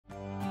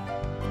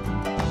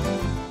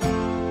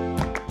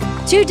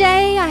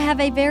Today, I have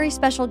a very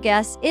special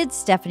guest. It's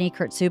Stephanie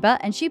Kurtzuba,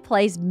 and she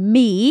plays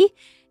me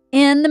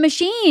in The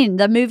Machine,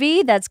 the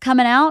movie that's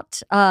coming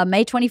out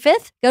May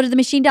 25th. Go to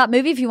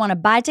themachine.movie if you want to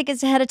buy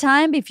tickets ahead of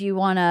time. If you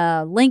want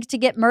a link to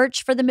get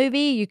merch for the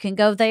movie, you can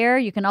go there.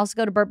 You can also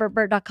go to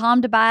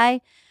bertbertbert.com to buy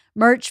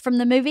merch from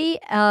the movie.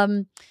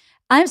 I'm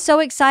so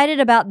excited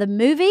about the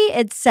movie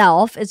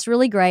itself. It's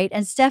really great,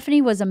 and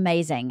Stephanie was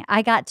amazing.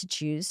 I got to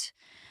choose.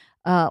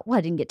 I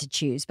didn't get to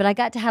choose, but I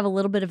got to have a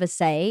little bit of a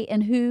say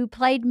in who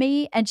played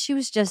me, and she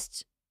was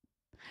just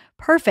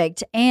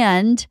perfect.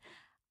 And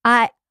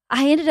I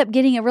ended up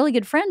getting a really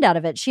good friend out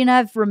of it. She and I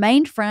have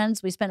remained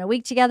friends. We spent a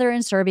week together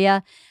in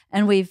Serbia,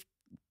 and we've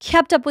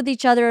kept up with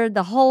each other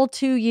the whole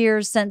 2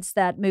 years since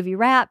that movie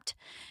wrapped.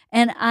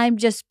 And I'm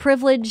just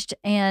privileged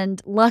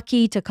and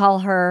lucky to call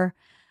her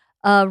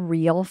a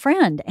real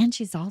friend. And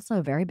she's also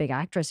a very big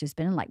actress who's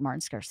been in like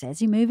Martin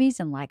Scorsese movies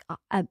and like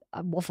a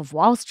Wolf of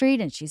Wall Street,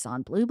 and she's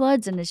on Blue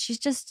Bloods, and she's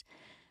just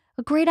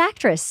a great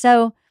actress.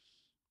 So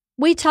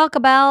we talk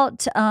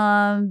about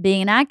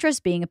being an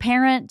actress, being a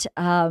parent,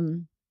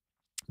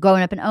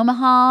 growing up in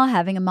Omaha,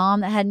 having a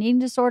mom that had an eating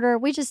disorder.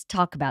 We just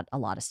talk about a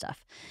lot of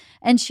stuff.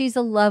 And she's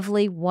a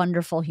lovely,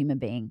 wonderful human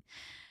being.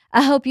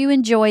 I hope you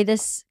enjoy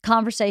this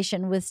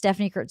conversation with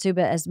Stephanie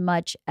Kurtzuba as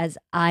much as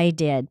I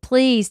did.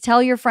 Please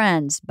tell your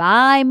friends,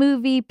 buy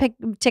movie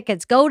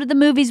tickets, go to the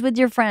movies with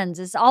your friends.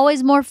 It's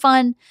always more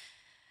fun,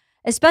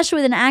 especially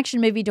with an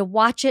action movie, to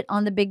watch it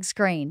on the big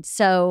screen.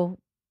 So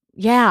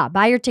yeah,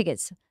 buy your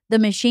tickets,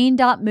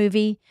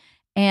 themachine.movie,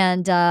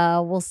 and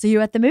we'll see you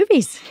at the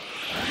movies.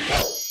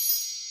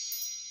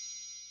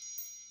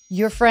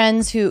 Your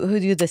friends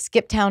who do the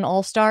Skip Town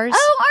All-Stars.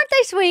 Oh, aren't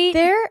they sweet?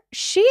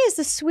 She is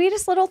the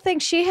sweetest little thing.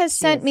 She has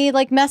sent me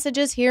like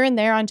messages here and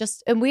there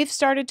and we've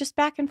started just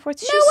back and forth.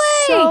 She's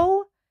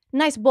so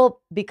nice.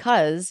 Well,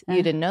 because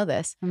you didn't know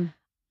this,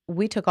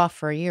 we took off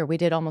for a year. We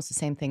did almost the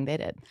same thing they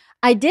did.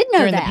 I did know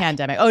during that. the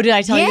pandemic. Oh, did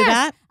I tell you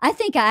that? I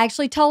think I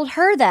actually told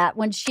her that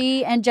when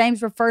she and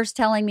James were first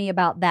telling me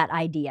about that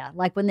idea,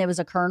 like when there was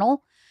a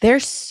Colonel. They're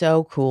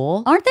so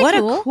cool. Aren't they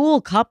cool? What a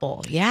cool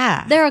couple.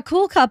 Yeah. They're a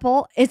cool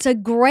couple. It's a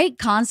great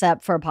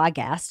concept for a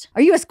podcast.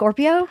 Are you a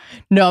Scorpio?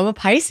 No, I'm a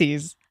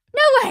Pisces.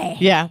 No way.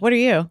 Yeah. What are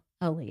you?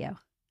 Oh, Leo.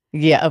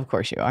 Yeah, of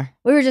course you are.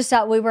 We were just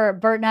out.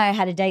 Bert and I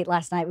had a date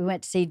last night. We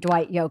went to see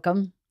Dwight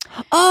Yoakam.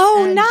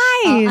 Oh, And,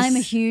 nice. I'm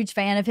a huge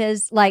fan of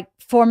his, like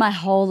for my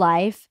whole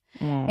life.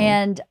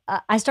 And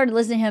I started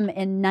listening to him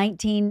in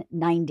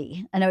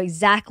 1990. I know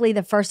exactly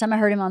the first time I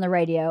heard him on the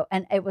radio,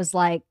 and it was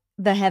like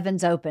the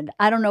heavens opened.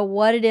 I don't know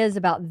what it is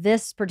about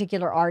this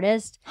particular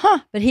artist,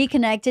 but he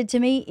connected to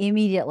me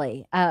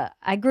immediately.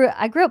 I grew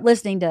up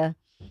listening to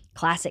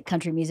classic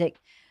country music,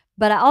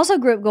 but I also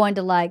grew up going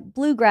to like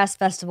bluegrass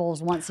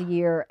festivals once a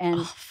year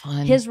and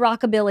his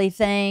rockabilly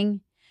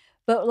thing.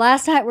 But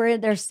last night we were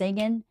there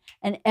singing,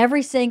 and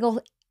every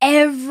single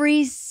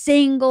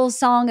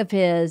song of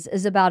his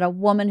is about a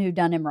woman who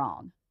done him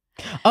wrong.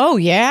 Oh,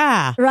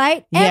 yeah.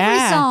 Right? Yeah.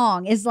 Every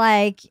song is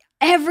like,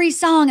 every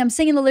song, I'm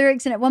singing the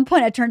lyrics, and at one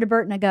point I turned to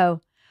Bert and I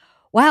go,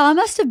 wow, I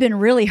must have been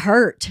really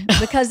hurt,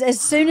 because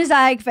as soon as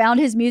I found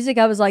his music,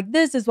 I was like,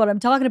 this is what I'm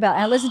talking about.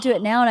 And I listen to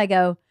it now and I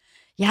go,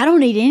 yeah, I don't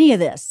need any of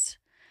this.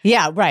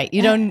 Yeah, right.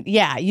 You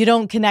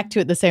don't connect to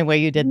it the same way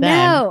you did then.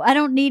 No, I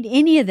don't need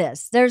any of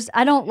this.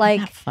 I don't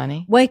like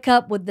wake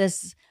up with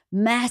this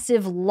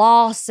massive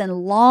loss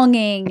and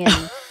longing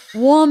and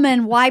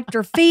woman wiped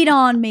her feet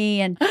on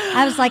me. And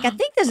I was like, I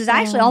think this is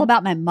actually all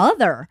about my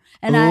mother.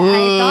 And I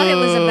thought it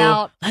was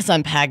about... Let's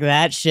unpack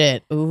that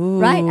shit. Ooh.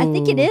 Right. I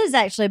think it is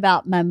actually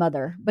about my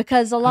mother,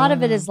 because a lot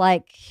of it is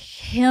like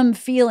him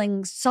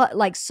feeling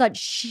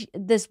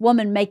this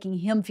woman making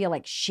him feel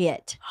like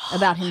shit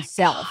about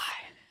himself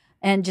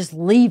and just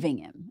leaving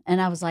him.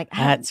 And I was like,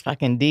 that's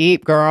fucking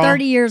deep, girl.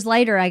 30 years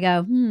later, I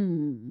go,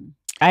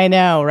 I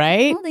know, I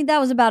right? don't think that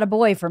was about a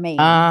boy for me.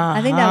 I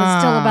think that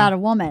was still about a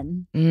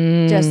woman,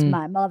 just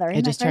my mother.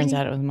 It just turns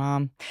out it was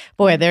mom.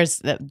 Boy,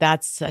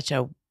 that's such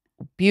a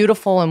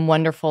beautiful and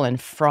wonderful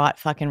and fraught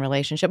fucking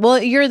relationship.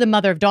 Well, you're the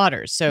mother of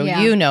daughters, so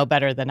you know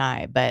better than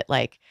I. But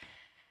like,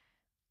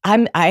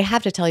 I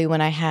have to tell you,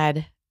 when I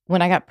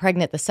got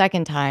pregnant the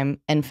second time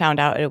and found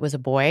out it was a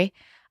boy,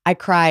 I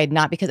cried,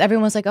 not because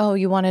everyone was like, oh,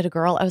 you wanted a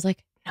girl. I was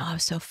like, no, I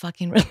was so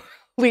fucking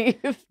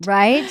relieved.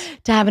 Right?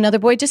 To have another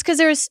boy, just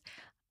because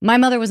my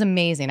mother was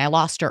amazing. I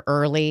lost her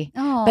early,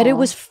 but it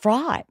was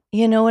fraught.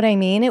 You know what I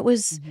mean? It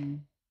was,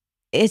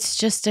 it's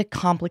just a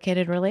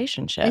complicated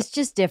relationship. It's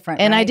just different.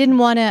 And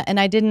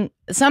right?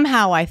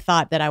 Somehow I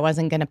thought that I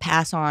wasn't going to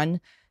pass on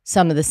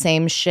some of the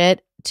same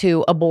shit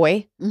to a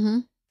boy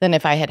than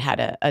if I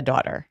had a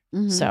daughter.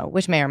 So,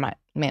 which may or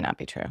may not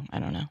be true. I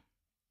don't know.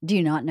 Do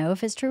you not know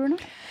if it's true or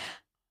not?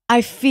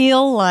 I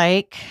feel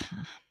like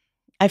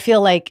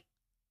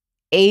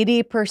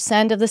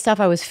 80% of the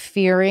stuff I was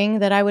fearing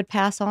that I would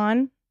pass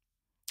on,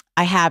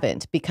 I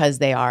haven't, because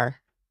they are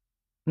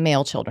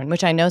male children,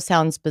 which I know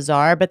sounds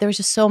bizarre, but there was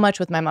just so much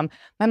with my mom.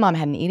 My mom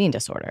had an eating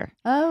disorder.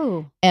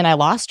 Oh. And I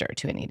lost her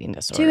to an eating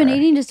disorder. To an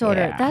eating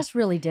disorder. Yeah. That's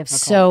really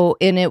difficult. So,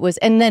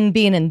 and then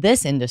being in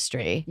this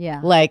industry,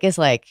 it's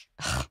like,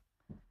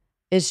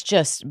 is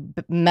just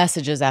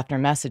messages after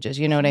messages.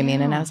 You know what I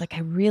mean? And I was like,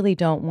 I really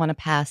don't want to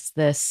pass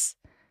this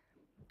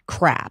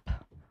crap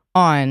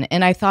on.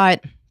 And I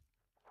thought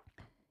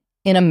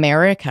in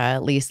America,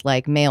 at least,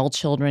 like male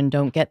children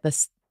don't get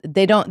this.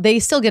 They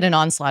still get an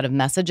onslaught of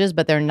messages,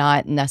 but they're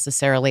not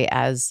necessarily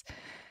as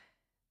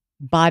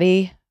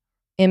body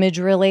image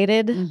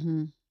related.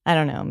 Mm-hmm. I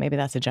don't know. Maybe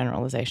that's a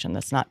generalization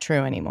that's not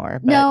true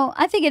anymore. But. No,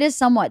 I think it is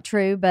somewhat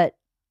true, but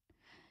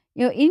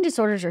you know, eating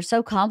disorders are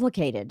so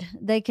complicated.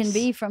 They can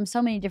be from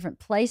so many different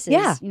places.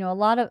 Yeah. You know,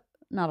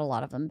 not a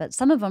lot of them, but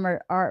some of them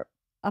are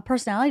a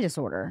personality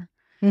disorder.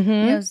 Mm-hmm.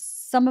 You know,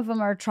 some of them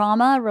are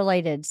trauma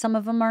related. Some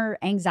of them are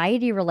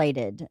anxiety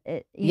related.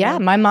 You know.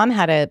 My mom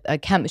had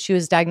she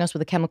was diagnosed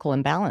with a chemical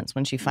imbalance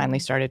when she finally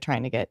started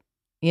trying to get,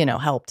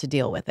 help to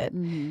deal with it.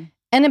 Mm-hmm.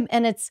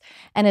 And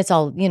it's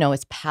all,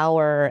 it's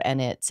power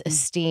and it's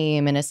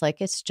esteem and it's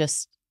like it's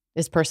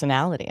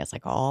personality. It's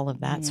like all of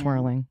that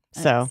swirling.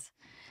 So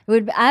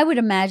I would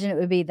imagine it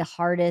would be the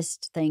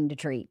hardest thing to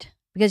treat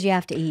because you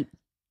have to eat.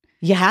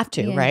 You have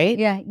to, right?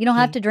 Yeah. You don't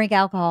have to drink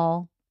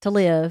alcohol to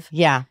live.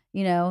 Yeah.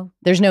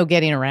 There's no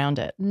getting around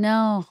it.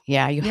 No.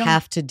 Yeah. You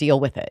have to deal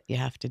with it. You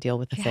have to deal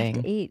with the thing. You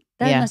have to eat.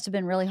 That must have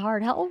been really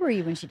hard. How old were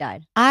you when she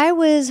died? I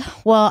was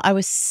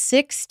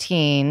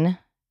 16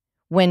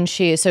 when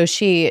she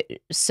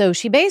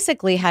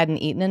basically hadn't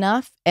eten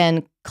enough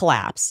and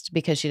collapsed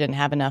because she didn't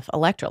have enough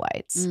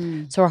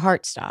electrolytes. So her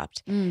heart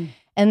stopped. And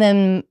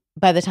then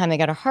by the time they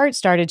got her heart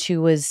started,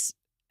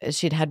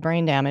 she'd had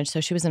brain damage. So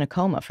she was in a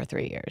coma for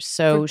 3 years.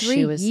 So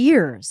she was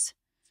years.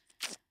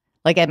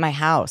 Like at my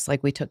house,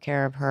 like we took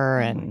care of her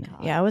and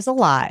it was a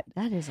lot.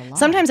 That is a lot.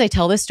 Sometimes I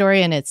tell this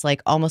story and it's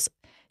like almost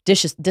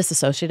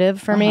disassociative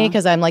for me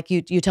because I'm like,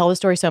 you tell the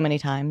story so many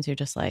times. You're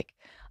just like,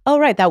 oh,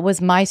 right. That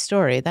was my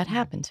story. That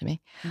happened to me.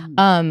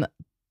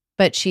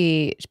 But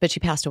she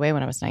passed away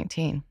when I was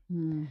 19.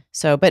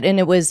 So, and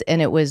it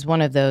was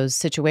one of those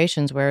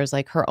situations where it was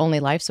like her only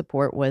life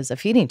support was a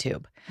feeding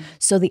tube.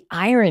 So the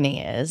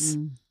irony is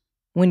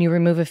when you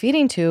remove a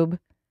feeding tube,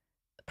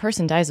 the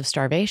person dies of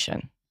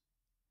starvation,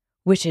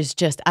 which is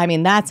just,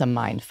 that's a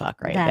mind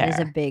fuck right there. That is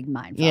a big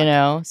mind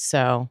fuck.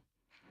 So.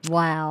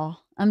 Wow.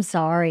 I'm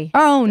sorry.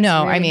 Oh,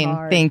 no.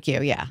 Hard. Thank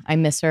you. Yeah. I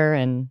miss her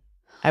and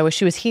I wish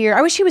she was here.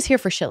 I wish she was here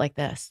for shit like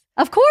this.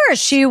 Of course.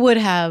 She would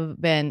have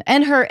been,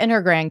 and her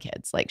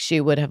grandkids, like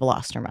she would have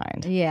lost her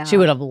mind. Yeah. She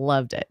would have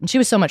loved it. And she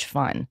was so much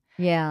fun.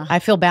 Yeah. I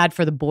feel bad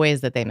for the boys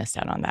that they missed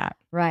out on that.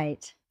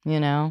 Right.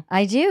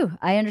 I do.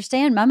 I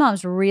understand. My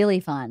mom's really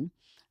fun.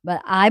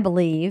 But I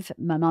believe,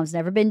 my mom's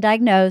never been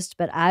diagnosed,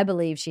 but I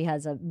believe she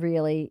has a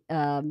really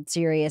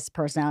serious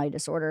personality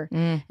disorder.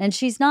 And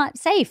she's not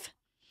safe.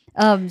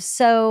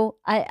 So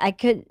I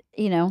could,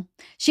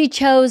 she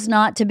chose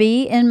not to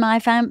be in my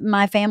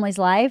family's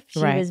life.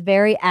 She was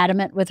very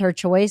adamant with her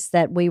choice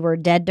that we were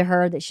dead to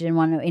her, that she didn't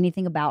want to know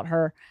anything about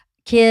her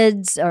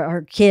kids or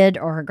her kid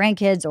or her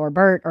grandkids or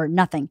Bert or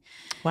nothing.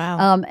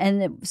 Wow.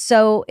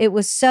 So it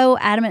was so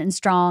adamant and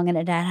strong, and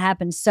it had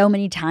happened so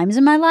many times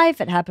in my life.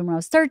 It happened when I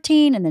was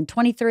 13 and then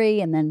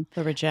 23 and then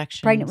the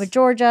rejection, pregnant with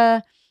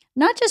Georgia.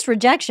 Not just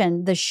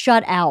rejection, the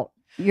shut out.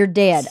 You're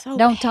dead.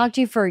 Don't talk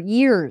to you for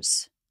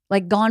years.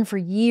 Like gone for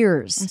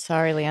years. I'm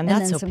sorry, LeeAnn.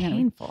 That's so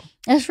painful.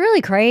 It's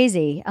really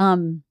crazy.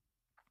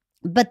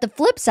 But the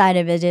flip side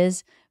of it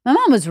is my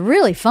mom was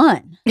really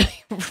fun.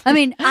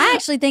 I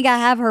actually think I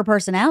have her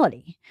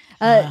personality.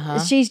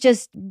 She's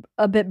just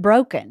a bit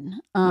broken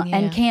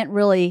and can't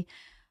really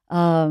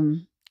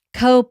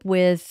cope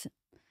with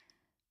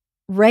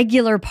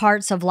regular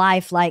parts of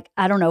life, like,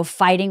 I don't know,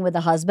 fighting with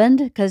a husband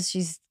because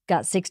she's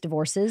got 6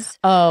 divorces.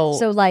 Oh.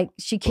 So like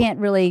she can't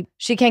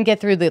get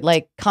through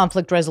the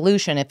conflict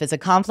resolution. If it's a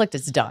conflict,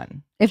 it's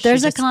done. If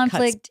there's a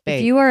conflict,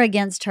 if you are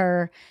against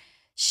her,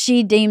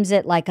 she deems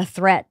it like a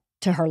threat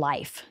to her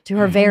life, to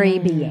her very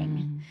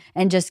being,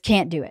 and just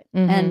can't do it.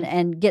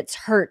 And gets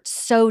hurt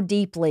so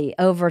deeply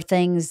over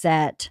things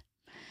that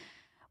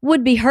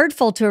would be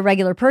hurtful to a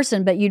regular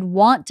person, but you'd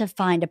want to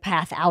find a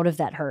path out of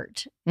that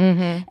hurt.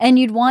 And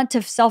you'd want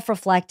to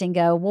self-reflect and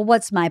go, well,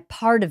 what's my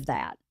part of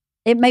that?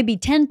 It may be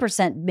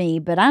 10% me,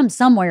 but I'm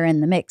somewhere in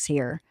the mix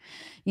here.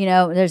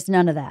 There's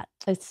none of that.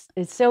 It's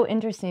so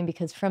interesting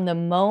because from the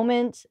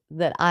moment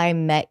that I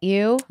met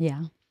you,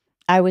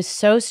 I was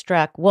so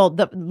struck. Well,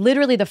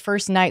 literally the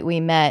first night we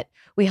met,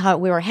 we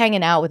were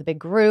hanging out with a big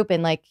group,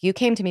 and like you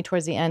came to me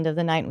towards the end of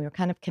the night, and we were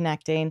kind of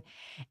connecting,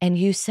 and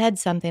you said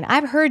something.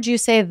 I've heard you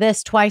say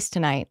this twice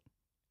tonight.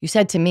 You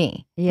said to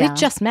me, we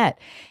just met,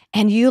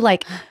 and you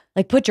like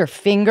put your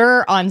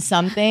finger on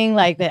something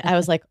like that. I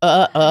was like,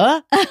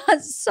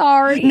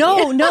 sorry.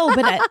 No,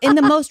 but in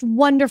the most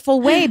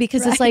wonderful way,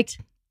 because it's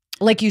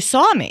like you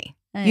saw me.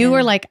 You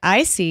were like,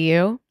 I see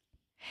you.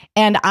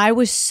 And I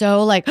was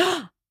so like,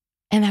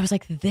 and I was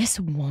like, this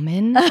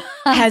woman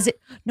has it.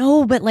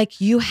 No, but like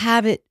you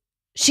have it.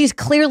 She's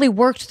clearly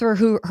worked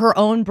through her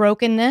own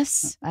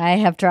brokenness. I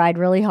have tried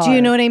really hard. Do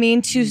you know what I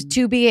mean?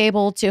 To be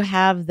able to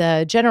have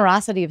the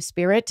generosity of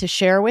spirit to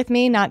share with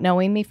me, not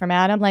knowing me from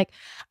Adam. Like,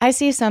 I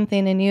see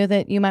something in you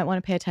that you might want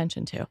to pay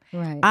attention to.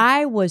 Right.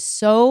 I was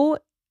so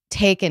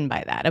taken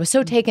by that. I was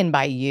so taken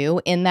by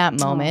you in that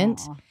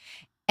moment. Aw.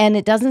 And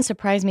it doesn't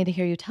surprise me to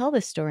hear you tell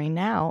this story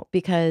now,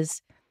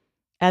 because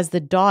as the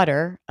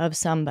daughter of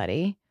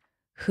somebody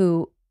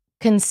who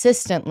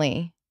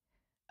consistently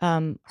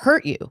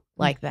hurt you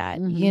like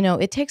that, you know,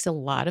 it takes a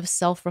lot of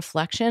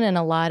self-reflection and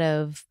a lot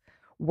of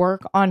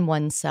work on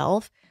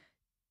oneself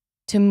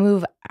to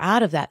move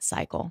out of that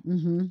cycle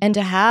and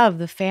to have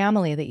the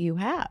family that you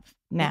have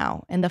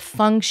now and the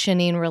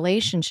functioning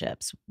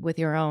relationships with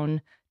your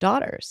own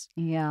daughters.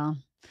 Yeah.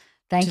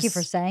 Thank you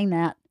for saying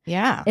that.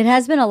 Yeah. It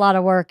has been a lot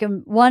of work.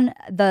 And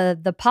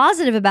the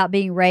positive about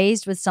being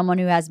raised with someone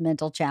who has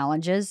mental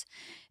challenges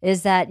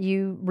is that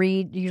you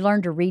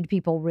learn to read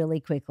people really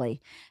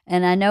quickly.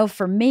 And I know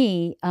for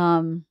me,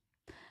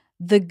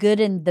 the good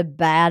and the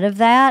bad of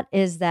that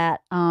is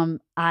that I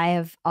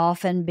have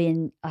often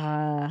been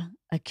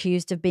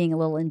accused of being a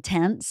little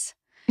intense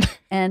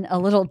and a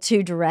little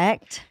too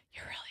direct.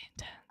 You're really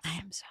intense. I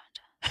am so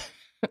intense.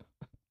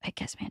 It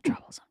gets me in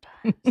trouble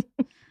sometimes.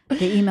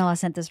 The email I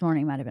sent this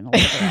morning might have been a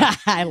little bit.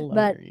 I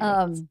love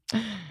it.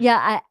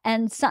 Yeah,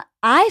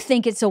 I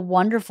think it's a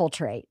wonderful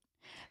trait.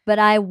 But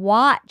I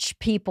watch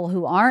people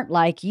who aren't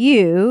like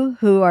you,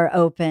 who are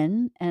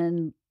open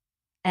and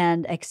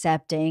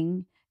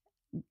accepting,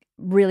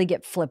 really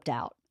get flipped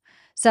out.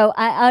 So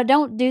I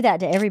don't do that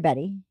to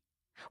everybody.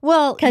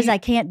 Well, because I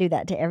can't do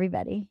that to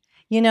everybody.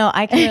 You know,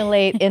 I can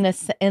relate in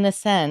a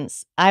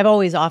sense. I've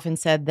always often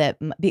said that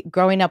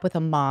growing up with a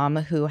mom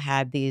who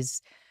had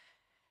these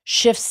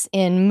shifts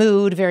in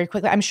mood very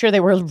quickly. I'm sure they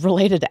were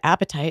related to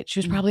appetite. She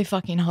was probably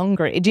fucking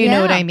hungry. Do you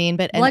know what I mean?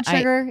 But blood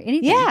sugar,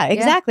 anything. Yeah,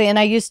 exactly. And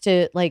I used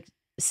to like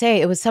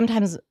say it was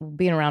sometimes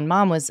being around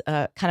mom was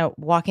kind of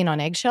walking on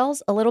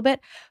eggshells a little bit,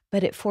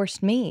 but it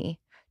forced me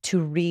to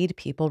read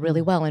people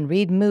really well and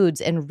read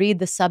moods and read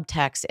the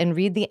subtext and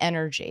read the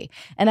energy.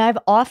 And I've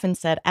often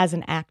said, as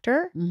an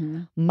actor,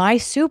 my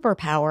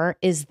superpower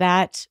is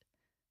that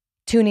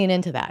tuning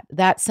into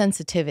that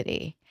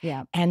sensitivity.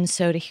 Yeah. And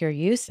so to hear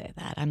you say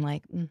that, I'm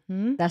like,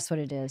 that's what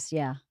it is.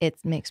 Yeah. It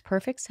makes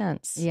perfect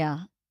sense.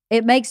 Yeah.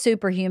 It makes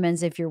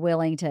superhumans if you're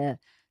willing to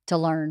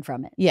learn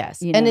from it.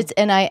 Yes. You And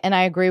know?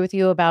 I agree with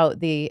you about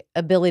the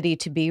ability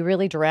to be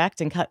really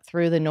direct and cut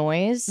through the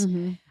noise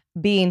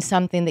being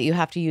something that you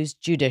have to use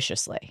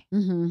judiciously.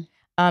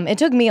 It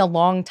took me a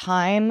long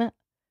time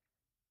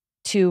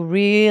to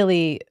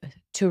really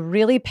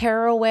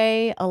pare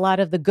away a lot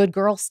of the good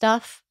girl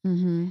stuff.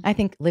 I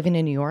think living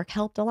in New York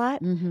helped a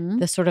lot.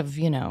 The sort of,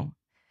 you know,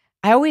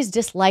 I always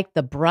disliked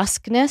the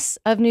brusqueness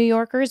of New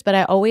Yorkers, but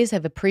I always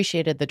have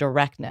appreciated the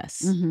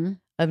directness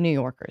of New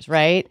Yorkers,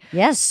 right?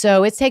 Yes.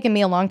 So it's taken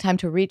me a long time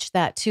to reach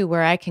that too,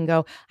 where I can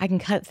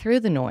cut through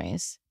the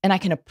noise and I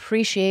can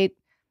appreciate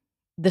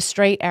the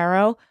straight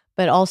arrow,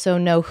 but also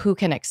know who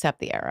can accept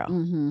the arrow.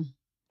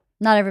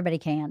 Not everybody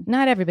can.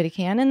 Not everybody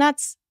can. And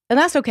that's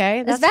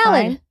okay. That's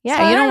valid. Fine.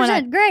 Yeah. You don't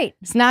want to. Great.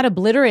 It's not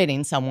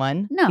obliterating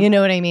someone. No. You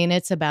know what I mean?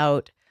 It's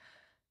about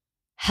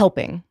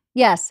helping.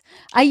 Yes.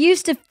 I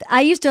used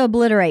to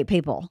obliterate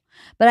people.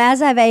 But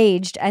as I've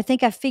aged, I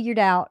think I've figured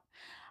out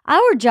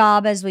our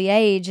job as we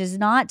age is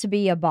not to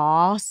be a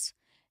boss,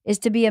 is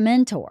to be a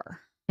mentor.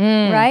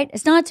 Right?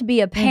 It's not to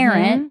be a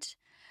parent.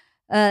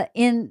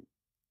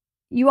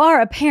 You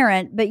are a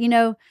parent, but you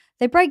know,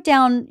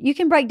 you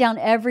can break down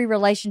every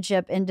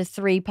relationship into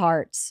 3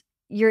 parts.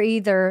 You're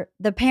either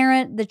the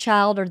parent, the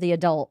child, or the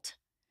adult.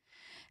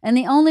 And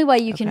the only way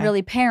you can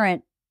really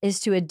parent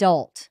is to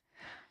adult,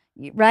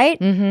 right?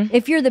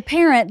 If you're the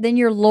parent, then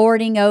you're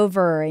lording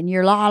over and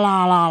you're la,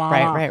 la, la,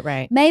 la.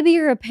 Right. Maybe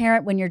you're a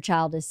parent when your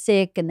child is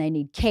sick and they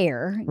need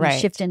care. You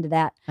shift into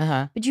that.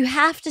 But you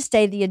have to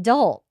stay the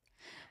adult.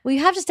 Well,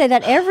 you have to stay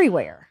that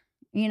everywhere,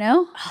 you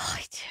know? Oh,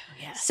 I do,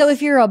 yes. So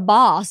if you're a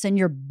boss and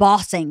you're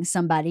bossing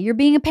somebody, you're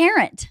being a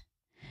parent.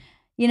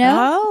 You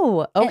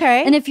know? Oh,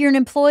 okay. And if you're an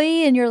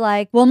employee and you're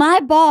like, well, my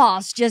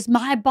boss,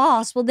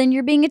 well, then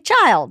you're being a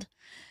child.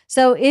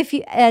 So if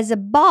you, as a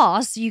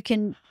boss, you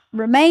can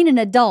remain an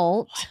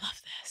adult. Oh, I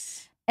love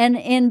this. And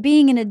in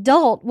being an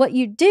adult, what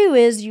you do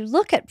is you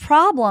look at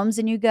problems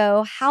and you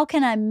go, how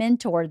can I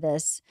mentor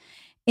this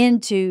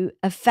into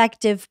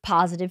effective,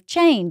 positive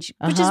change?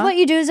 Which is what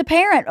you do as a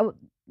parent.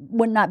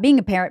 When not being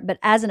a parent, but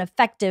as an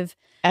effective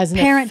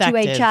parent to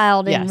a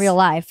child in real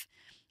life.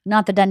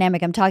 Not the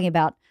dynamic I'm talking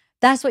about.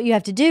 That's what you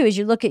have to do is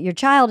you look at your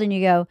child and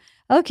you go,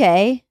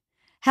 okay,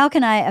 how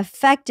can I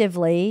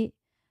effectively,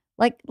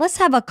 like, let's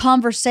have a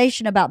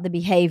conversation about the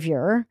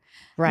behavior,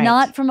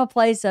 not from a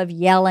place of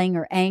yelling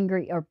or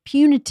angry or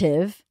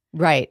punitive.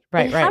 Right.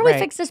 How do we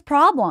fix this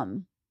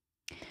problem?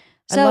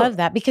 So, I love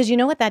that because you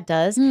know what that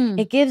does?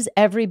 It gives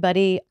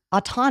everybody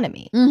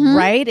autonomy,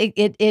 right?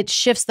 It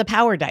shifts the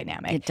power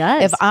dynamic. It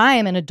does. If I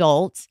am an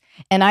adult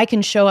and I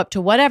can show up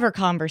to whatever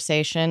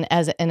conversation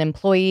as an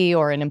employee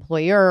or an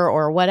employer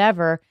or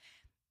whatever,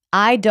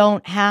 I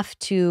don't have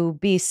to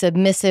be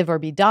submissive or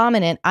be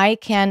dominant. I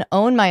can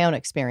own my own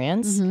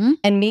experience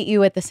and meet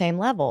you at the same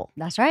level.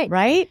 That's right.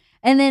 Right?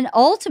 And then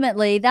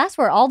ultimately, that's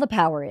where all the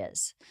power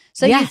is.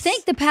 So you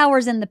think the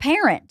power's in the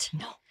parent.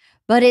 No.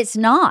 But it's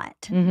not.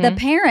 The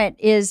parent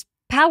is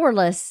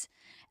powerless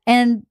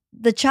And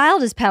the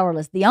child is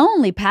powerless. The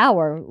only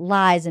power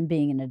lies in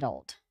being an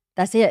adult.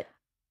 That's it.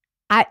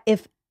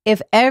 If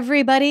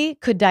everybody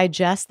could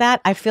digest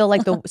that, I feel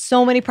like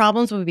so many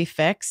problems would be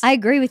fixed. I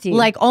agree with you.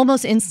 Like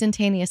almost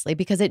instantaneously,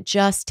 because it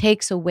just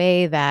takes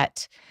away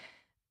that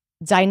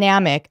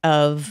dynamic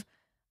of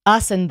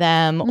us and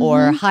them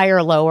or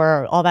higher,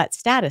 lower, all that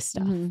status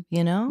stuff,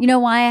 you know? You know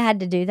why I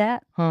had to do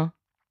that? Huh?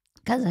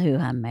 Because of who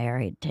I'm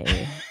married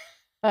to.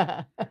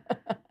 Tell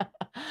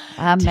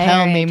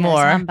me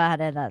more.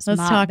 Somebody that's Let's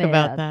not talk been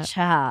about a that.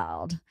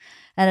 child.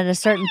 And at a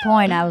certain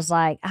point, I was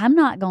like, I'm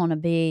not going to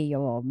be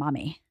your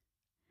mommy.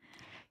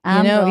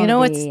 You know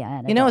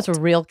what's a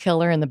real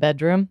killer in the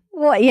bedroom?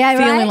 Well, yeah,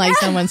 feeling right? like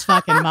someone's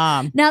fucking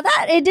mom. Now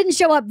that it didn't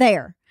show up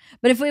there,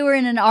 but if we were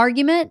in an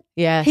argument,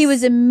 yes, he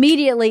was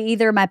immediately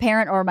either my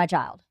parent or my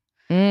child.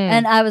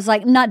 And I was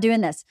like, I'm not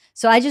doing this.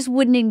 So I just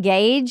wouldn't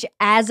engage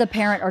as a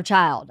parent or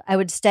child. I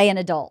would stay an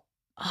adult.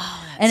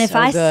 Oh, and if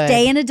I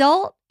stay an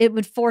adult, it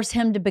would force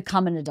him to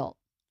become an adult.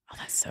 Oh,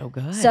 that's so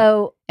good.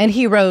 So, and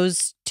he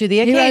rose to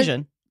the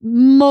occasion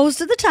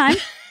most of the time.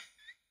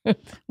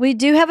 We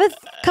do have a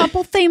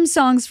couple theme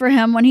songs for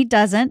him when he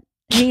doesn't.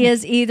 He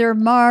is either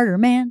martyr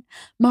man,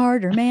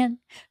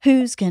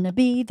 who's gonna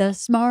be the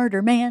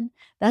smarter man?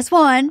 That's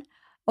one.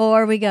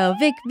 Or we go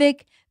Vic,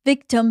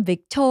 victim,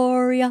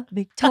 Victoria.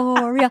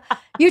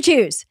 You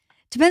choose.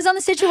 Depends on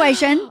the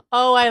situation.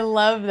 Oh, I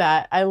love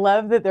that. I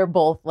love that they're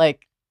both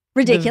like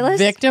ridiculous.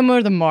 The victim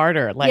or the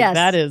martyr. Like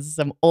that is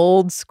some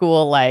old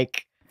school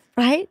like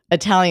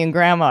Italian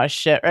grandma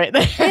shit right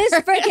there. His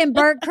freaking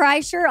Bert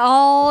Kreischer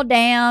all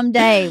damn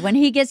day. When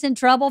he gets in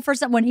trouble for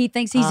something, when he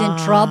thinks he's in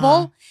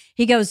trouble,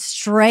 he goes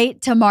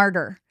straight to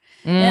martyr.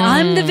 And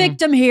I'm the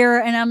victim here.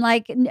 And I'm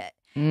like,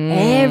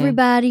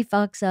 everybody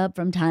fucks up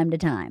from time to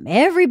time.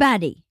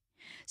 Everybody.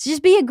 So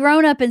just be a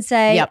grown up and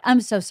say,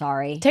 I'm so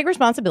sorry. Take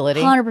responsibility.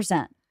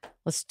 100%.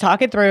 Let's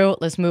talk it through.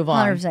 Let's move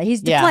on. 100%.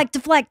 He's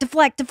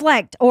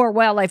deflect. Or,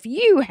 well, if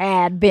you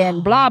had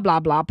been blah,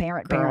 blah, blah,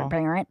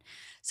 parent.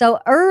 So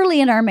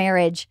early in our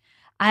marriage,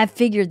 I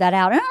figured that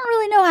out. I don't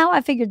really know how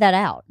I figured that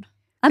out.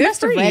 I must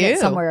have read it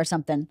somewhere or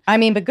something. I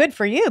mean, but good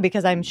for you,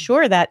 because I'm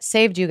sure that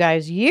saved you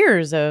guys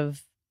years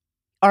of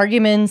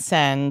arguments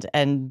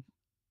and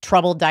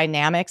troubled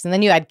dynamics. And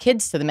then you add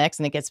kids to the mix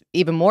and it gets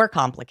even more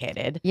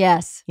complicated.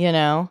 Yes. You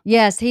know?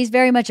 Yes. He's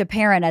very much a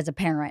parent as a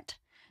parent.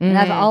 And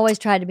I've always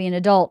tried to be an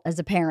adult as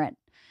a parent.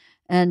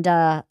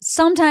 And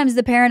sometimes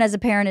the parent as a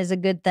parent is a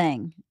good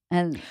thing.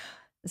 And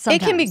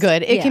sometimes, it can be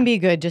good. It can be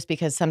good just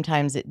because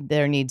sometimes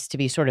there needs to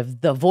be sort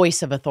of the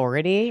voice of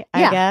authority,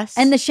 I guess.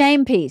 And the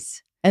shame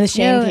piece. And the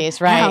shame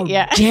piece, right?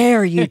 How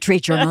dare you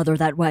treat your mother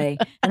that way?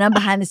 And I'm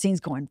behind the scenes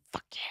going,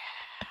 fuck yeah.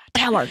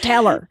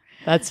 Tell her.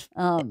 That's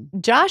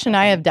Josh and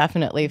I have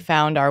definitely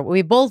found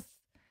we both,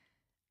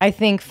 I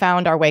think,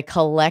 found our way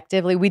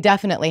collectively. We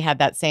definitely had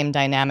that same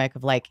dynamic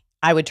of like,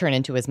 I would turn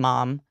into his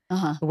mom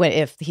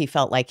if he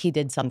felt like he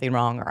did something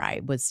wrong or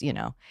I was,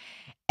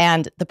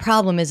 And the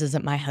problem is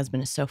that my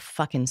husband is so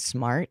fucking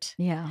smart.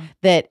 Yeah.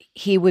 That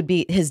he would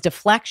be, his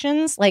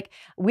deflections, like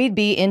we'd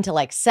be into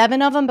like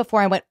 7 of them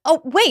before I went,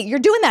 oh, wait, you're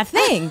doing that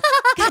thing.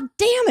 God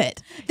damn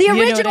it. The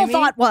original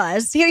thought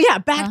was. Yeah,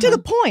 back to the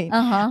point.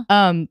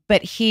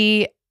 But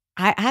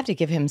I have to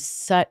give him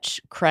such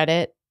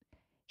credit.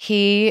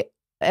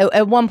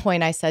 At one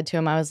point I said to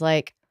him, I was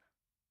like,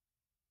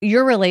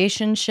 your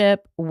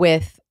relationship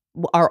with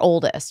our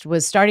oldest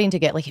was starting to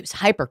get like, he was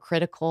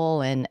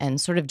hypercritical and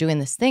sort of doing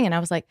this thing. And I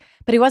was like,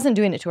 but he wasn't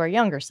doing it to our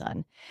younger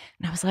son.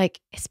 And I was like,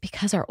 it's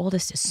because our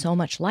oldest is so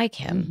much like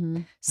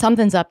him.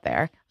 Something's up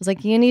there. I was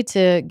like, you need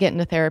to get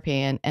into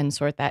therapy and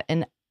sort that.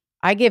 And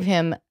I give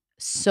him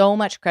so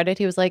much credit.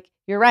 He was like,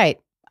 you're right.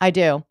 I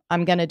do.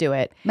 I'm going to do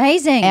it.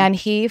 Amazing. And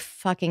he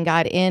fucking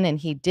got in and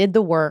he did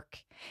the work.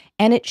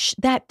 And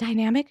that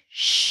dynamic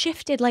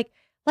shifted like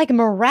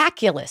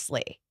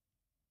miraculously.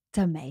 It's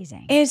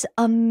amazing. It's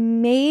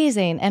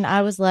amazing. And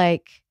I was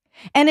like,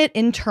 and it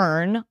in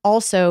turn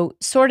also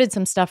sorted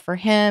some stuff for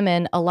him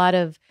and a lot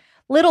of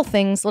little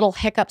things, little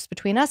hiccups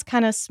between us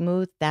kind of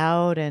smoothed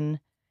out. And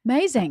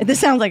amazing. This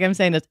sounds like I'm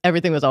saying that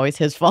everything was always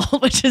his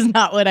fault, which is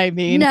not what I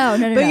mean. No.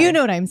 But you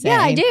know what I'm saying.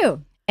 Yeah, I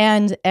do.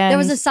 And there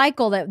was a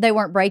cycle that they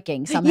weren't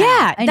breaking somehow.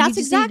 Yeah, and that's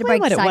exactly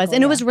what it was.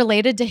 And it was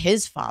related to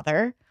his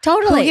father.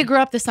 Totally. He grew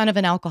up the son of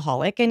an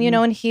alcoholic. And,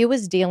 and he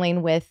was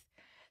dealing with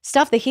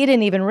stuff that he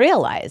didn't even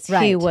realize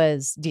he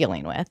was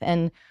dealing with.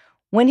 And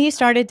when he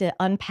started to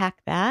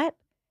unpack that,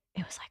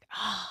 it was like,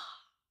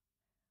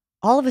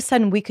 all of a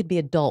sudden we could be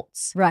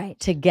adults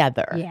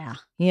together. Yeah.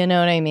 You know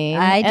what I mean?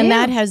 I do.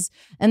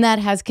 And that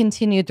has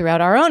continued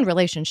throughout our own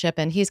relationship.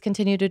 And he's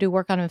continued to do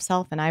work on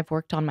himself and I've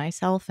worked on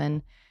myself.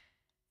 And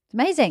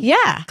amazing.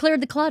 Yeah.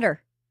 Cleared the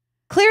clutter.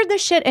 Cleared the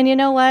shit. And you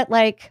know what?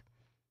 Like,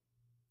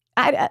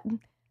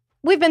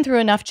 we've been through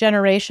enough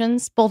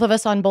generations, both of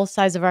us on both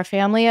sides of our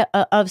family,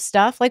 of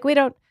stuff. Like we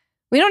don't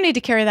need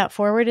to carry that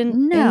forward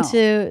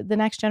into the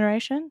next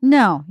generation.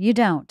 No, you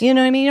don't. You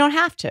know what I mean? You don't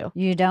have to.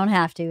 You don't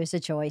have to. It's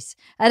a choice.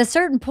 At a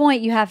certain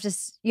point, you have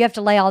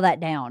to lay all that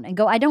down and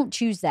go, I don't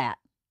choose that.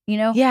 You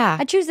know? Yeah.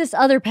 I choose this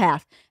other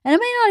path. And I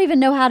may not even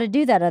know how to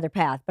do that other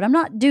path, but I'm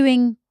not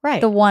doing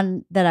the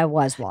one that I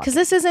was walking. Because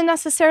this isn't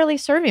necessarily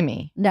serving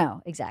me.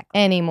 No, exactly.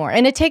 Anymore.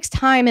 And it takes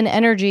time and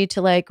energy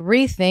to like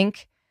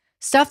rethink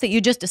stuff that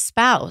you just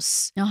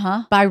espouse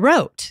by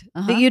rote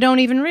that you don't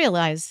even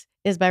realize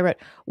is by rote.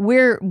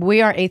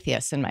 We are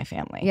atheists in my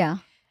family. Yeah.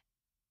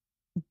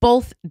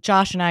 Both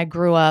Josh and I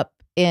grew up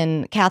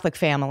in Catholic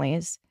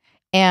families.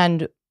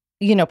 And,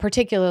 you know,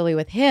 particularly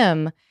with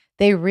him,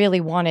 they really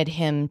wanted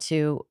him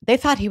to, they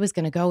thought he was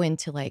going to go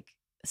into like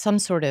some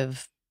sort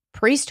of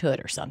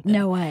priesthood or something.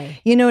 No way.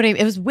 You know what I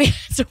mean? It was weird.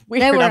 It's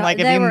weird. I'm like,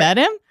 have you met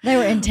him? They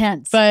were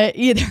intense. But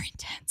yeah, they're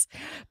intense.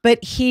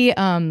 But he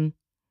and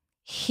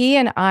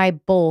I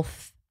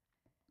both,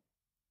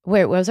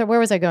 where was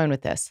I going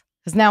with this?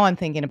 Because now I'm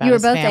thinking about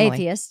his family. You were both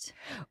atheists.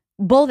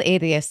 Both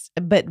atheists,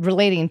 but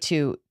relating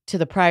to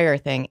the prior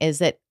thing is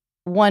that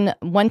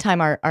one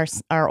time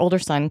our older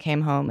son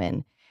came home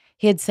and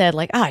he had said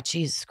like,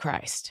 Jesus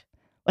Christ.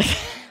 Like,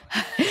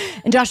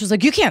 and Josh was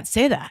like, you can't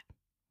say that.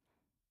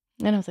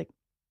 And I was like,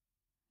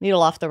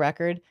 needle off the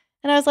record.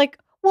 And I was like,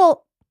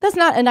 well, that's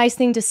not a nice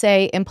thing to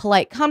say in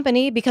polite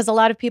company because a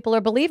lot of people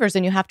are believers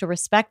and you have to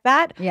respect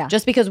that. Yeah.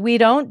 Just because we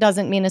don't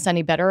doesn't mean it's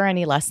any better or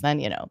any less than,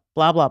 you know,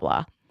 blah, blah,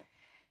 blah.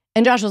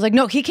 And Josh was like,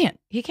 no, he can't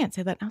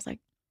say that. And I was like,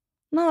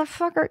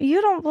 motherfucker,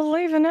 you don't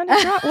believe in any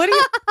God. What are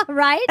you?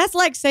 Right? That's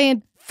like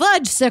saying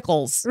fudge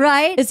sickles.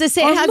 Right. It's the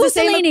same. Or it has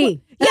Mussolini. The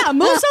same. Yeah,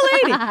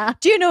 Mussolini.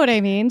 Do you know what I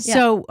mean? Yeah.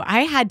 So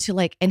I had to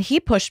like, and he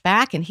pushed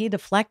back and he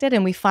deflected,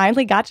 and we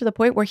finally got to the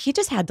point where he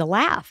just had to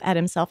laugh at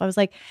himself. I was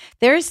like,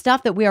 there's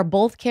stuff that we are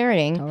both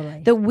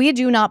carrying that we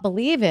do not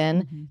believe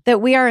in,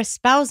 that we are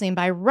espousing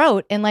by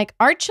rote, and like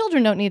our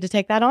children don't need to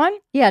take that on.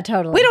 Yeah,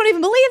 totally. We don't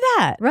even believe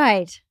that.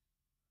 Right.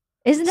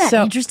 Isn't that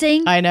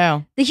interesting? I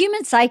know. The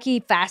human psyche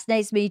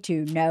fascinates me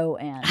to no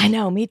end. I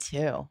know, me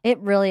too. It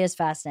really is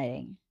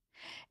fascinating.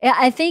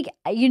 I think,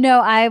 you know,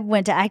 I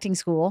went to acting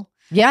school.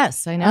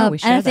 Yes, I know. We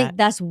share and I think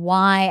that's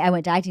why I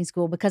went to acting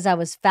school, because I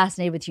was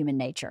fascinated with human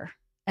nature.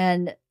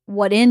 And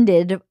what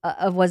ended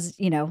was,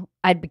 you know,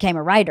 I became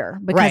a writer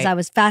because I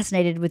was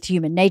fascinated with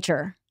human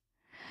nature.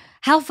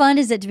 How fun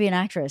is it to be an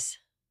actress?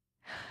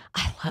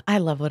 I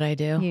love what I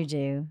do. You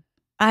do.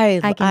 I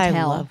can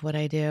tell. Love what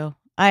I do.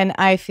 And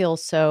I feel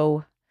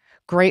so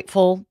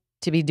grateful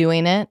to be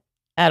doing it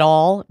at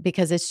all,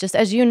 because it's just,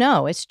 as you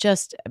know, it's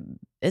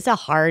a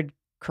hard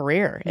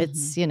career.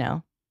 It's, you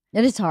know.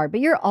 It is hard,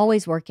 but you're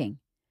always working.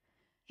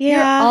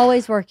 Yeah. You're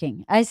always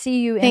working. I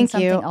see you in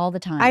something all the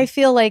time. I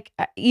feel like,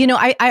 you know,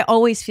 I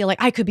always feel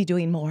like I could be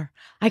doing more.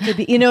 I could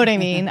be, you know what I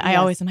mean? Yes. I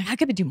always am like, I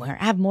could be doing more.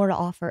 I have more to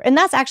offer. And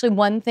that's actually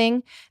one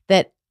thing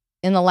that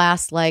in the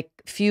last like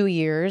few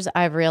years,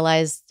 I've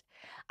realized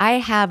I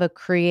have a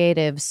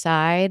creative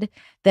side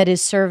that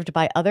is served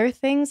by other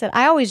things that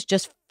I always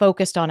just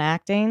focused on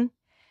acting,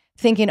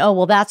 thinking, oh,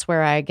 well, that's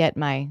where I get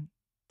my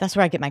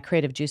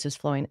creative juices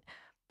flowing.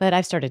 But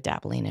I've started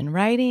dabbling in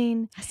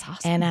writing. That's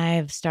awesome. And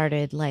I've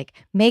started like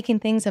making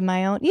things of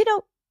my own, you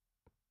know,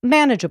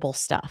 manageable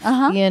stuff,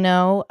 you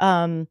know.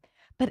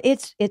 But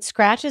it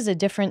scratches a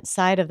different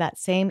side of that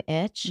same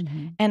itch.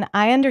 And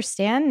I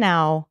understand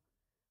now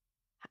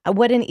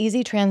what an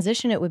easy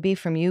transition it would be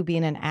from you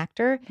being an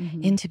actor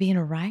into being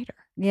a writer.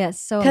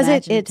 Yes, so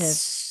because it's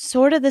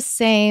sort of the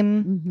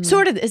same.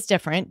 Sort of, it's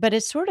different, but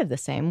it's sort of the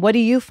same. What do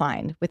you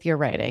find with your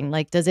writing?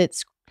 Like, does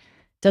it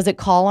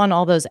call on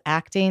all those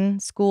acting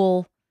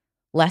school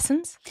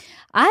lessons?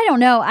 I don't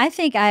know. I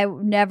think I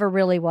never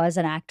really was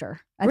an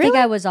actor. I think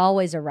I was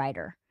always a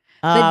writer,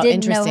 but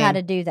didn't know how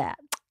to do that.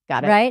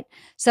 Got it. Right?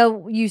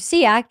 So you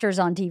see actors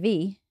on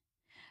TV.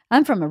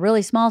 I'm from a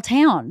really small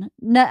town.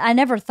 No, I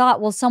never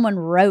thought, well, someone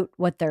wrote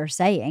what they're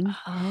saying.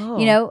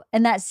 You know,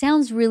 and that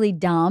sounds really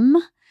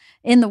dumb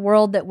in the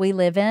world that we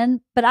live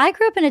in. But I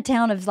grew up in a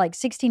town of like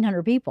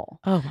 1,600 people.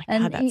 Oh my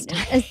God,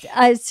 that's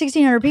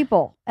 1,600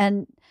 people.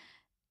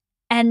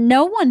 And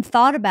no one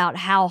thought about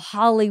how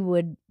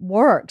Hollywood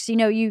works. You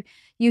know, you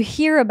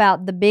hear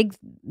about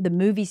the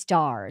movie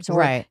stars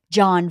or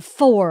John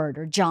Ford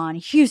or John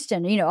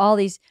Huston, you know, all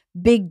these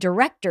big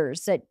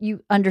directors that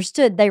you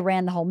understood they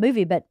ran the whole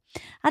movie. But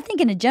I think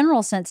in a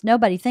general sense,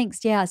 nobody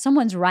thinks, yeah,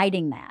 someone's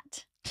writing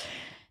that,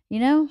 you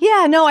know?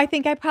 Yeah, no, I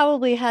think I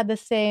probably had the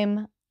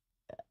same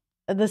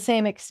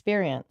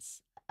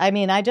experience. I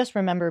mean, I just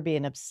remember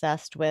being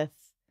obsessed with,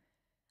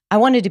 I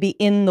wanted to be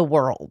in the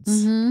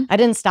worlds. I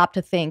didn't stop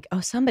to think,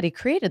 oh, somebody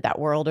created that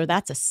world or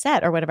that's a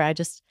set or whatever. I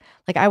just,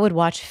 like, I would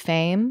watch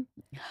Fame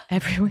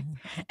every week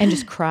and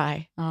just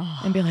cry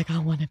and be like, I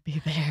want to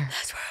be there.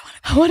 That's where I want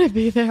to be. I want to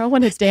be there. I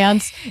want to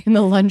dance in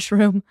the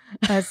lunchroom.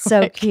 That's so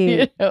like, cute.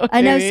 You know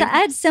I know. So I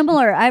had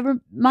similar.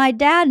 My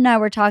dad and I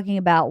were talking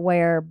about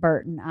where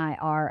Bert and I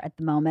are at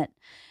the moment.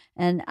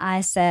 And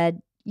I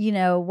said, you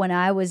know, when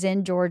I was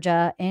in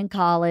Georgia in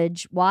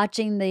college,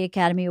 watching the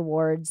Academy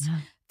Awards,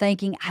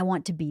 thinking, I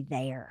want to be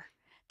there.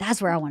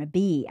 That's where I want to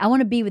be. I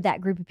want to be with that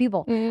group of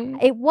people.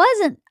 It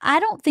wasn't, I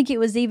don't think it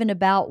was even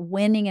about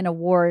winning an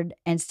award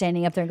and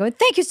standing up there and going,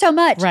 thank you so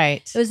much.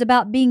 Right. It was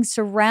about being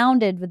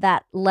surrounded with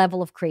that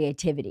level of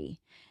creativity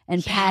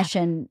and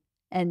passion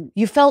And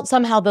you felt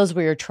somehow those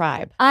were your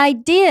tribe. I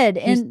did.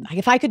 And like,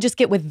 if I could just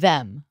get with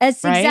them.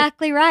 That's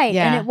exactly right.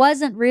 Yeah. And it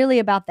wasn't really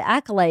about the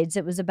accolades.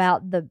 It was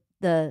about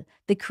the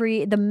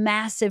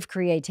massive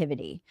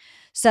creativity.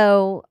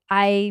 So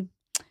I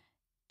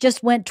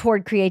just went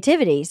toward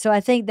creativity. So I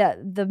think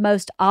that the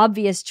most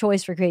obvious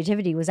choice for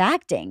creativity was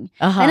acting.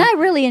 And I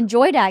really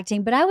enjoyed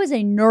acting, but I was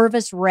a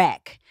nervous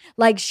wreck,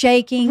 like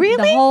shaking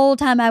the whole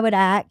time I would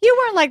act. You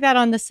weren't like that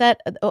on the set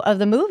of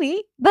the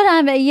movie. But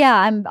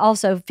I'm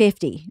also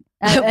 50.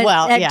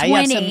 Well, at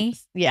 20,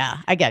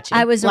 I get you.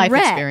 I was life a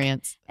wreck.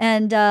 Experience.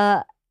 And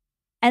at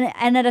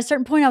a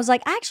certain point I was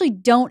like, I actually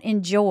don't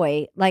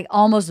enjoy like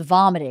almost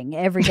vomiting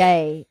every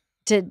day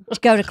to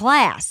go to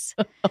class.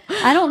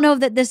 I don't know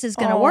that this is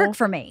going to work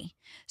for me.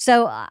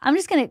 So I'm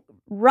just going to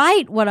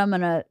write what I'm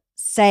going to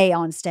say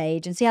on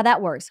stage and see how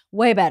that works.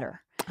 Way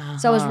better.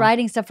 So I was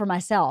writing stuff for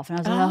myself and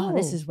I was like,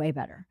 this is way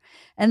better.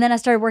 And then I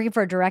started working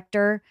for a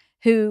director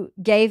who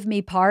gave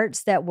me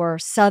parts that were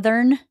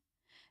Southern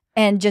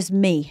and just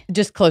me.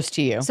 Just close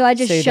to you. So I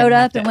just showed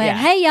up and went,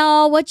 hey,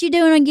 y'all, what you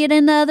doing? Get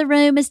in the other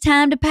room. It's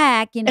time to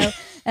pack, And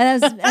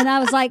I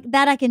was like,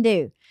 that I can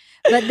do.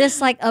 But this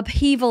like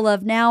upheaval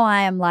of now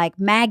I am like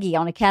Maggie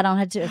on a cat on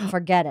head to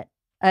forget it.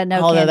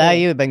 Although that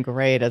you have been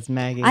great as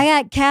Maggie.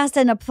 I got cast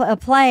in a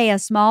play, a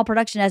small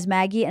production as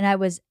Maggie, and I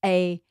was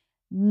a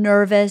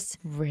nervous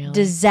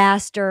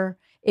disaster.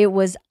 It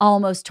was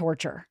almost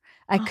torture.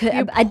 I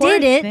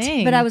did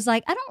it, but I was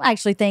like, I don't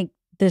actually think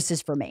this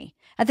is for me.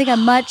 I think I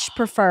much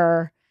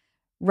prefer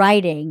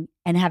writing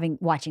and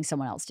watching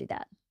someone else do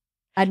that.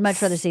 I'd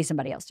much rather see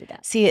somebody else do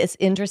that. See, it's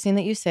interesting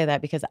that you say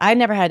that because I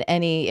never had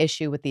any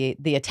issue with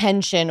the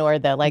attention or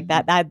the like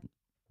that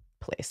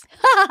place.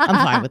 I'm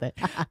fine with it.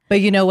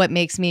 But you know what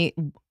makes me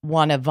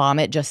want to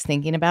vomit just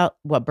thinking about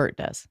what Bert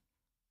does?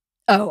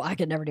 Oh, I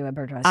could never do what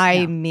Bert does.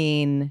 I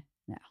mean,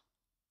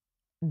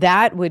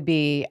 that would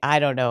be, I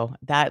don't know,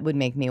 that would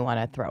make me want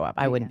to throw up.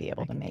 I wouldn't be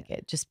able to make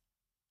it. Just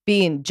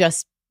being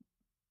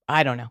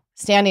I don't know,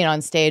 standing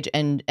on stage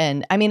and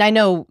I mean, I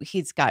know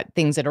he's got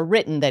things that are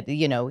written that,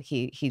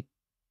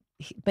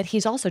 but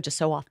he's also just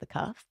so off the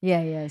cuff.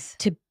 Yeah, he is.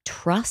 To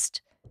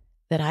trust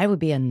that I would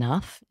be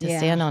enough to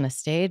stand on a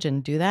stage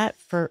and do that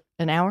for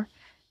an hour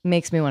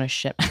makes me want to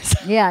shit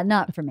myself. Yeah,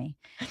 not for me.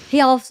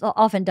 He also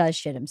often does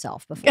shit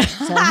himself before.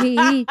 So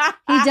he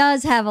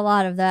does have a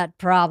lot of that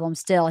problem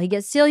still. He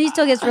still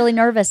gets really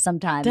nervous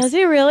sometimes. Does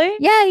he really?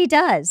 Yeah, he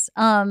does.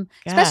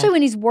 Especially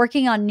when he's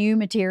working on new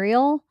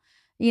material.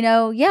 He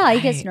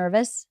gets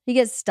nervous. He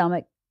gets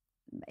stomach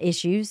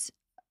issues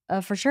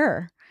for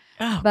sure.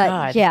 Oh, but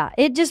God. Yeah,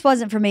 it just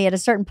wasn't for me. At a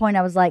certain point,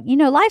 I was like,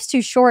 life's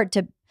too short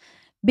to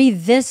be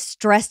this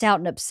stressed out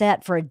and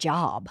upset for a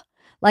job.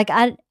 Like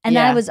I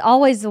was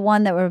always the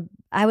one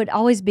I would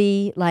always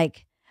be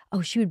like,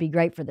 oh, she would be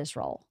great for this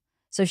role.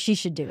 So she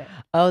should do it.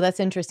 Oh, that's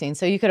interesting.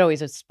 So you could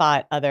always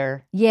spot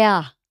other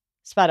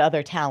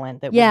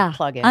talent that would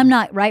plug in. I'm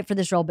not right for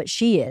this role, but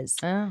she is.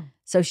 Oh.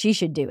 So she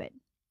should do it.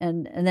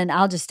 And then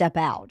I'll just step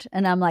out.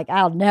 And I'm like,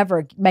 I'll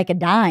never make a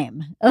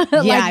dime. Like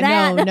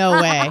that.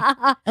 No way.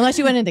 Unless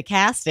you went into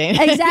casting.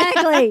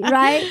 Exactly,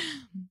 right?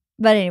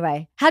 But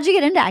anyway, how'd you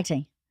get into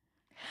acting?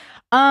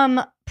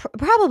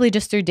 Probably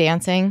just through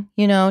dancing,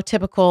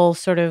 typical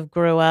sort of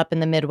grew up in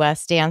the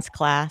Midwest dance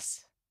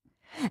class.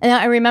 And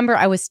I remember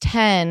I was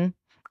 10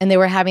 and they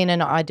were having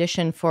an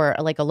audition for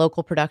like a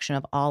local production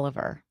of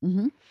Oliver.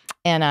 Mm-hmm.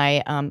 And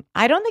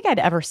I don't think I'd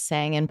ever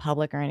sang in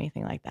public or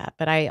anything like that,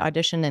 but I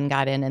auditioned and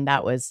got in and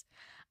that was,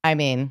 I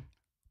mean,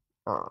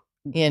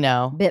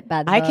 bit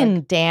by the I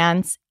can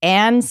dance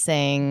and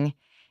sing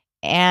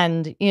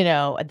and,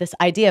 this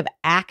idea of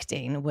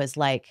acting was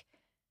like,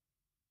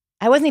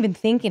 I wasn't even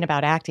thinking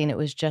about acting. It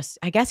was just,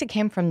 I guess it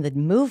came from the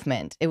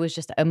movement. It was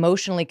just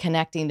emotionally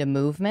connecting to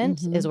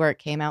movement is where it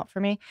came out for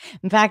me.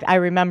 In fact, I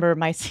remember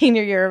my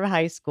senior year of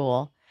high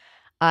school,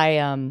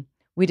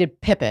 we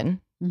did Pippin.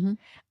 Mm-hmm.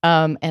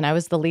 And I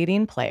was the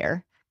leading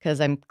player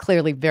because I'm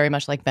clearly very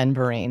much like Ben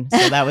Vereen.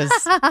 So that was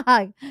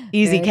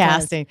easy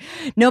casting.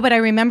 No, but I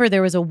remember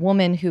there was a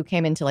woman who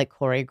came in to like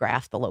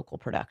choreograph the local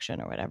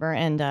production or whatever.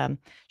 And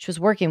she was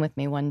working with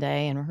me one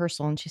day in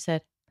rehearsal and she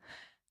said,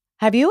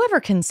 have you ever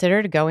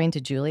considered going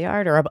to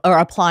Juilliard or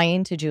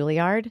applying to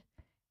Juilliard?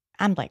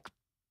 I'm like,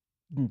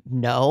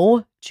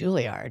 no,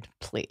 Juilliard,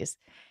 please.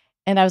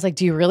 And I was like,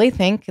 do you really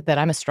think that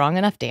I'm a strong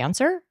enough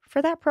dancer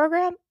for that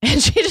program?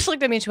 And she just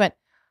looked at me and she went,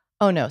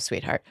 oh no,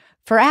 sweetheart,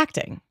 for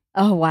acting.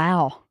 Oh,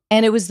 wow.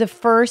 And it was the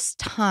first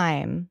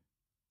time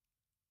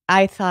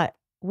I thought,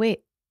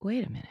 wait a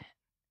minute.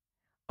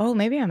 Oh,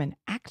 maybe I'm an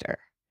actor.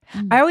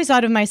 Mm-hmm. I always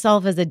thought of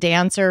myself as a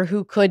dancer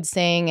who could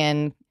sing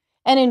and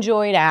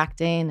enjoyed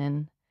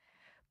acting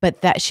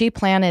but that she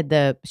planted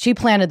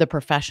the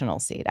professional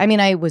seed. I mean,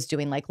 I was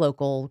doing like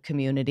local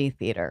community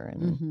theater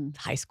and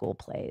high school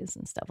plays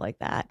and stuff like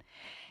that.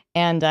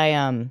 And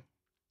I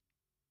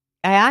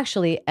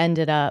actually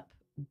ended up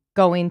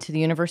going to the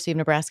University of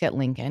Nebraska at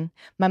Lincoln.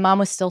 My mom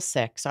was still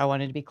sick, so I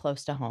wanted to be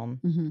close to home.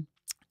 Mm-hmm.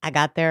 I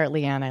got there at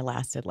LeeAnn. I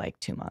lasted like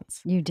 2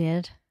 months. You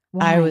did?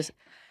 Why?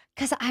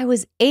 Because I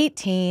was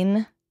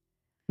 18.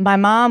 my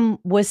mom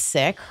was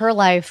sick. Her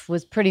life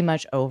was pretty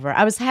much over.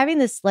 I was having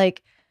this,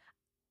 like,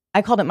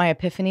 I called it my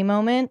epiphany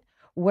moment,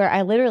 where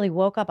I literally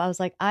woke up. I was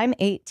like, I'm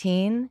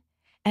 18.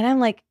 And I'm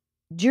like,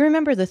 do you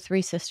remember the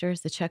Three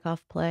Sisters, the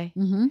Chekhov play?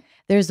 Mm-hmm.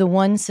 There's the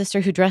one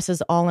sister who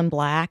dresses all in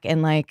black.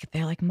 And like,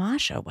 they're like,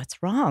 Masha,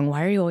 what's wrong?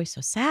 Why are you always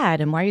so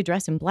sad? And why are you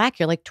dressed in black?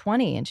 You're like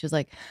 20. And she was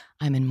like,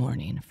 I'm in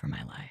mourning for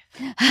my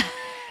life.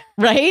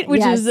 Right?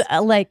 Which Yes. is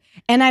like,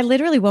 and I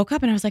literally woke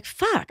up and I was like,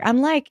 fuck,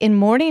 I'm like in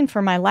mourning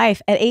for my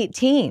life at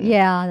 18.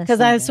 Yeah.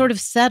 Because I was sort of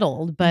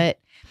settled. But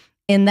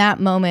in that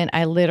moment,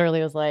 I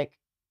literally was like,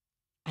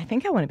 I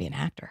think I want to be an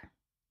actor.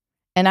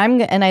 And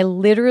I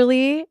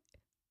literally,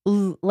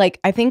 like,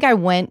 I think I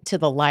went to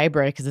the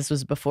library, because this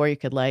was before you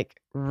could like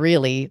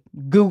really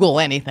Google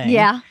anything.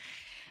 Yeah.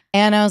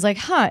 And I was like,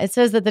 it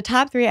says that the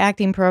top 3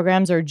 acting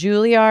programs are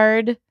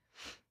Juilliard,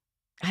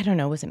 I don't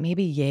know, was it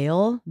maybe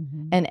Yale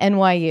and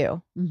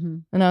NYU? Mm-hmm.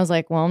 And I was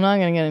like, well, I'm not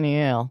going to get into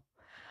Yale.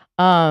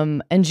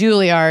 And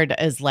Juilliard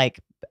is like,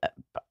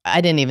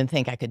 I didn't even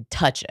think I could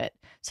touch it.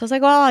 So I was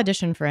like, well, I'll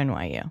audition for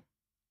NYU.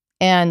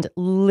 And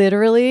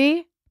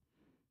literally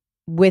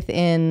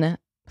within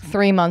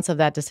 3 months of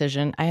that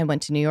decision, I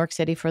went to New York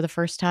City for the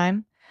first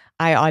time.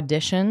 I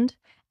auditioned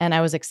and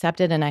I was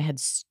accepted and I had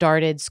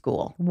started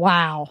school.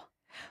 Wow.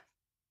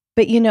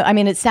 But, you know, I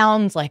mean, it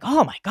sounds like,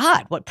 oh my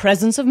God, what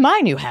presence of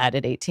mind you had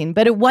at 18.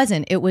 But it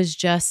wasn't. It was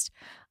just,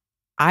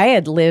 I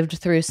had lived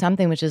through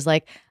something which is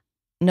like,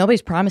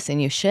 nobody's promising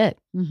you shit.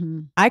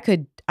 Mm-hmm. I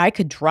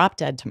could drop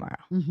dead tomorrow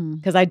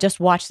because I just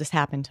watched this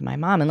happen to my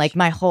mom. And like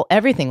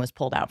everything was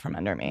pulled out from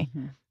under me.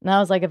 Mm-hmm. And I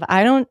was like, if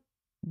I don't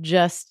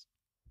just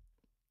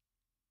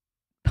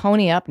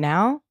pony up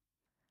now,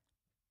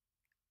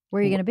 where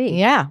are you going to be?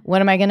 Yeah.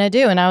 What am I going to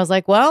do? And I was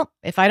like, well,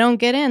 if I don't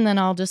get in, then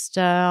I'll just,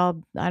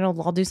 I'll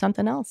do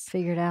something else.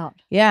 Figure it out.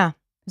 Yeah.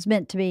 It's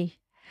meant to be.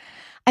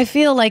 I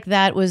feel like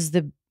that was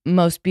the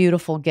most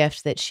beautiful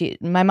gift that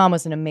my mom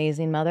was an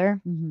amazing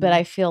mother, but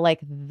I feel like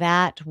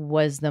that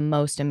was the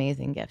most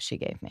amazing gift she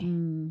gave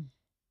me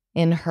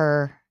in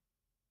her,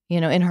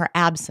 in her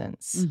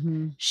absence.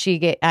 Mm-hmm. She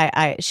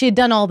had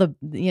done all the,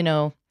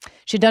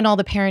 she'd done all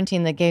the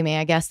parenting that gave me,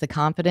 I guess, the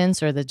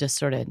confidence or the just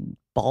sort of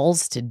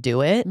balls to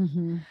do it.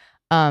 Mm-hmm.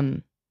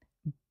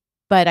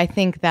 But I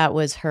think that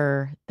was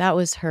her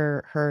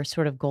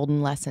sort of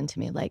golden lesson to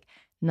me. Like,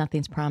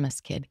 nothing's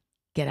promised, kid.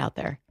 Get out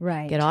there.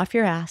 Right. Get off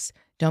your ass.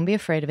 Don't be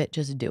afraid of it.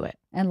 Just do it.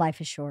 And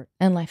life is short.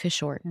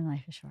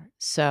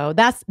 So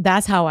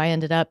that's how I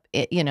ended up,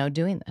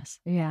 doing this.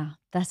 Yeah.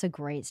 That's a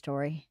great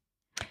story.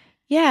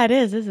 Yeah, it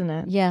is, isn't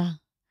it? Yeah.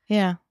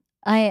 Yeah.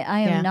 I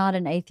am not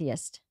an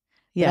atheist.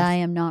 Yes. But I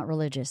am not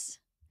religious.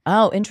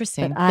 Oh,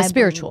 interesting. But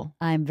spiritual.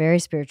 I am very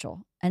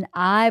spiritual. And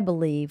I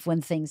believe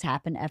when things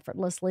happen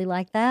effortlessly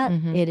like that,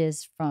 it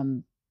is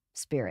from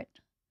spirit.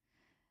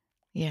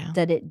 Yeah.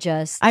 That it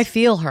just... I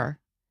feel her.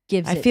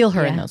 I feel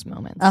her in those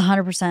moments.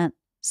 100%.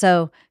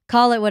 So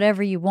call it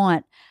whatever you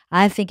want.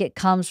 I think it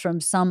comes from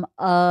some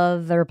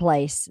other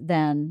place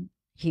than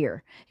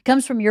here. It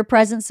comes from your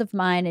presence of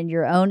mind and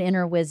your own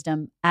inner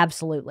wisdom.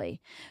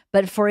 Absolutely.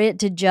 But for it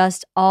to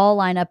just all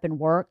line up and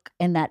work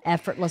in that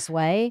effortless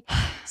way,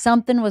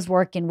 something was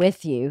working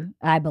with you.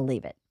 I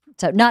believe it.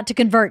 So not to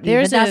convert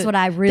you, but that's what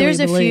I really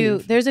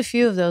believe. There's a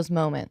few of those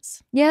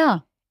moments. Yeah.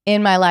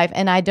 In my life.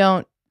 And I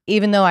don't,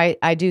 even though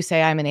I do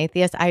say I'm an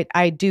atheist,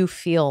 I do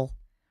feel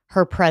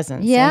her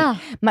presence. Yeah.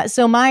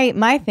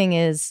 My thing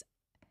is,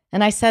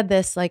 and I said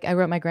this, like I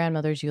wrote my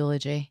grandmother's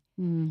eulogy,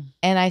 and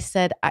I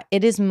said,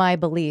 it is my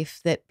belief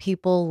that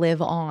people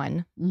live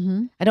on.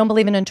 Mm-hmm. I don't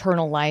believe in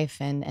eternal life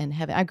and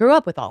heaven. I grew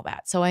up with all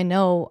that. So I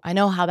know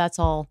how that's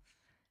all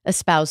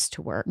espoused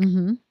to work.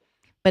 Mm-hmm.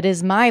 But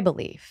is my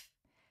belief,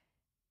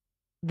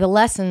 the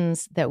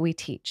lessons that we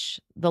teach,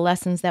 the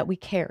lessons that we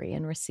carry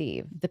and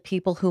receive, the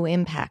people who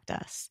impact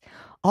us,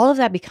 all of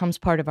that becomes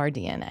part of our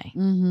DNA.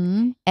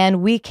 Mm-hmm.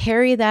 And we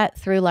carry that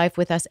through life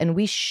with us and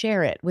we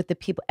share it with the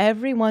people,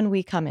 everyone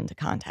we come into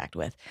contact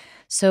with.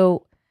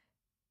 So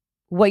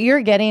what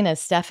you're getting as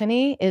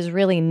Stephanie is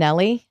really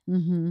Nellie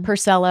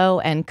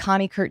Purcello and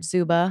Connie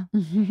Kurtzuba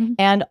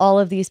and all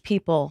of these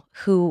people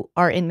who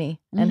are in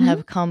me and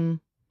have come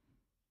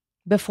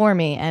before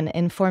me and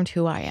informed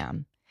who I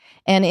am.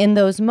 And in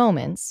those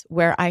moments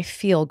where I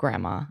feel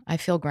grandma, I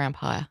feel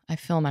grandpa, I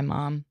feel my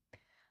mom,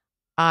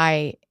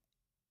 I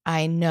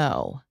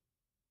know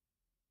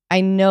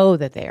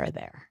that they are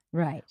there.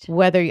 Right.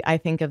 Whether I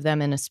think of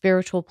them in a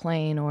spiritual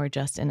plane or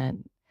just in a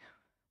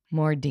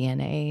more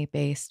DNA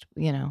based,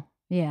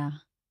 Yeah.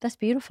 That's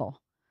beautiful.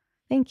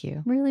 Thank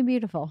you. Really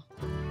beautiful.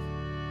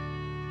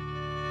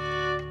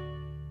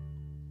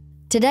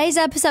 Today's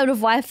episode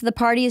of Wife of the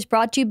Party is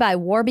brought to you by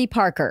Warby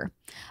Parker.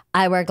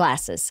 I wear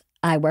glasses.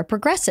 I wear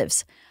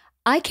progressives.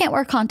 I can't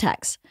wear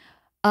contacts.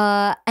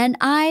 And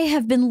I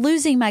have been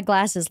losing my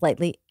glasses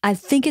lately. I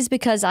think it's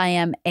because I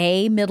am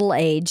A,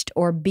 middle-aged,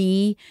 or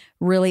B,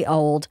 really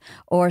old,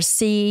 or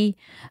C,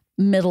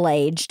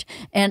 middle-aged.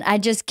 And I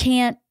just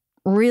can't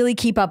really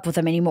keep up with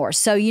them anymore.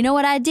 So you know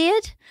what I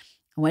did?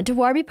 I went to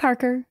Warby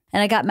Parker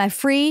and I got my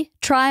free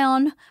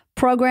try-on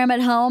program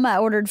at home. I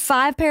ordered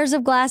 5 pairs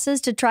of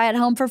glasses to try at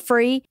home for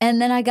free.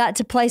 And then I got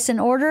to place an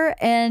order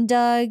and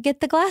get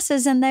the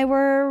glasses. And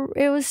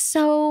it was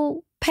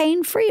so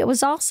pain-free. It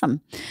was awesome.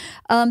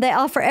 They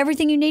offer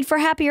everything you need for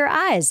happier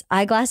eyes: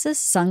 eyeglasses,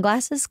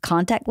 sunglasses,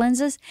 contact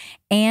lenses,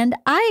 and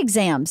eye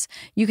exams.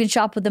 You can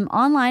shop with them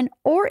online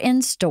or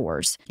in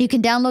stores. You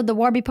can download the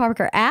Warby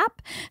Parker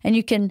app, and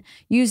you can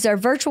use their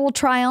virtual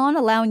try-on,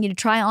 allowing you to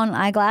try on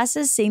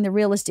eyeglasses, seeing the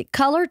realistic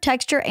color,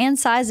 texture, and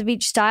size of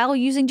each style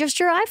using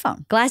just your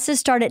iPhone. Glasses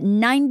start at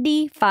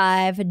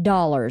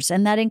 $95,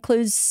 and that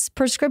includes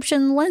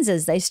prescription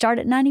lenses. They start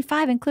at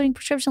 $95, including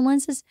prescription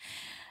lenses.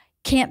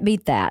 Can't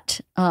beat that.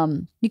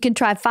 You can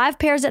try 5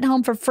 pairs at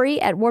home for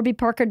free at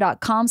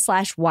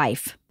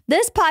warbyparker.com/wife.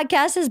 This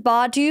podcast is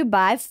brought to you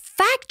by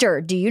Factor.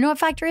 Do you know what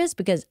Factor is?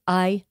 Because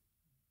I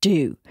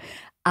do.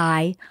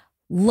 I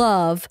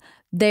love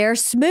their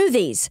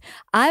smoothies.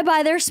 I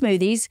buy their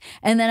smoothies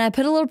and then I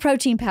put a little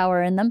protein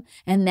powder in them,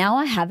 and now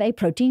I have a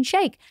protein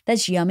shake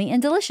that's yummy and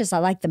delicious. I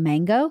like the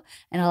mango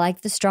and I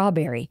like the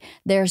strawberry.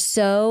 They're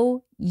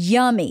so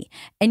yummy.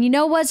 And you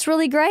know what's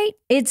really great?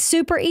 It's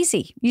super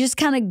easy. You just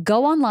kind of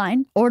go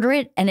online, order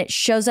it, and it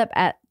shows up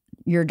at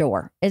your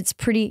door. It's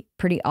pretty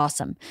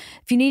awesome.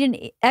 If you need an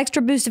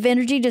extra boost of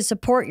energy to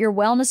support your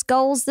wellness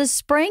goals this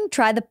spring,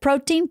 try the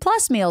Protein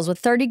Plus meals with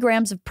 30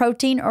 grams of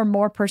protein or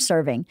more per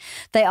serving.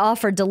 They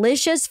offer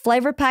delicious,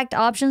 flavor-packed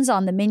options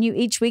on the menu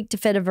each week to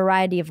fit a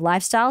variety of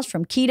lifestyles,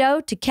 from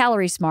keto to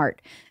calorie smart,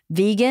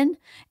 vegan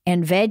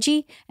and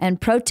veggie,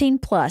 and Protein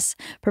Plus,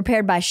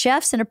 prepared by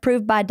chefs and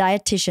approved by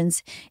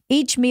dietitians.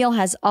 Each meal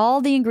has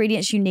all the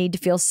ingredients you need to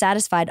feel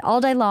satisfied all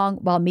day long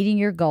while meeting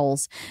your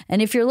goals.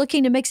 And if you're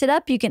looking to mix it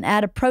up, you can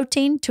add a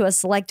protein to a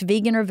select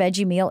vegan or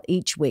veggie meal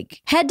each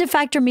week. Head to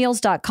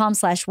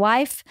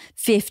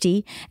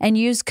factormeals.com/wife50 and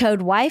use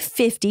code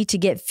wife50 to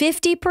get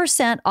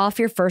 50% off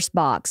your first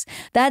box.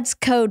 That's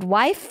code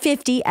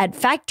wife50 at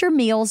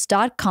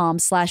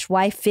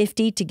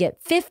factormeals.com/wife50 to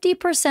get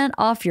 50%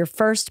 off your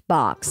first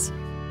box.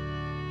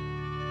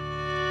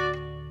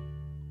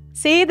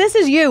 See, this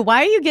is you.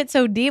 Why do you get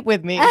so deep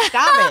with me?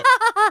 Stop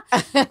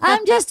it.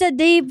 I'm just a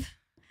deep,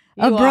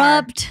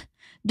 abrupt,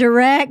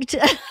 direct,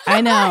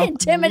 I know,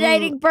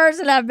 intimidating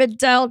person, I've been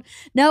told.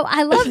 No,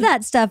 I love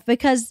that stuff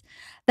because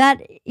that,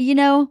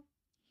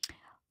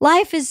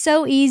 life is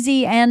so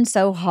easy and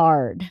so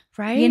hard.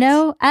 Right.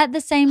 At the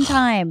same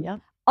time,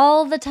 Yep.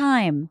 all the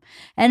time.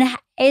 And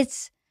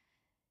it's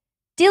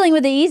dealing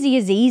with the easy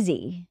is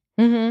easy.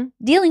 Mm-hmm.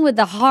 Dealing with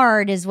the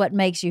hard is what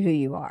makes you who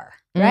you are.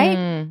 Right?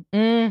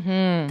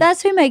 Mm-hmm.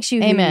 That's who makes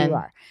you who Amen. you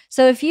are.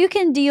 So if you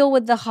can deal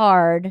with the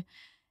hard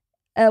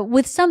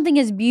with something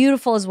as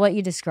beautiful as what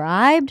you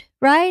described,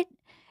 right?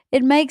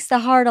 It makes the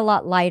hard a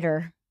lot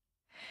lighter.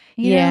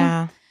 You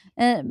know?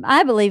 And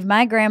I believe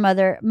my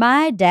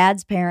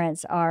dad's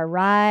parents are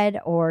ride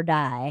or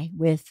die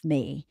with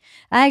me.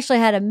 I actually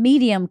had a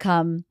medium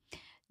come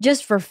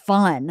just for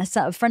fun. A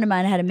friend of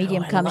mine had a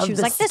medium come, and she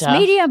was like, "This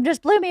medium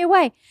just blew me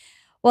away."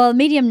 Well,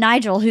 medium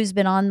Nigel, who's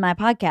been on my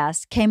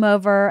podcast, came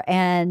over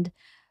and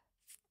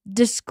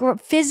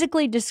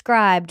physically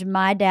described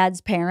my dad's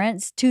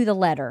parents to the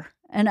letter.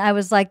 And I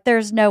was like,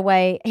 there's no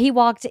way. He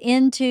walked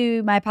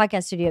into my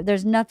podcast studio.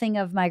 There's nothing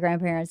of my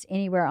grandparents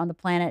anywhere on the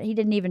planet. He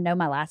didn't even know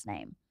my last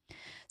name.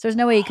 So there's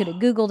no way he could have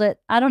Googled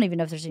it. I don't even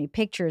know if there's any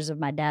pictures of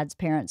my dad's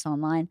parents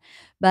online.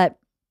 But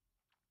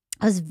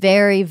I was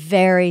very,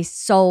 very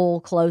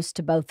soul close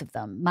to both of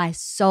them. My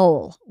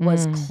soul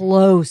was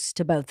close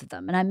to both of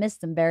them, and I missed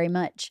them very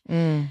much.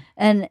 And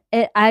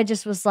I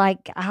just was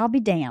like, I'll be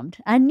damned.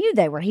 I knew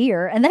they were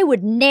here, and they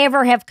would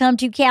never have come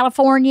to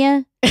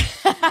California.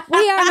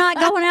 We are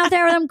not going out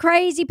there with them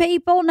crazy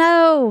people.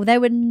 No, they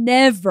would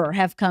never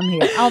have come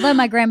here. Although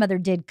my grandmother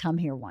did come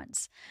here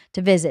once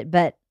to visit,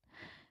 but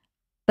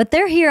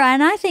they're here,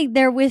 and I think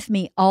they're with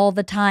me all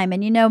the time.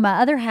 And my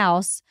other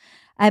house,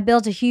 I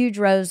built a huge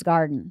rose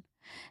garden.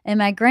 And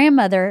my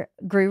grandmother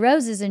grew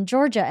roses in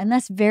Georgia, and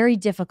that's very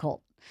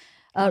difficult.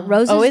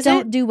 Roses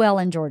don't do well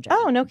in Georgia.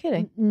 Oh, no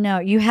kidding. No,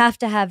 you have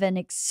to have an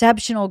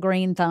exceptional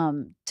green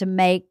thumb to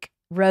make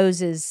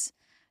roses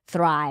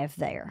thrive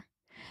there.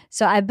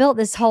 So I built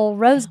this whole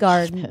rose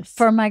garden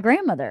for my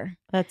grandmother.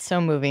 That's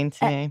so moving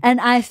to me. And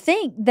I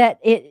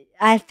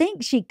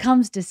think she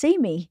comes to see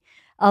me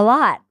a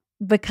lot.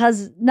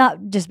 Because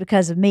not just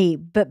because of me,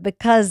 but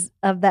because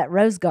of that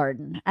rose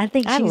garden. I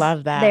think she's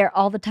love that. there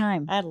all the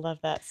time. I love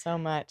that so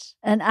much.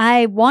 And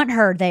I want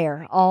her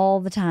there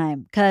all the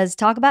time. Because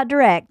talk about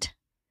direct.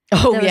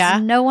 Oh, there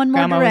was no one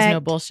more Grandma direct. Was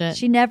no bullshit.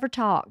 She never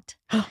talked.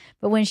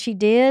 But when she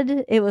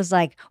did, it was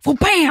like,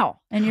 pow!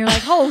 And you're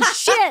like, oh,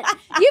 shit.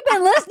 You've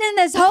been listening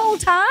this whole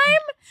time?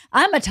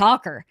 I'm a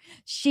talker.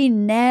 She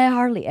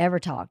hardly ever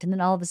talked. And then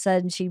all of a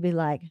sudden, she'd be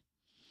like,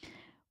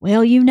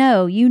 well, you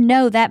know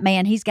that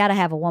man, he's got to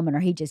have a woman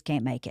or he just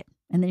can't make it.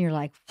 And then you're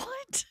like,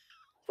 what?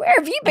 Where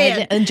have you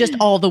been? And just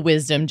all the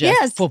wisdom.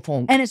 Just yes.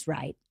 And it's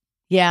right.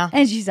 Yeah.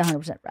 And she's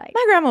 100% right.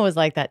 My grandma was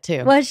like that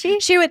too. Was she?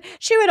 She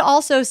would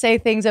also say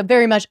things of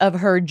very much of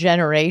her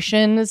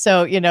generation.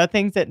 So,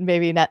 things that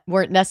maybe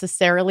weren't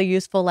necessarily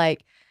useful,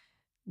 like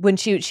when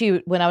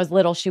when I was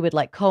little, she would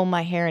like comb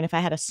my hair, and if I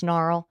had a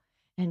snarl,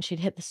 and she'd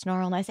hit the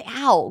snarl, and I say,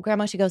 "Ow,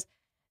 Grandma." She goes,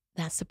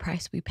 "That's the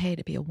price we pay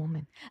to be a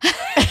woman."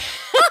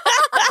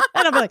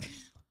 And I'm like,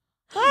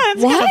 oh,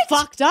 that's kind of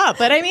fucked up.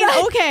 But I mean,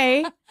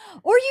 okay.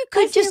 Or you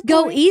could just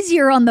go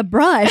easier on the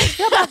brush.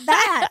 How about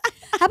that?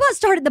 How about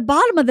start at the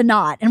bottom of the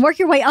knot and work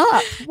your way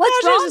up?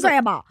 What's wrong,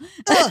 Grandma?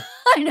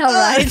 I know,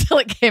 right? Until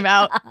it came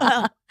out.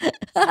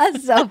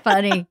 That's so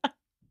funny.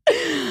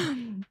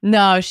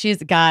 No,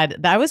 God.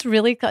 That was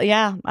really,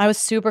 I was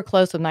super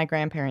close with my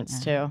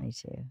grandparents too. Me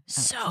too.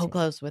 So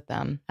close with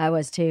them. I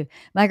was too.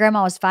 My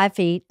grandma was 5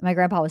 feet. My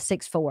grandpa was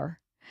 6'4".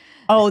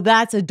 Oh,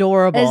 that's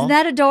adorable. Isn't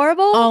that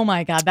adorable? Oh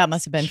my God, that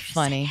must have been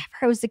funny.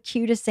 It was the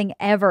cutest thing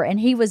ever. And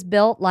he was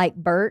built like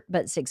Bert,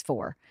 but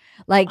 6'4".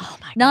 Like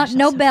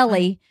no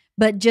belly,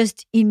 but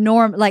just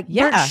enormous. Like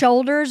Bert's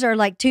shoulders are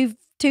like 3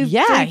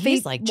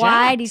 feet like wide.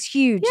 jacked. He's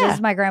huge. Yeah. This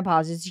is my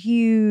grandpa's. This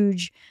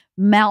huge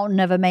mountain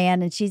of a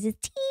man, and she's a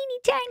teeny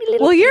tiny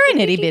little. Well, you're an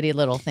itty bitty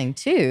little thing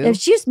too.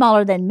 She's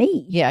smaller than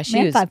me. Yeah,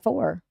 she was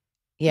 5'4".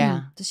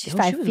 Yeah, she's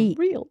 5 feet.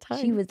 Real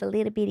tiny. She was a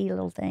little bitty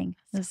little thing.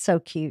 It was so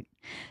cute.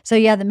 So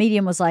yeah, the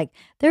medium was like,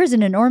 "There's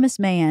an enormous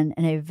man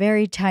and a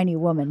very tiny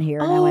woman here."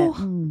 And I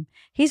went,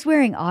 "He's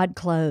wearing odd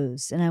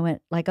clothes." And I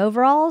went, "Like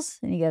overalls?"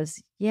 And he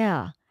goes,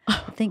 "Yeah,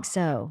 I think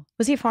so."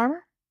 Was he a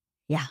farmer?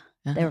 Yeah,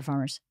 they were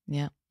farmers.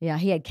 Yeah, yeah.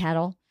 He had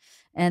cattle,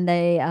 and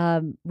they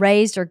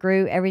raised or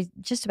grew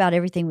just about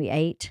everything we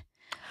ate.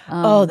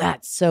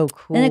 That's so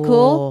cool. Isn't it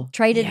cool?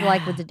 Traded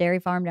like with the dairy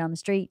farm down the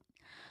street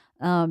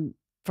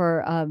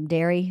for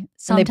dairy.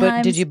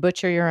 Sometimes. Did you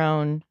butcher your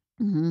own?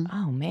 Mm-hmm.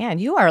 Oh man,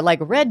 you are like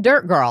Red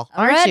Dirt Girl,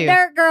 aren't you? Red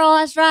Dirt Girl,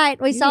 that's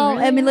right. We saw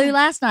Emmylou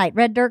last night.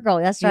 Red Dirt Girl,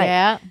 that's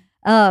right.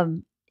 Yeah.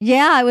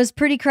 Yeah, it was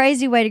pretty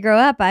crazy way to grow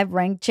up. I've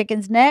wrung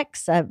chickens'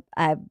 necks.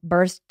 I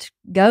burst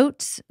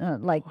goats,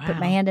 put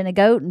my hand in a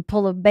goat and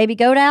pull a baby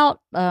goat out.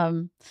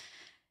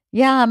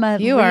 Yeah, I'm a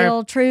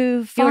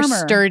true farmer. You're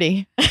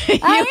sturdy.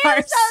 I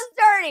am so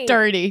sturdy.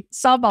 Sturdy.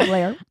 Softball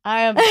player.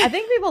 I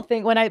think people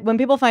think when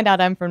people find out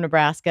I'm from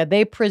Nebraska,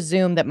 they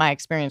presume that my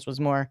experience was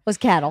more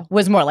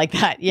like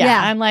that. Yeah.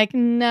 I'm like,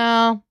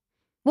 no.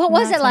 What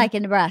was it like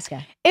in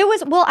Nebraska? It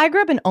was, I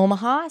grew up in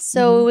Omaha,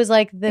 so it was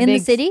like the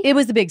city? It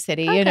was the big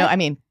city, I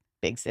mean,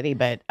 big city,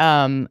 but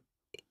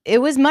it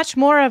was much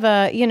more of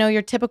a,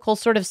 your typical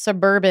sort of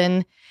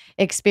suburban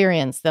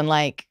experience than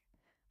like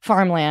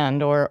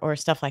farmland or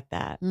stuff like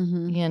that,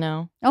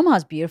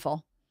 Omaha's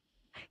beautiful.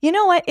 You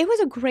know what? It was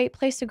a great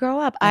place to grow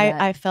up.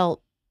 I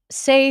felt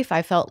safe.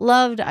 I felt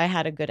loved. I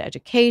had a good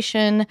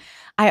education.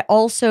 I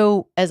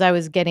also, as I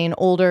was getting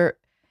older,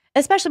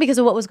 especially because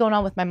of what was going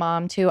on with my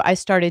mom too, I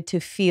started to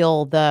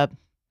feel the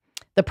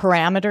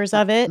parameters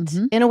of it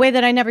in a way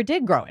that I never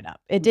did growing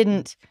up.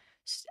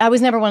 I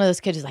was never one of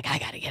those kids who's like, I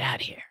got to get out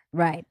of here.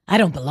 Right. I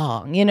don't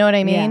belong. You know what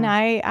I mean?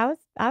 Yeah.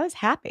 I was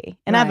happy.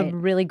 And I have a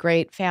really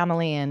great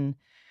family and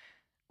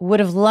would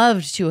have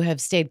loved to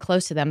have stayed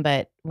close to them.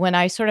 But when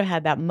I sort of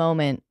had that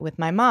moment with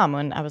my mom,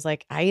 when I was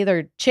like, I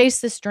either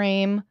chase this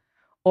dream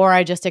or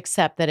I just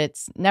accept that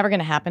it's never going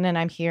to happen and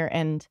I'm here.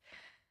 And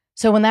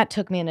so when that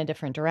took me in a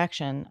different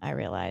direction, I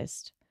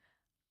realized,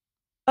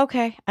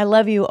 okay, I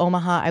love you,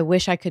 Omaha. I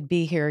wish I could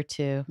be here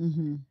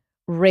to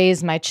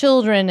raise my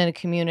children in a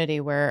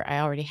community where I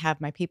already have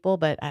my people,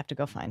 but I have to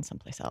go find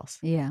someplace else.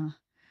 Yeah.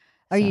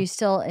 Are you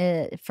still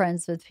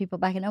friends with people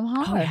back in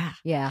Omaha? Oh, yeah.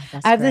 Yeah,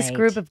 that's I have this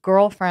group of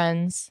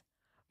girlfriends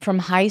from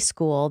high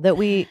school that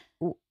we,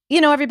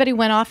 everybody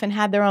went off and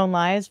had their own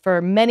lives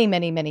for many,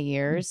 many, many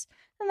years.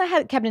 And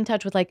I kept in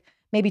touch with like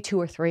maybe 2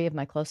 or 3 of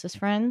my closest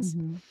friends.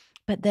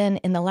 But then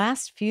in the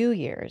last few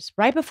years,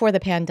 right before the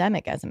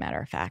pandemic, as a matter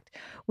of fact,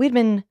 we'd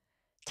been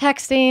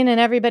texting and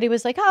everybody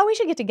was like, oh, we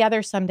should get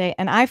together someday.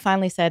 And I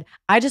finally said,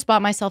 I just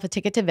bought myself a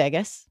ticket to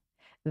Vegas.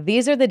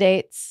 These are the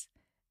dates.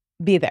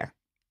 Be there.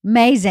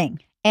 Amazing.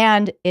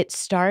 And it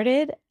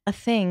started a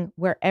thing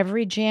where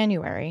every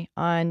January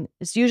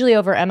it's usually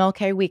over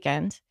MLK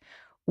weekend,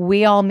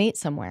 we all meet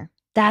somewhere.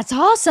 That's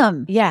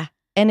awesome. Yeah.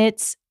 And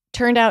it's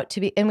turned out to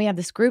be, and we have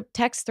this group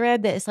text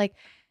thread that is like,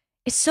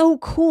 it's so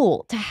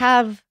cool to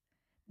have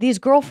these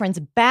girlfriends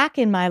back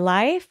in my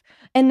life.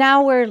 And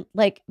now we're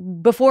like,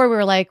 before we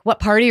were like, what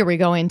party are we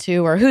going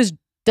to? Or who's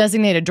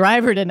designated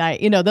driver tonight?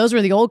 Those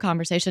were the old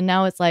conversation.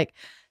 Now it's like,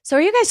 so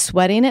are you guys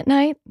sweating at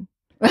night?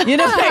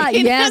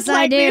 Yes,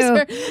 I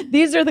do.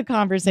 These are the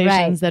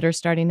conversations that are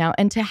starting now.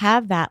 And to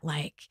have that,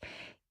 like,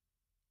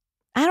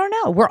 I don't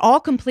know, we're all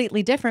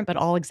completely different, but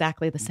all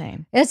exactly the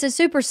same. It's a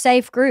super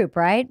safe group,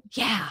 right?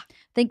 Yeah.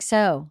 I think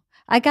so.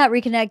 I got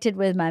reconnected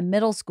with my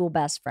middle school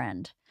best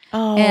friend.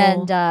 Oh.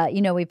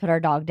 And, we put our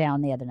dog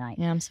down the other night.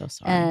 Yeah, I'm so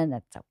sorry. And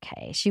that's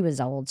okay. She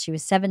was old. She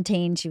was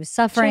 17. She was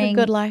suffering. She had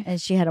a good life. And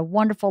she had a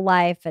wonderful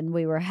life. And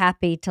we were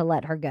happy to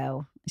let her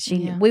go.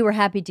 We were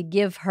happy to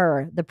give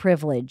her the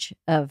privilege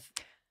of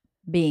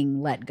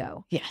being let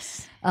go.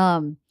 Yes.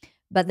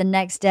 But the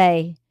next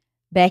day,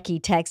 Becky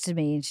texted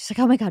me and she's like,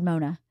 oh my God,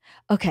 Mona.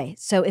 Okay,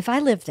 so if I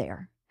lived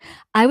there,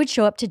 I would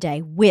show up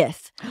today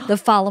with the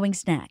following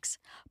snacks: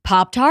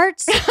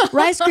 Pop-Tarts,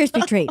 Rice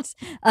Krispie treats,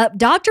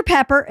 Dr.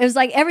 Pepper. It was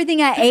like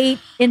everything I ate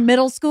in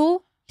middle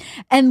school.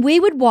 And we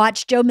would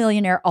watch Joe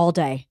Millionaire all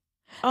day.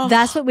 Oh.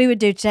 That's what we would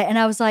do today. And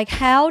I was like,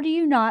 how do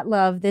you not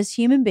love this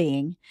human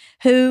being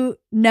who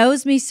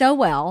knows me so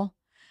well?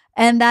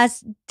 And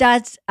that's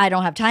I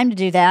don't have time to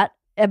do that,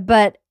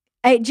 but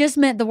it just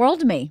meant the world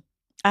to me.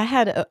 I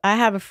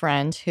have a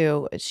friend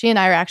who, she and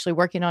I are actually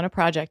working on a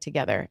project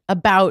together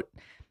about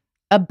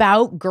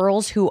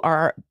girls who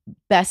are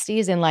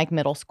besties in like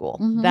middle school,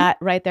 that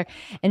right there.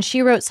 And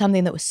she wrote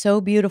something that was so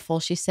beautiful.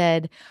 She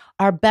said,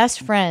 our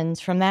best friends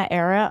from that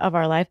era of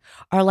our life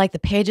are like the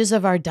pages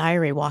of our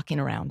diary walking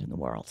around in the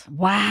world.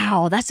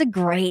 Wow. That's a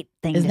great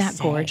thing. Isn't that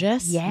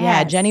gorgeous? Yes.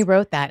 Yeah. Jenny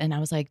wrote that. And I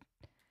was like,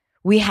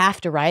 we have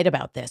to write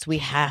about this. We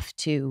have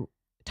to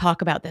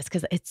talk about this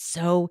because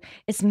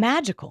it's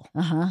magical.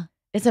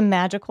 It's a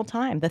magical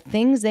time. The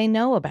things they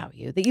know about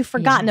you that you've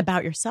forgotten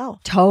about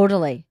yourself.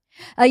 Totally.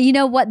 You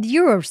know what?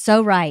 You are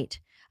so right.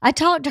 I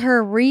talked to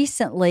her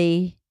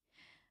recently.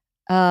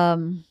 We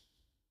had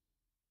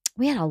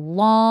a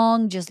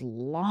long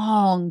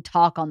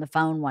talk on the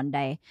phone one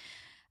day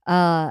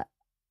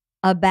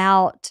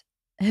about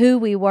who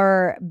we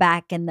were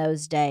back in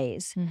those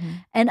days.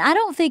 And I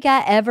don't think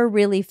I ever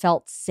really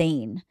felt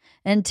seen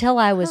until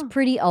I was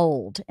pretty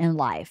old in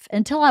life,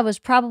 until I was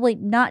probably,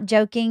 not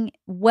joking,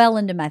 well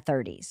into my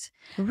 30s.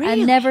 Really? I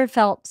never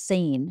felt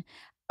seen.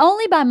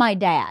 Only by my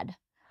dad.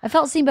 I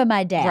felt seen by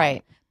my dad.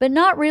 Right. But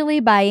not really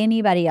by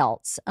anybody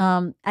else.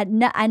 I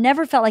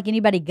never felt like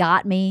anybody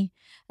got me.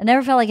 I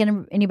never felt like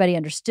anybody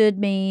understood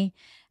me.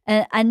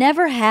 And I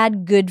never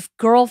had good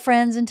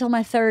girlfriends until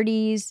my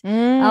 30s.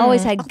 I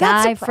always had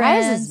guy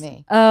friends.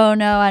 Me. Oh,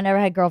 no, I never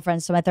had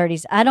girlfriends until my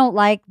 30s. I don't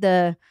like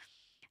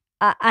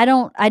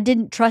I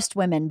didn't trust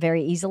women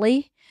very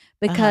easily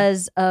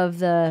because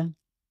of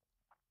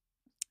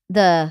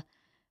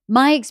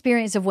my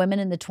experience of women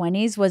in the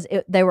 20s was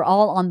they were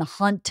all on the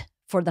hunt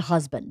for the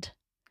husband.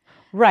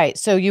 Right.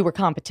 So you were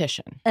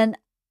competition. And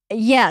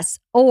yes,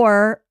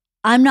 or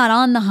I'm not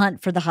on the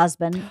hunt for the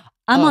husband.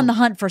 I'm on the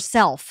hunt for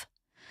self.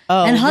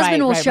 Oh, and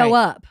husband will show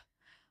up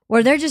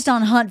where they're just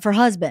on hunt for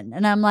husband.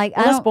 And I'm like,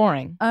 that's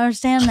boring. I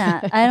understand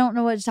that. I don't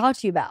know what to talk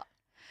to you about.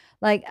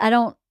 Like, I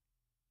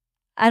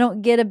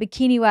don't get a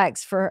bikini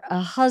wax for a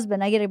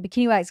husband. I get a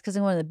bikini wax because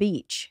I'm going to the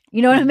beach.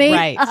 You know what I mean?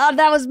 Right.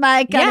 That was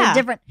my kind of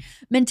different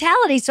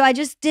mentality. So I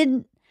just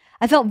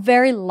I felt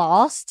very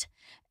lost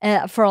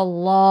for a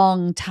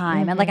long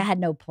time. And like I had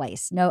no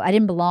place. No, I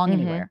didn't belong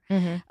anywhere.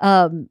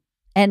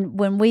 And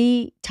when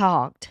we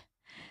talked,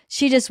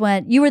 she just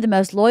went, you were the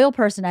most loyal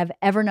person I've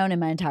ever known in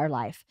my entire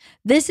life.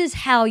 This is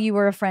how you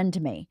were a friend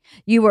to me.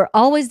 You were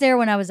always there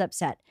when I was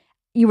upset.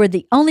 You were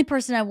the only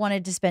person I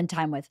wanted to spend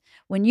time with.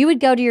 When you would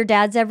go to your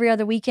dad's every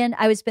other weekend,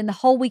 I would spend the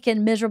whole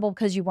weekend miserable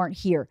because you weren't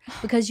here,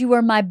 because you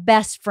were my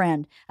best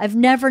friend. I've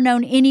never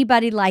known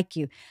anybody like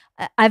you.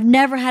 I've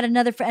never had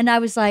another friend. And I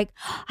was like,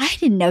 I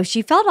didn't know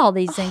she felt all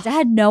these things. I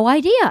had no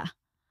idea.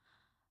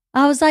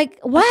 I was like,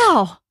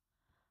 wow.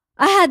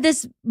 I had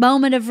this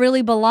moment of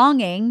really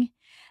belonging.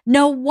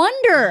 No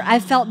wonder I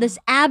felt this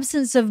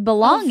absence of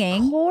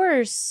belonging. Of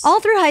course. All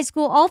through high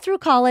school, all through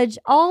college,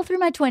 all through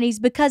my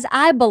 20s, because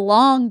I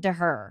belonged to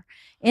her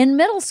in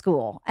middle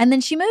school. And then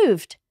she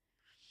moved.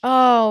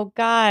 Oh,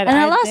 God. And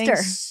I lost her.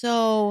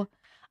 So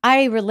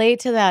I relate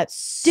to that.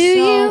 Do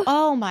you?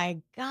 Oh, my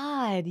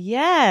God.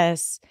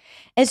 Yes.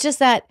 It's just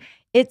that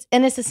it's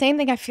the same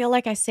thing I feel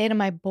like I say to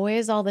my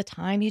boys all the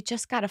time. You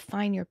just got to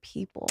find your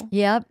people.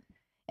 Yep.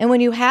 And when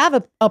you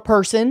have a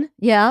person,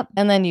 yeah,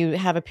 and then you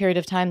have a period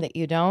of time that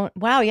you don't,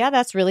 wow, yeah,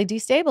 that's really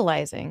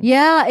destabilizing.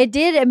 Yeah, it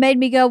did. It made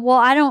me go,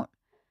 well,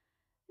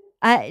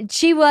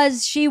 she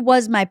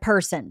was my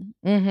person.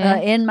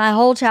 In my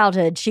whole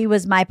childhood, she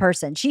was my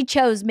person. She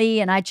chose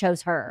me and I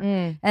chose her.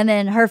 And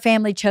then her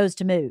family chose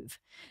to move.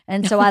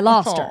 And so I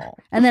lost her.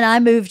 And then I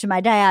moved to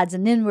my dad's,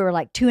 and then we were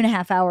like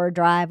 2.5 hour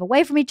drive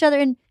away from each other.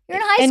 And you're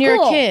in high school. And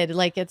you're a kid.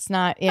 Like, it's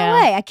not, No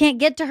way. I can't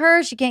get to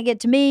her. She can't get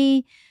to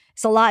me.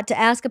 It's a lot to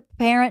ask a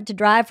parent to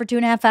drive for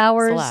 2.5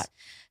 hours. It's a lot.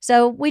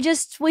 So we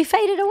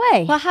faded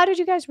away. Well, how did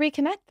you guys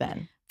reconnect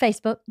then?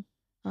 Facebook.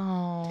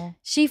 Oh.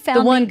 She found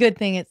the one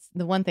thing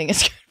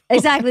is good.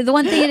 Exactly. The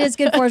one thing it is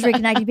good for is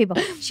reconnecting people.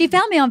 She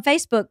found me on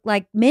Facebook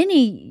like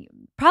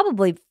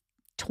probably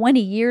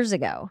 20 years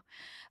ago.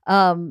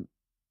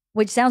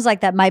 Which sounds like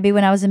that might be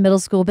when I was in middle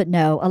school, but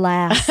no,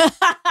 alas.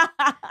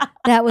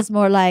 That was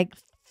more like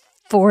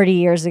 40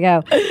 years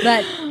ago.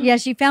 But yeah,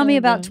 she found me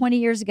about 20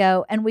 years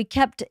ago, and we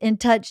kept in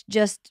touch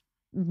just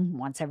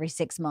once every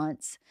 6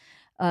 months.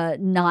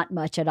 Not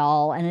much at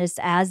all. And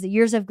as the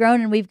years have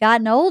grown and we've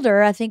gotten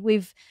older, I think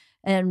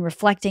and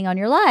reflecting on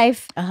your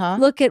life,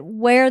 look at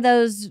where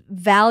those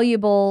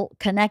valuable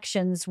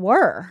connections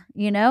were,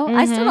 you know?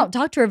 I still don't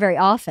talk to her very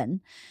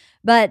often,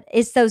 but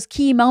it's those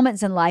key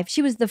moments in life.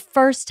 She was the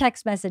first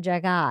text message I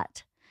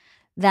got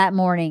that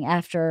morning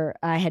after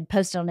I had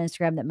posted on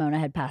Instagram that Mona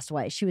had passed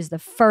away. She was the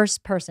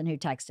first person who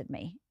texted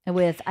me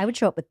I would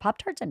show up with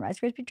Pop-Tarts and Rice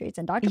Krispie treats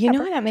and Dr. Pepper. You know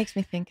what that makes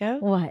me think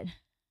of? What?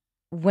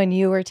 when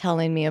you were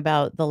telling me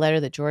about the letter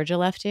that Georgia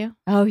left you,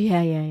 Oh,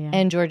 yeah.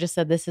 and Georgia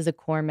said, this is a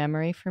core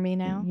memory for me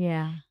now.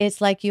 Yeah.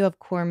 It's like you have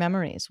core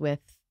memories with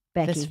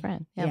Becky. this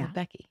friend. Yeah, with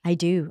Becky. I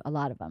do, a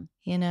lot of them.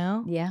 You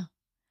know? Yeah.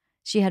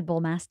 She had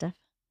bull mastiff.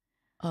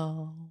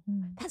 Oh,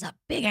 that's a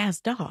big ass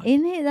dog.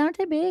 Aren't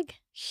they big?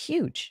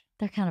 Huge.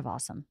 They're kind of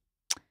awesome.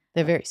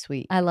 They're very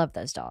sweet. I love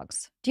those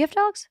dogs. Do you have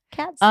dogs?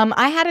 Cats?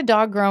 I had a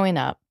dog growing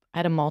up. I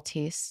had a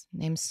Maltese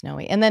named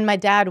Snowy. And then my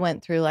dad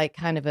went through like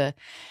kind of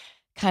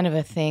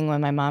a thing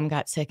when my mom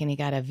got sick and he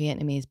got a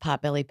Vietnamese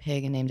potbelly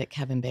pig and named it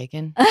Kevin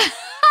Bacon.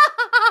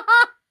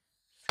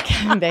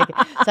 Kevin Bacon.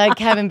 So I had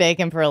Kevin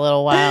Bacon for a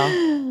little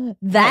while.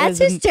 That's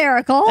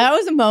hysterical. That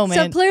was a moment.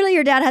 So clearly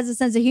your dad has a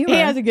sense of humor. He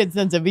has a good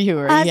sense of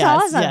humor. That's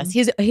awesome.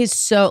 Yes. He's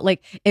so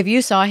like, if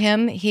you saw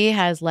him, he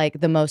has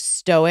like the most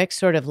stoic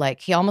sort of like,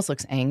 he almost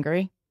looks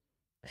angry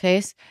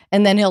face.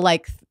 And then he'll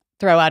like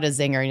throw out a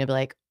zinger and you'll be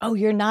like, oh,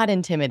 you're not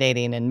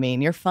intimidating and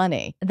mean. You're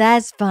funny.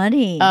 That's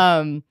funny.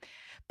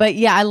 But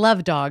yeah, I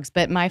love dogs.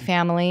 But my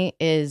family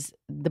is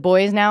the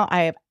boys now.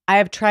 I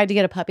have tried to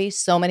get a puppy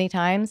so many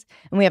times,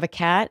 and we have a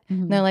cat.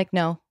 Mm-hmm. And they're like,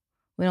 no,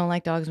 we don't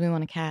like dogs. We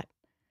want a cat.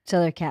 So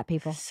they're cat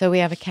people. So we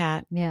have a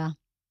cat. Yeah.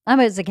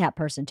 I'm a cat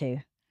person too.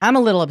 I'm a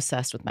little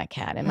obsessed with my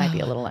cat. It might be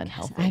a little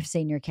unhealthy. I've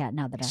seen your cat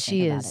now that I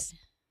think about it.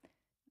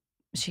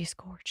 She's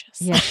gorgeous.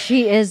 Yeah,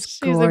 she is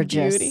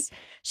gorgeous.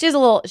 She's a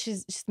beauty.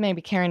 She's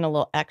maybe carrying a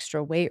little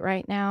extra weight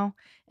right now.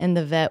 And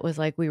the vet was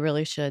like, we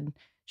really should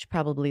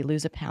probably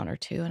lose a pound or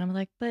two. And I'm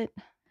like, but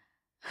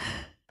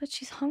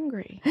she's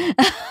hungry.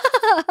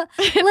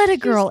 Let a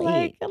girl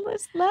eat.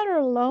 Let's let her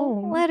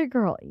alone. Let a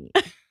girl eat.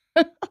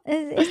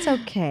 It's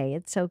okay.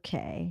 It's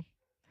okay.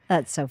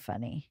 That's so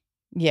funny.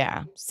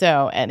 Yeah.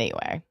 So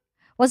anyway.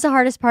 What's the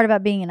hardest part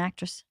about being an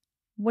actress?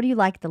 What do you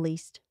like the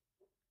least?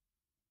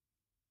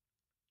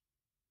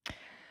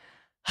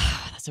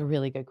 That's a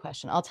really good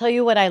question. I'll tell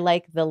you what I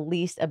like the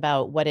least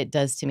about what it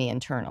does to me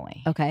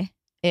internally. Okay.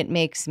 It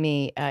makes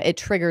me, it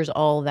triggers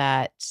all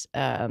that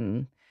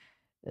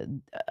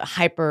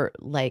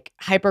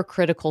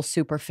hypercritical,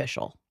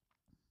 superficial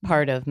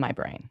part of my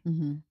brain.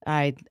 Mm-hmm.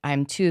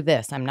 I'm too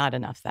this, I'm not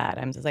enough that.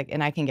 I'm just like,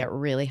 and I can get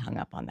really hung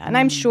up on that. And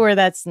I'm sure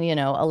that's,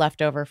 a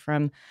leftover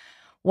from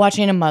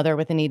watching a mother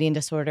with an eating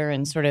disorder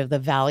and sort of the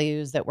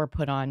values that were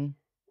put on,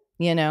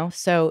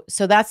 So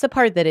that's the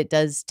part that it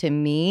does to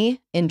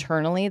me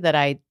internally that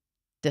I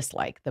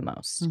dislike the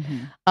most.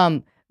 Mm-hmm.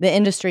 The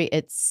industry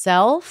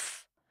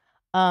itself,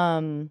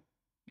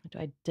 what do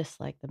I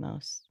dislike the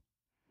most?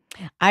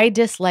 I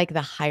dislike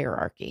the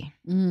hierarchy.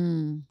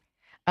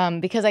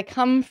 Because I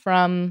come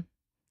from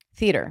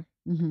theater.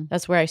 Mm-hmm.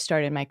 That's where I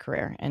started my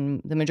career.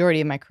 And the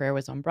majority of my career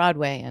was on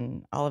Broadway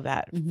and all of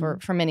that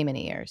for many,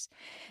 many years.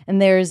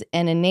 And there's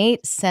an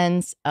innate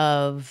sense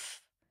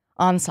of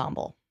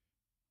ensemble.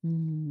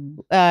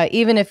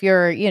 Even if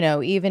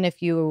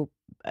you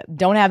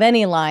don't have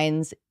any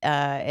lines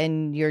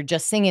and you're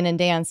just singing and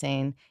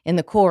dancing in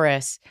the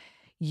chorus,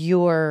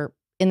 you're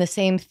in the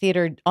same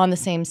theater on the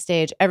same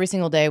stage every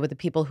single day with the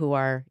people who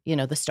are,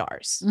 the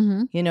stars.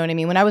 Mm-hmm. You know what I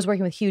mean? When I was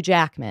working with Hugh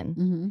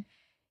Jackman,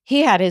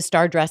 he had his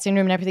star dressing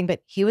room and everything,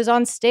 but he was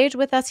on stage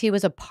with us. He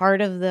was a part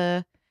of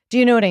the, do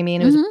you know what I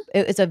mean?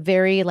 It's a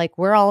very like,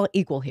 we're all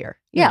equal here.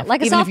 Yeah.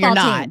 Like a softball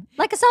team.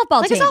 Like a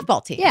softball team. Like a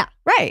softball team. Yeah.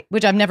 Right.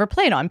 Which I've never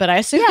played on, but I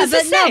assume it's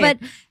the same. No, but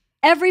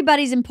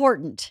everybody's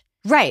important.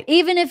 Right.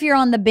 Even if you're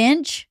on the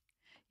bench,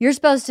 you're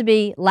supposed to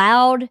be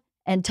loud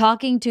and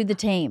talking to the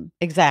team.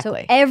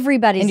 Exactly. So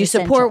everybody's and you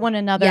essential. Support one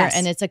another,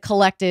 and it's a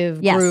collective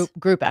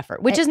group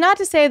effort, which is not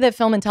to say that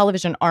film and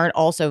television aren't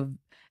also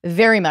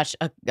very much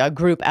a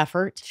group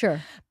effort. Sure.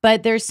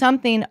 But there's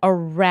something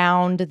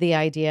around the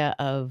idea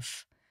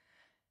of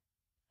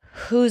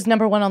who's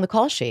number one on the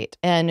call sheet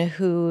and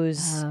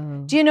who's,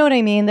 do you know what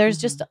I mean? There's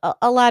just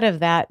a lot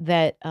of that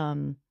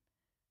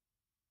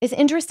is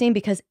interesting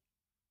because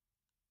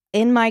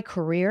in my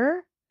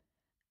career,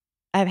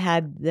 I've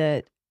had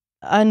the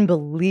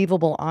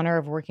unbelievable honor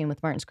of working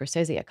with Martin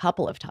Scorsese a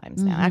couple of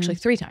times now, actually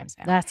 3 times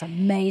now. That's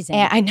amazing.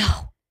 And I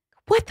know.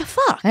 What the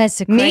fuck?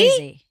 That's crazy.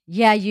 Me?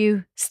 Yeah,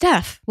 you.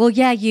 Steph. Well,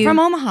 yeah, you. From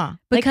Omaha.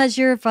 Because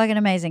you're a fucking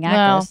amazing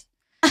actress.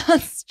 Well,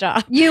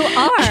 stop. You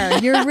are.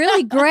 You're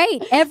really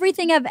great.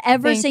 Everything I've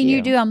ever seen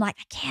you do, I'm like,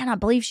 I cannot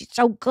believe she's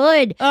so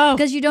good. Oh,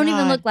 because you don't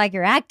even look like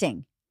you're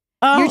acting.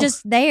 Oh. You're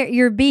just there.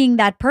 You're being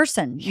that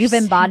person. You've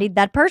embodied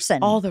that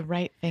person. All the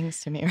right things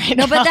to me right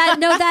now. But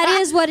that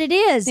is what it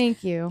is.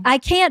 Thank you. I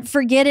can't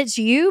forget it's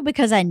you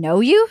because I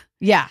know you.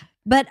 Yeah.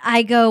 But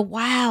I go,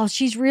 wow,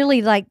 she's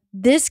really like,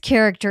 this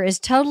character is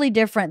totally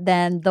different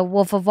than The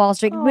Wolf of Wall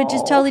Street, which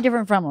is totally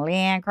different from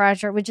LeeAnn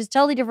Crusher, which is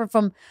totally different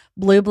from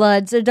Blue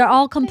Bloods. They're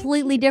all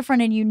completely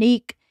different and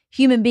unique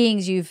human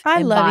beings you've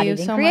embodied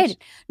and created.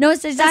 Much. No,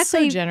 it's exactly That's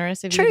so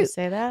generous of you to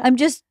say that. I'm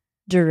just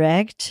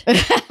direct.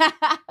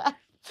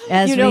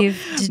 As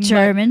we've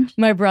determined.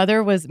 My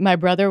brother was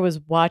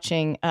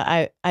watching,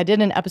 I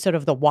did an episode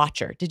of The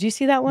Watcher. Did you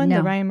see that one? No.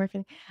 The Ryan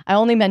Murphy? I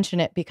only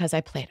mention it because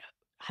I played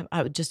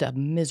I was just a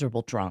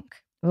miserable drunk.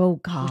 Oh,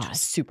 God. Which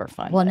was super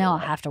fun. Well, now I'll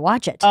have to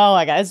watch it. Oh,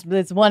 my God.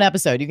 It's one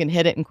episode. You can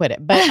hit it and quit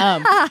it.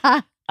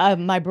 But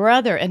my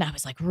brother, and I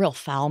was like real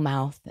foul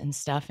mouthed and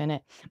stuff in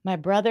it. My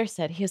brother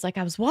said, he was like,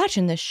 I was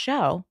watching this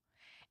show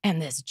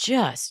and this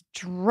just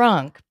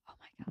drunk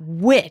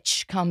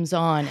witch comes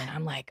on, and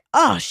I'm like,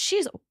 oh,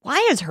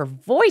 why is her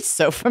voice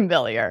so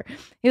familiar?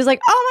 He was like,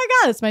 oh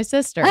my God, it's my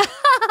sister.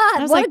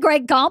 What a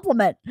great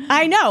compliment.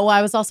 I know. Well,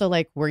 I was also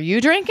like, were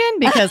you drinking?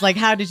 Because like,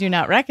 how did you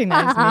not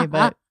recognize me?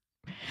 But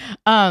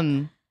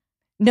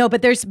no,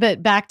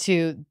 but back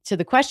to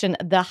the question,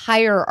 the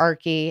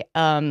hierarchy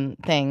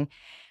thing,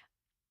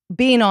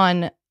 being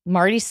on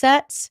Marty's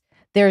sets,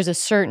 there's a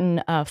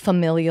certain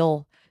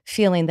familial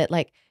feeling that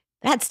like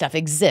that stuff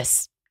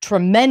exists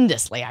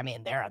tremendously. I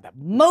mean, there are the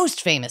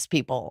most famous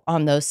people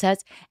on those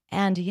sets,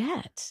 and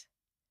yet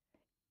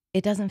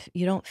you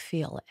don't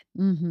feel it.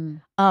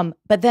 Mm-hmm.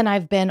 But then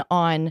I've been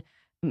on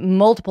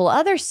multiple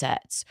other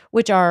sets,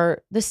 which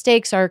the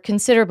stakes are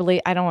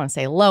considerably, I don't want to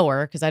say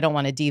lower because I don't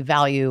want to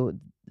devalue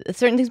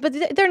certain things, but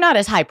they're not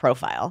as high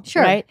profile.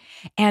 Sure. Right.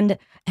 And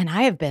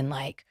I have been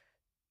like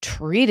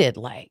treated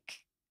like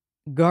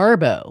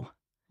garbo.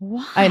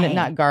 Why?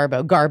 Not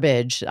garbo,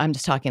 garbage. I'm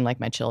just talking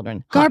like my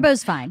children.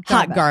 Garbo's fine.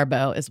 Hot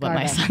garbo is what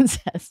my son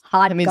says.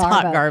 Hot That means garbo.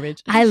 hot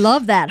garbage. I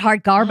love that.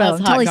 Hot garbo.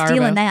 I'm totally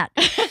stealing that.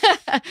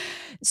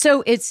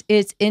 So it's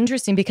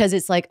interesting because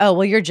it's like, oh,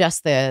 well, you're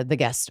just the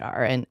guest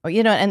star. And,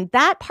 and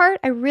that part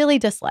I really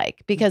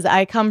dislike because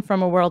I come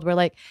from a world where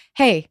like,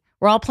 hey,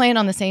 we're all playing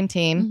on the same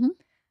team. Mm-hmm.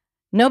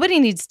 Nobody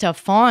needs to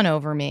fawn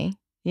over me.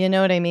 You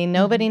know what I mean?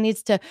 Nobody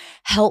needs to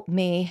help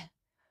me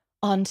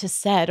onto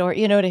set, or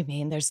you know what I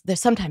mean? There's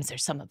sometimes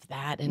there's some of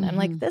that. And I'm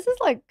like, this is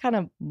like kind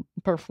of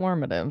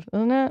performative,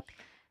 isn't it?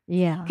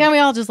 Yeah. Can't we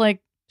all just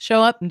like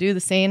show up and do the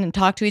scene and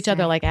talk to each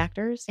other like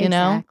actors, you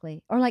know?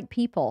 Exactly. Or like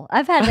people.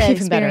 I've had that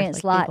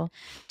experience a lot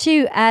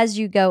too, as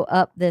you go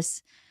up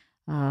this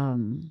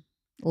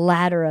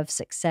ladder of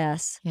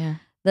success. Yeah.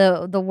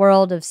 The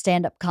world of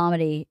stand-up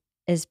comedy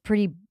is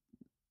pretty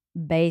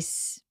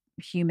base,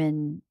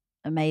 human,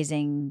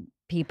 amazing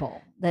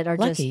people that are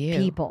just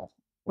people.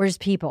 We're just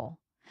people.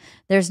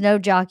 There's no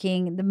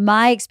jockeying.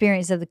 My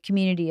experience of the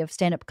community of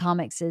stand-up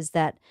comics is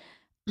that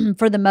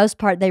for the most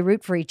part, they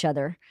root for each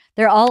other.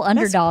 They're all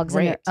underdogs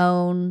in their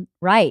own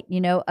right. You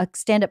know, a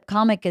stand-up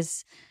comic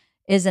is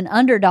an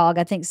underdog.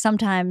 I think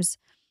sometimes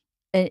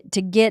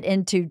to get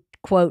into,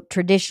 quote,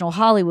 traditional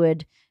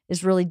Hollywood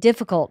is really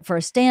difficult for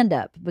a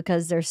stand-up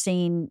because they're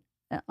seen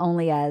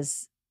only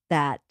as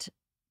that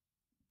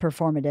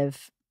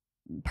performative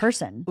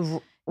person.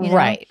 You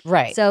know?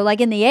 Right. So like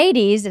in the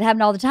 80s, it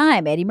happened all the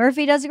time. Eddie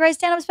Murphy does a great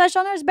stand-up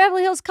special, and there's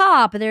Beverly Hills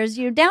Cop, and there's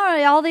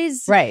down all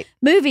these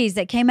movies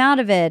that came out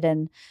of it.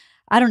 And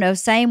I don't know,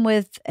 same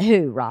with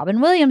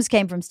Robin Williams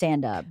came from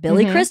stand-up.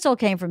 Billy Crystal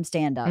came from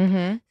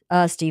stand-up.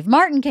 Steve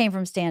Martin came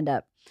from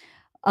stand-up.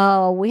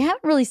 We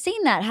haven't really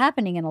seen that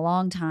happening in a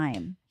long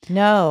time.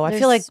 No, I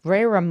feel like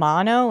Ray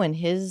Romano and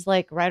his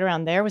like right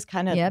around there was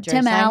kind of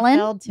Tim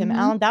Allen. Tim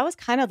Allen. That was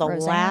kind of the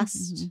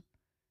last.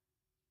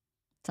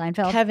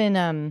 Seinfeld.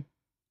 Kevin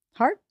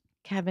Hart.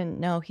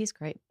 No, he's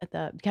great at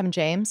the Kevin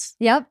James.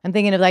 Yep. I'm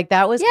thinking of like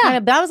that was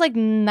like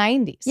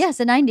 90s. Yes,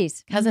 the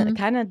 90s. It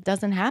kind of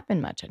doesn't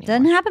happen much anymore.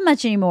 Doesn't happen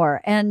much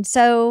anymore. And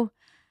so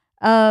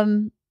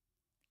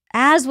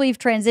as we've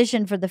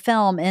transitioned for the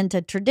film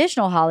into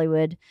traditional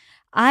Hollywood,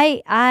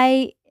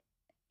 I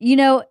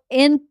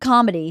in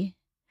comedy,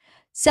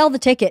 sell the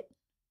ticket.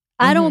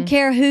 I don't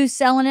care who's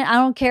selling it. I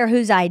don't care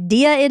whose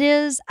idea it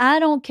is. I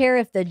don't care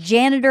if the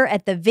janitor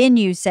at the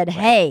venue said,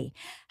 hey,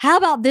 how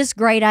about this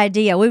great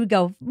idea? We would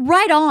go,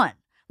 right on.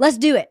 Let's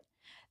do it.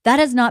 That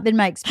has not been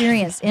my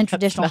experience in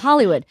traditional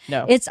Hollywood.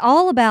 No. It's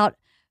all about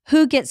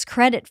who gets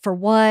credit for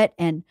what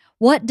and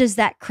what does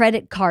that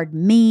credit card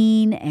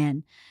mean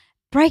and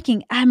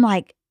breaking. I'm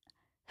like,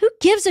 who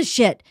gives a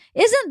shit?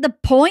 Isn't the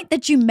point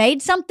that you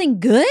made something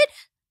good?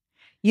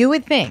 You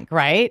would think,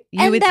 right?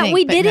 We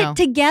did it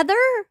together?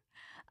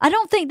 I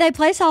don't think they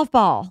play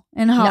softball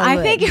in Hollywood.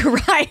 No, I think you're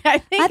right. I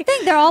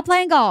think they're all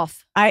playing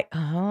golf. You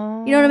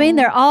know what I mean?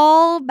 They're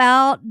all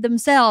about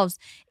themselves.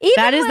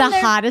 That is the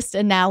hottest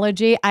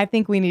analogy. I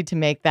think we need to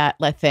make that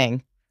a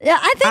thing. Yeah,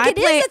 I think it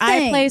is a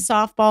thing. I play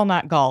softball,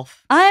 not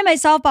golf. I'm a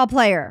softball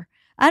player.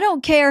 I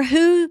don't care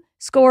who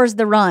scores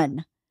the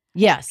run.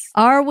 Yes.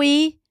 Are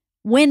we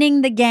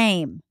winning the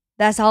game?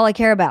 That's all I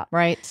care about.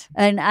 Right.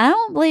 And I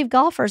don't believe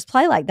golfers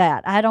play like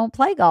that. I don't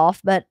play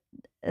golf, but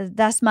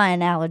that's my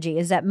analogy,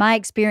 is that my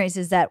experience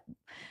is that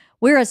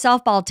we're a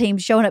softball team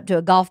showing up to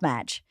a golf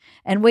match,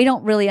 and we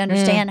don't really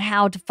understand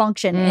how to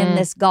function in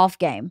this golf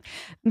game.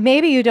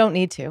 Maybe you don't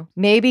need to.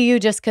 Maybe you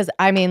just, because,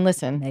 I mean,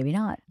 listen. Maybe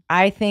not.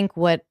 I think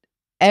what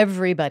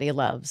everybody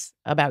loves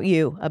about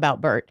you,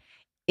 about Bert,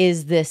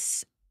 is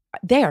this.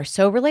 They are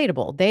so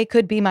relatable. They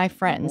could be my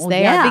friends.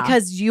 They are,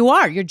 because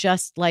you're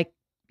just like,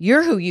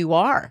 you're who you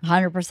are.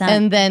 100%.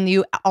 And then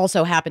you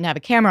also happen to have a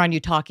camera on you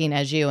talking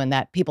as you, and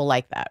that people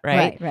like that,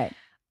 right? Right.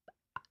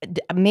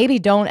 Maybe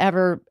don't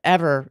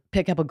ever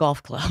pick up a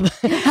golf club.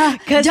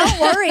 Don't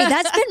worry.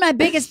 That's been my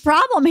biggest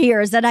problem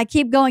here, is that I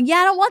keep going,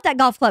 I don't want that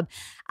golf club.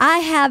 I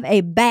have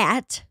a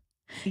bat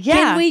Yeah.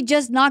 Can we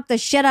just knock the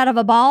shit out of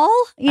a ball?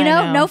 You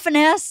know, no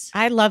finesse.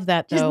 I love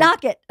that though. Just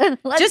knock it.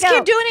 Just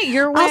keep doing it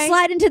your way. I'll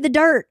slide into the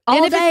dirt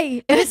all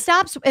day.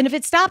 If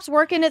it stops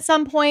working at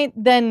some point,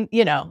 then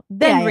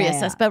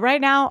reassess. Yeah. But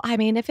right now, I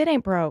mean, if it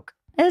ain't broke.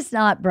 It's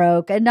not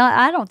broke. And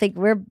I don't think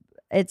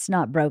it's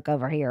not broke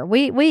over here.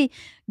 We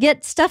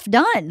get stuff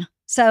done.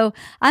 So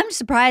I'm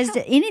surprised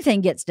that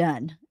anything gets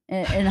done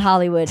in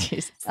Hollywood.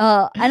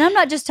 And I'm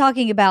not just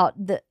talking about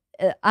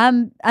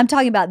I'm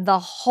talking about the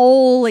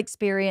whole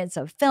experience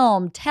of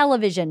film,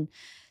 television,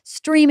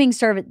 streaming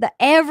service.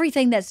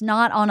 Everything that's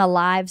not on a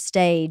live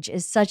stage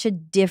is such a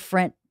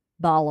different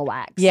ball of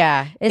wax.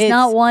 Yeah. It's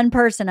not one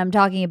person I'm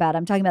talking about.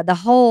 I'm talking about the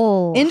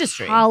whole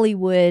industry.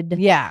 Hollywood.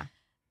 Yeah.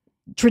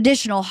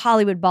 Traditional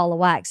Hollywood ball of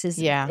wax is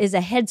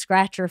a head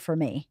scratcher for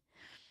me.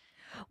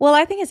 Well,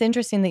 I think it's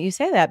interesting that you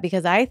say that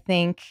because I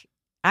think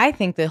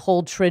the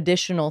whole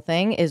traditional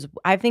thing is,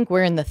 I think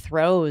we're in the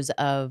throes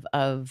of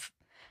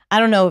I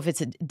don't know if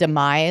it's a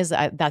demise.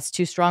 That's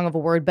too strong of a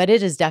word, but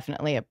it is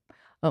definitely a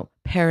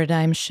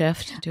paradigm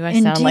shift. Do I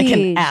sound like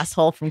an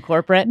asshole from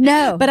corporate?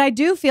 No. But I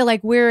do feel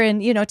like we're in,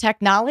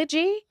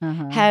 technology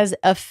has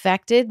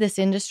affected this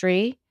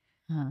industry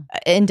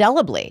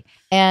indelibly.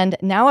 And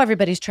now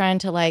everybody's trying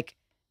to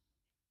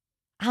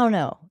I don't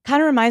know,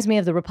 kind of reminds me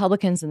of the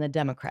Republicans and the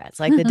Democrats.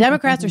 Like the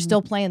Democrats are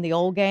still playing the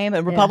old game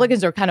and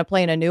Republicans are kind of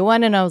playing a new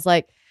one. And I was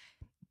like,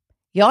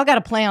 y'all got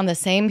to play on the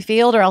same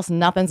field or else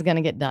nothing's going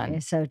to get done.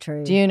 It's so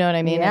true. Do you know what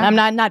I mean? Yeah.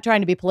 And I'm not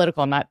trying to be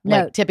political. I'm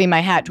not tipping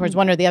my hat towards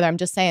one or the other. I'm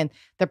just saying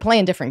they're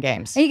playing different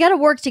games. And you got to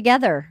work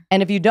together.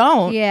 And if you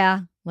don't,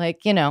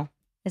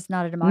 it's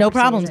not a democracy. No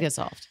problems get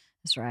solved.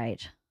 That's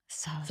right.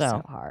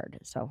 So hard.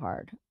 It's so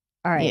hard.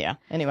 All right. Yeah.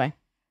 Anyway.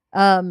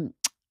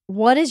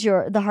 What is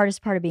the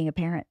hardest part of being a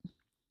parent?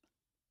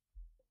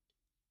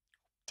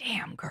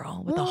 Damn,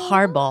 girl, with the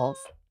hard balls.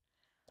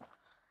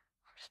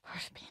 Hardest part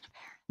of being a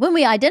parent. When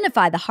we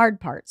identify the hard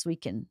parts, we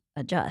can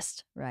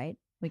adjust, right?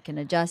 We can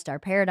adjust our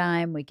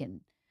paradigm. We can.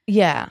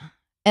 Yeah.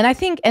 And I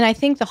think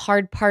the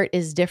hard part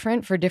is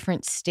different for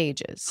different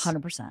stages.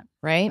 100%.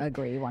 Right?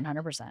 Agree,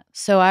 100%.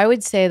 So I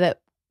would say that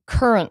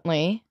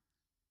currently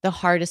the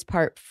hardest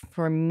part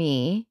for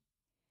me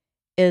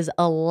is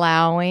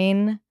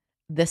allowing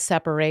the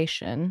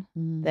separation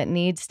that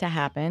needs to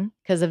happen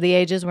because of the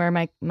ages where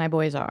my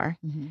boys are.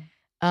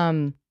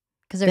 Because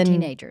they're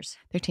teenagers.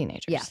 They're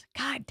teenagers. Yeah.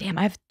 God damn,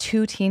 I have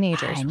 2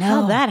 teenagers. I know.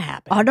 How'd that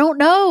happen? I don't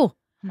know.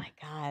 Oh my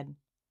God.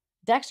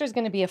 Dexter's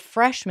going to be a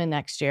freshman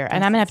next year,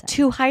 and I'm going to have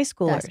 2 high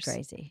schoolers. That's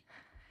crazy.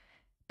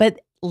 But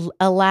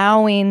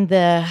allowing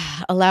the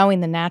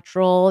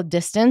natural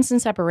distance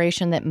and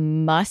separation that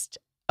must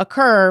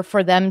occur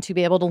for them to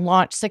be able to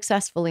launch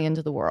successfully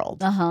into the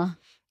world.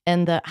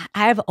 And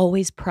I've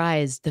always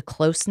prized the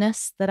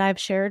closeness that I've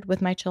shared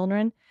with my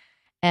children.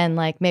 And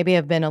maybe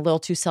I've been a little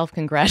too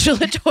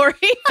self-congratulatory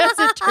as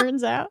it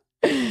turns out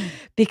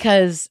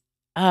because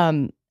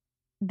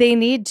they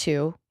need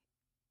to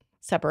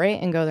separate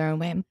and go their own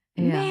way.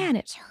 Yeah. Man,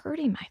 it's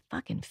hurting my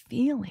fucking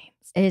feelings.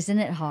 Isn't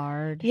it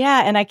hard?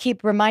 Yeah. And I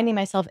keep reminding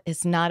myself,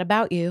 it's not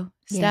about you,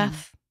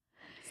 Steph.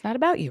 It's not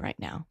about you right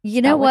now.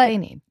 You know what they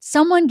need.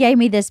 Someone gave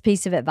me this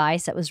piece of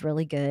advice that was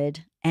really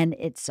good. And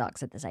it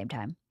sucks at the same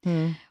time.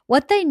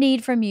 What they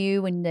need from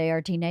you when they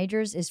are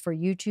teenagers is for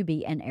you to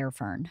be an air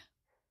fern.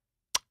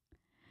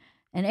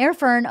 An air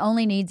fern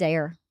only needs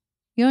air.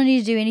 You don't need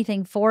to do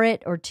anything for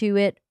it or to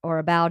it or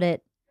about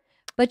it.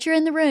 But you're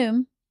in the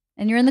room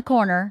and you're in the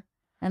corner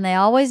and they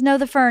always know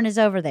the fern is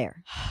over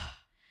there.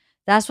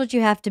 That's what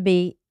you have to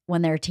be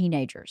when they're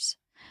teenagers.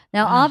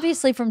 Now,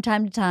 obviously, from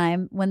time to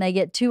time, when they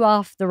get too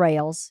off the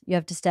rails, you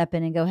have to step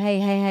in and go,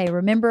 hey,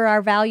 remember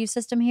our value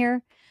system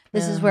here?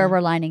 This is where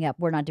we're lining up.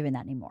 We're not doing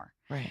that anymore.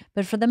 Right.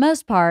 But for the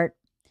most part,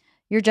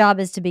 your job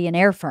is to be an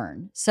air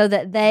fern so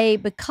that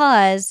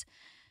because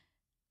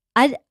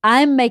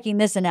I'm making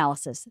this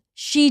analysis.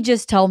 She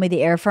just told me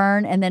the air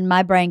fern, and then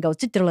my brain goes,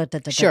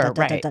 sure,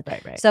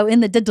 right. So in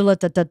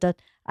the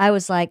I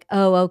was like,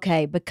 oh,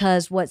 okay,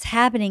 because what's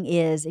happening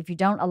is if you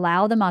don't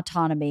allow them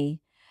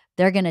autonomy,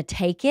 they're going to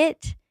take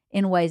it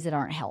in ways that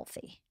aren't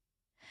healthy.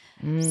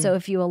 So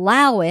if you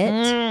allow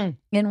it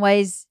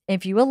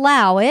if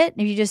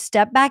you just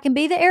step back and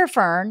be the air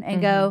fern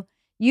and go,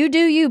 you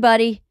do you,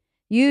 buddy.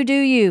 You do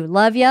you.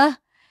 Love ya.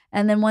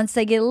 And then once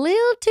they get a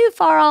little too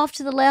far off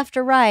to the left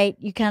or right,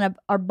 you kind of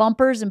are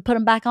bumpers and put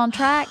them back on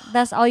track.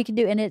 That's all you can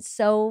do. And it's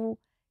so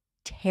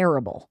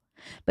terrible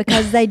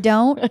because they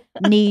don't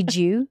need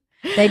you.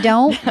 They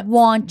don't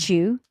want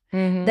you.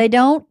 They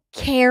don't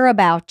care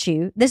about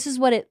you. This is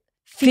what it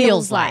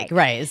feels like.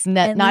 Right. It's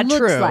not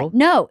true. Like.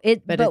 No,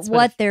 but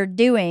what they're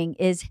doing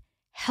is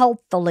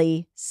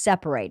healthily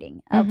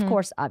separating. Of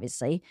course,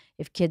 obviously,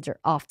 if kids are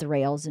off the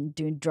rails and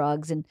doing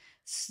drugs and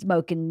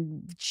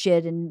smoking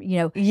shit and,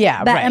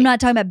 right. I'm not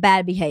talking about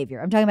bad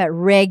behavior. I'm talking about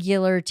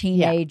regular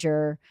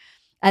teenager,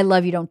 I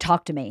love you, don't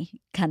talk to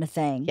me kind of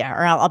thing. Yeah,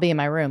 or I'll be in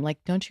my room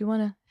like, don't you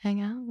want to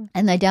hang out?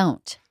 And they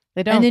don't.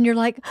 They don't. And then you're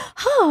like,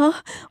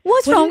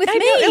 what's wrong with me?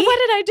 And what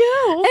did I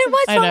do? And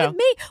what's wrong with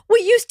me?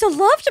 We used to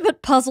love to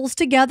put puzzles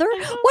together. What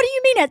do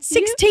you mean at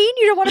 16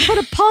 you don't want to put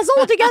a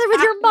puzzle together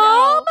with your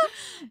mom?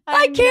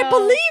 I can't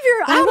believe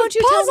you're out of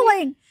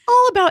puzzling.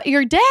 All about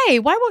your day.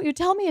 Why won't you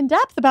tell me in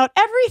depth about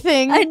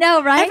everything? I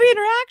know, right? Every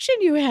interaction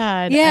you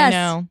had. Yes. I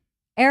know.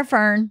 Air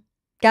fern.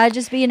 Gotta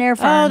just be an air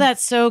fern. Oh,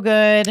 that's so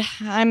good.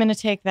 I'm going to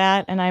take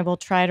that and I will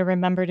try to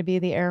remember to be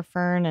the air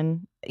fern.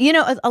 And,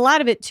 a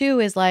lot of it too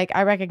is like,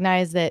 I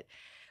recognize that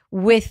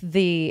with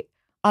the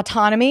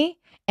autonomy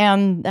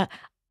and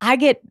I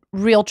get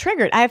real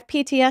triggered. I have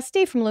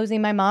PTSD from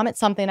losing my mom. It's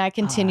something I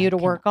continue to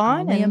work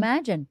on. And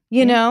imagine.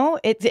 You know,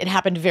 it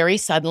happened very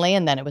suddenly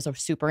and then it was a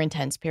super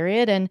intense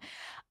period. And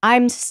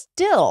I'm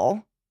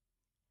still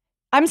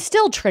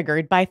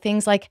triggered by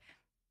things like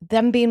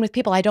them being with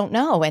people I don't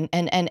know and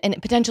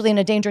potentially in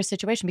a dangerous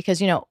situation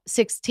because, at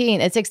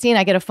 16,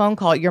 I get a phone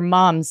call, your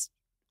mom's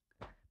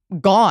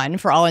gone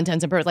for all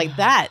intents and purposes, like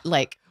that,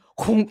 like,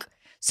 whunk.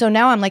 So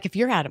now I'm like, if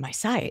you're out of my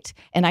sight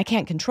and I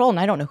can't control and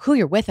I don't know who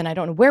you're with and I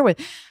don't know where with,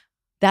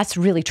 that's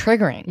really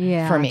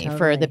triggering for me,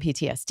 for the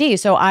PTSD.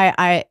 So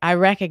I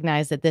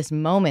recognize that this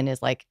moment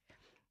is like,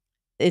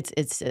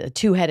 it's a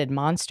two-headed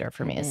monster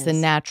for me. It's the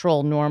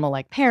natural, normal,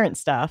 like parent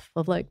stuff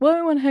of like, well,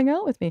 I want to hang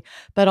out with me.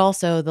 But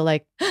also the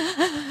like,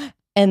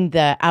 and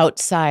the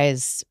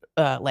outsized,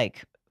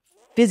 like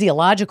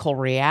physiological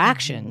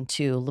reaction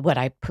to what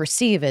I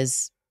perceive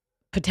as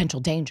potential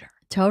danger.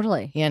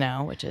 Totally.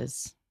 Which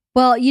is.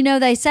 Well,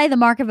 they say the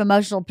mark of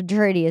emotional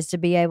maturity is to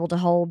be able to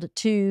hold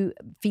two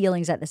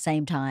feelings at the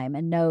same time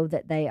and know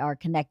that they are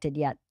connected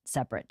yet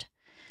separate.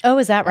 Oh,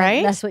 is that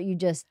right? That's what you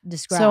just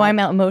described. So I'm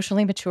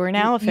emotionally mature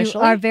now,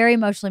 officially? You are very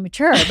emotionally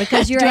mature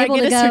because you're able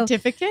to go. Do I get a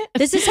certificate?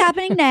 This is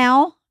happening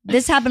now.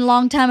 This happened a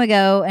long time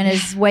ago and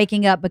is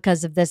waking up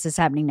because of this is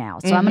happening now.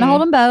 So I'm going to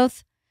hold them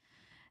both.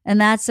 And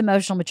that's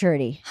emotional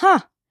maturity. Huh.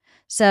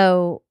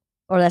 So,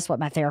 or that's what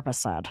my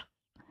therapist said.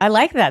 I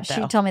like that, though.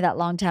 She told me that a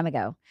long time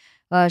ago.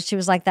 She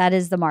was like, that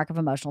is the mark of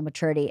emotional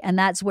maturity. And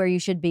that's where you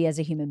should be as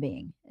a human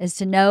being, is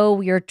to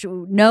know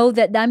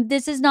that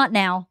this is not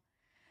now.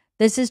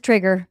 This is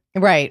trigger.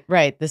 Right.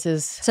 This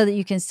is. So that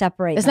you can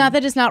separate It's not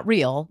that it's not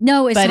real.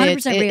 No, it's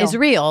 100% real. It's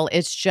real.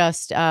 It's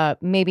just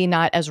maybe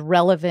not as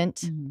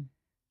relevant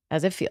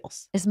as it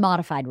feels. It's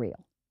modified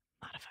real.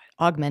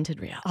 Augmented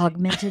reality.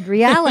 Augmented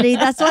reality.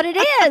 That's what it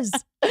is.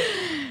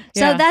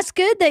 So that's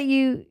good that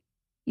you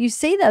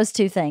see those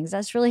two things.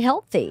 That's really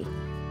healthy.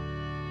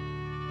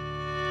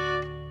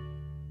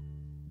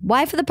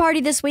 Wife of the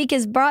Party this week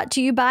is brought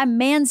to you by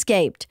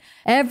Manscaped.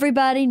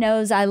 Everybody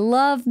knows I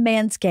love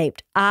Manscaped.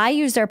 I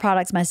use their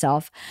products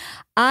myself.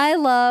 I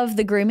love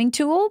the grooming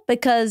tool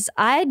because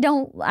I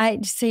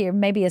see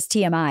maybe it's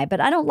TMI,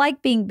 but I don't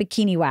like being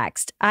bikini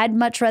waxed. I'd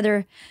much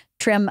rather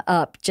trim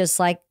up just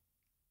like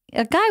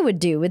a guy would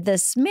do with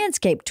this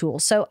Manscaped tool.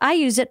 So I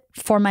use it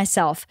for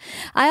myself.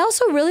 I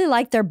also really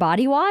like their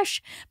body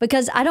wash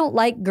because I don't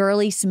like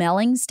girly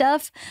smelling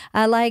stuff.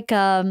 I like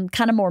kind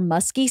of more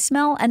musky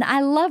smell, and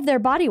I love their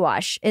body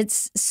wash.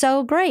 It's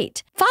so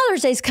great.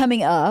 Father's Day's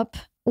coming up.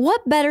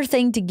 What better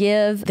thing to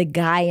give the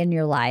guy in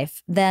your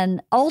life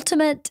than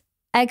ultimate,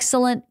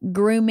 excellent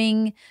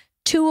grooming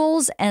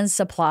tools and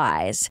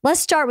supplies? Let's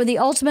start with the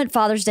ultimate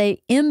Father's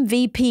Day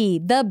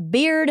MVP, the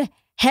Beard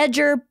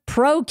Hedger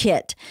Pro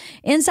Kit.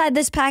 Inside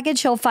this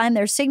package, he'll find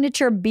their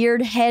signature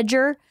Beard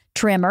Hedger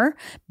trimmer,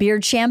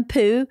 beard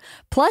shampoo,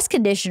 plus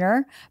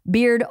conditioner,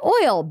 beard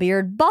oil,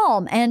 beard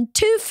balm, and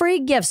 2 free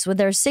gifts with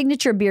their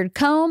signature beard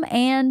comb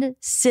and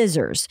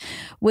scissors.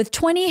 With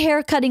 20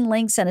 hair cutting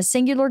links and a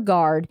singular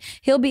guard,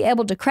 he'll be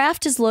able to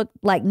craft his look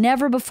like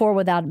never before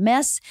without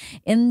mess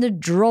in the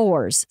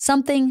drawers,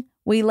 something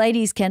we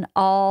ladies can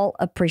all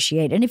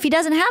appreciate. And if he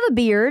doesn't have a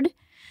beard,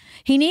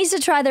 he needs to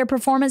try their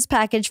Performance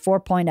Package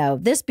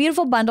 4.0. This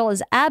beautiful bundle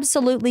is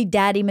absolutely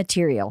daddy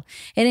material.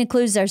 It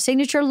includes their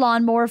signature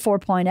Lawnmower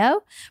 4.0,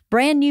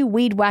 brand new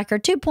Weed Whacker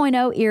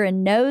 2.0 ear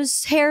and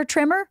nose hair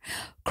trimmer,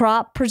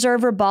 Crop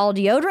Preserver Ball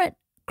deodorant,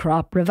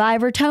 Crop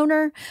Reviver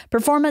toner,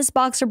 performance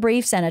boxer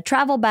briefs, and a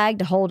travel bag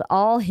to hold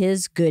all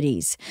his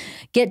goodies.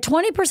 Get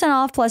 20%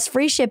 off plus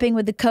free shipping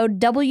with the code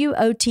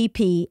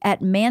WOTP at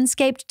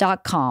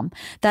manscaped.com.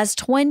 That's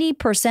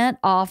 20%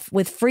 off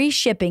with free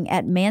shipping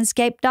at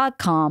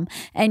manscaped.com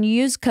and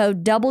use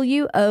code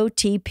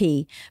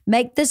WOTP.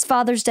 Make this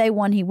Father's Day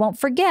one he won't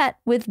forget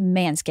with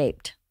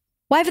Manscaped.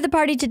 Wife of the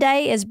Party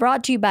today is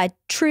brought to you by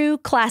True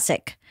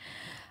Classic.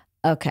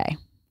 Okay,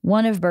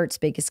 one of Bert's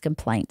biggest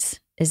complaints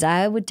is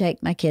I would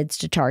take my kids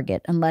to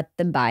Target and let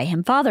them buy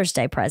him Father's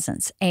Day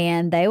presents.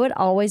 And they would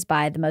always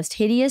buy the most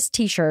hideous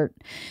t-shirt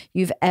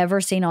you've ever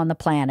seen on the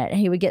planet. And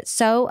he would get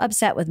so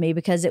upset with me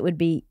because it would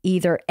be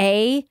either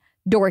A,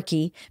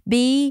 dorky,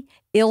 B,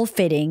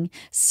 ill-fitting,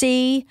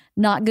 C,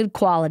 not good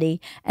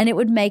quality. And it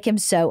would make him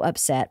so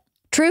upset.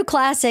 True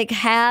Classic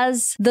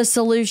has the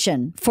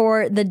solution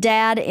for the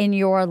dad in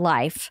your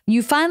life.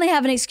 You finally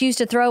have an excuse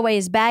to throw away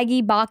his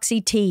baggy,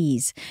 boxy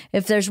tees.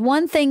 If there's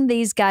one thing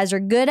these guys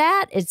are good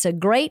at, it's a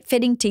great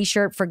fitting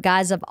t-shirt for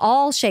guys of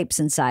all shapes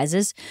and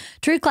sizes.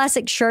 True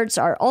Classic shirts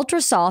are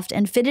ultra soft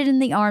and fitted in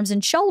the arms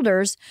and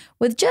shoulders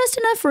with just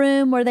enough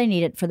room where they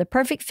need it for the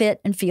perfect fit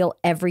and feel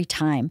every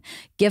time.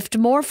 Gift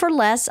more for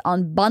less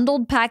on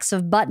bundled packs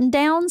of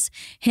button-downs,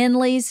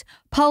 Henleys,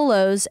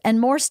 polos, and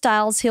more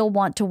styles he'll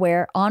want to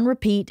wear on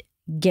repeat,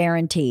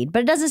 guaranteed.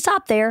 But it doesn't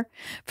stop there.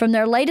 From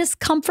their latest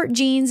comfort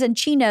jeans and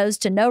chinos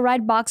to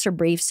no-ride boxer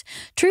briefs,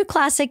 True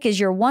Classic is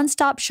your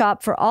one-stop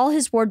shop for all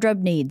his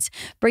wardrobe needs,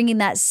 bringing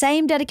that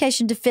same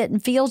dedication to fit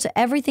and feel to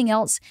everything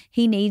else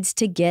he needs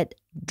to get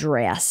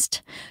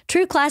dressed.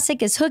 True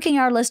Classic is hooking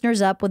our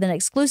listeners up with an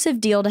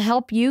exclusive deal to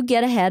help you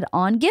get ahead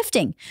on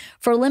gifting.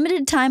 For a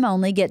limited time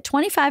only, get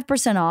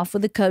 25% off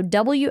with the code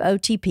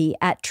WOTP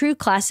at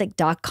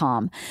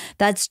trueclassic.com.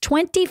 That's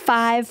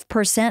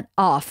 25%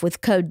 off with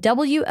code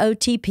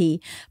WOTP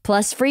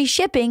plus free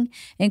shipping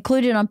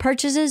included on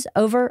purchases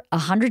over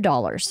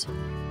 $100.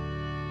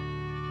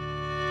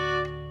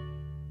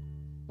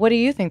 What do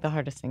you think the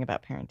hardest thing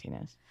about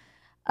parenting is?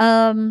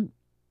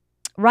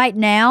 Right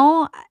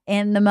now,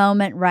 in the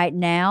moment right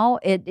now,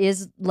 it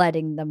is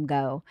letting them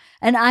go.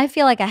 And I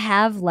feel like I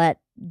have let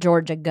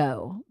Georgia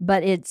go,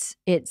 but it's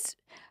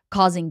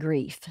causing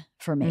grief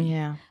for me.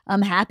 Yeah.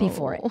 I'm happy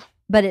for it,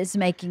 but it's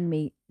making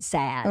me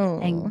sad.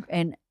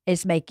 And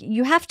it's making,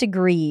 you have to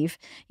grieve.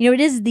 You know, it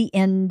is the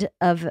end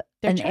of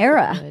an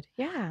era.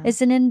 Yeah.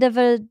 It's an end of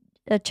a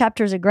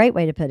chapter is a great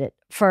way to put it.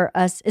 For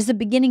us, it's the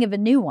beginning of a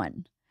new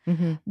one.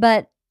 Mm-hmm.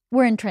 But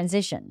we're in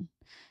transition.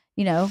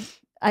 You know,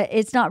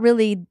 it's not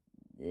really...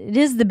 It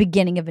is the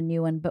beginning of a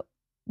new one, but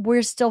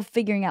we're still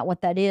figuring out what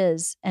that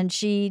is. And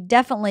she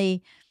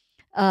definitely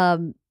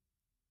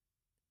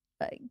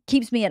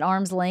keeps me at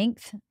arm's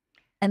length.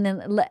 And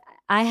then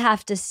I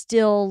have to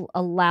still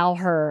allow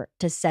her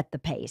to set the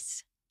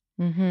pace.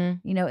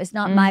 Mm-hmm. You know, it's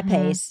not my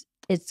pace.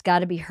 It's got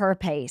to be her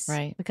pace.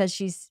 Right. Because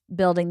she's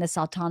building this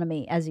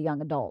autonomy as a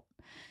young adult.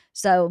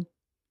 So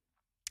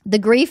the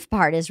grief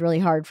part is really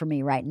hard for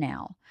me right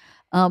now.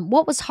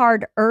 What was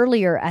hard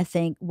earlier, I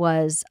think,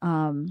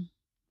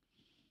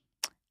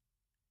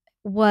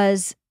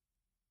 was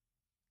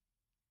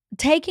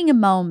taking a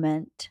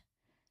moment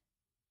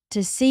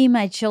to see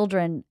my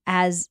children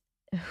as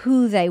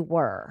who they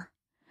were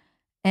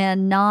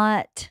and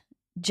not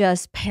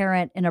just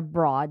parent in a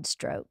broad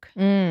stroke.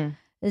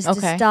 Is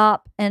to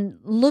stop and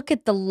look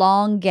at the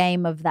long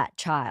game of that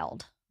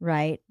child,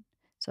 right?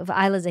 So if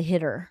Isla's a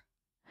hitter,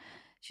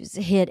 she's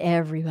a hit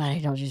everybody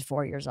until she's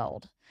 4 years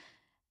old.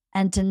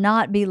 And to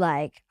not be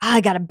like,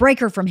 I got to break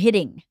her from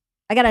hitting.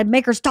 I got to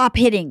make her stop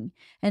hitting.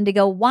 And to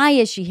go, why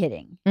is she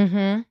hitting?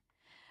 Mm-hmm.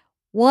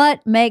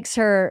 What makes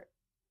her,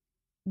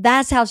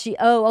 that's how she,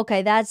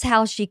 that's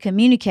how she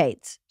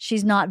communicates.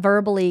 She's not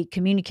verbally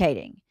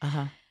communicating.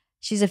 Uh-huh.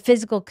 She's a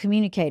physical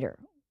communicator.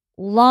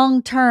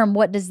 Long term,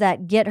 what does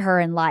that get her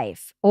in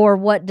life? Or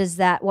what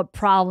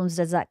problems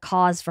does that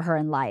cause for her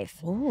in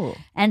life? Ooh.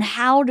 And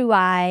how do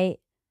I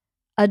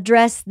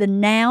address the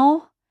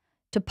now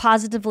to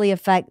positively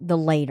affect the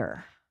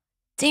later?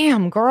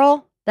 Damn,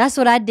 girl. That's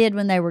what I did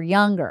when they were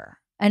younger.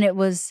 And it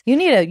was... You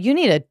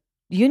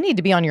need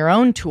to be on your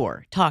own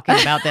tour talking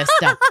about this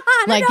stuff.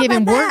 Like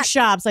giving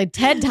workshops, like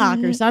TED Talk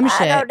or some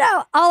shit. I don't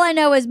know. All I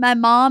know is my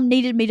mom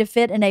needed me to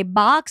fit in a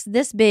box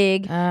this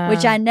big,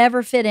 which I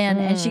never fit in,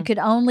 and she could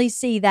only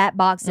see that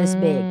box this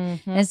big.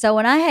 And so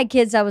when I had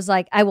kids, I was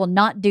like, I will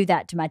not do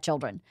that to my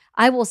children.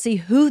 I will see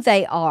who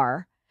they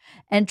are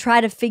and try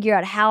to figure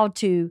out how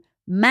to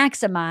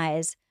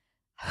maximize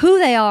who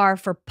they are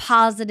for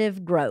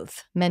positive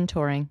growth.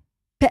 Mentoring.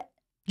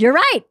 You're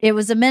right. It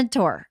was a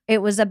mentor.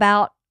 It was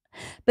about,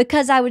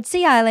 because I would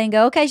see Isla and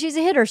go, okay, she's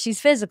a hitter. She's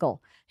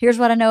physical. Here's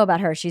what I know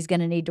about her. She's going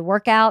to need to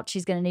work out.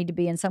 She's going to need to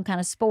be in some kind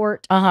of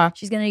sport.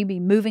 She's going to need to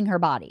be moving her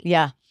body.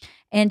 Yeah.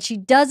 And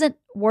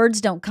words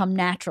don't come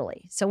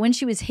naturally. So when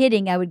she was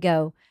hitting, I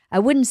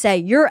wouldn't say,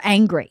 you're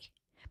angry,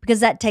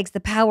 because that takes the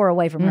power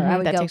away from her. I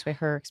would takes away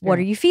her experience. What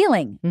are you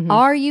feeling?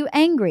 Are you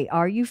angry?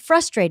 Are you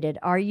frustrated?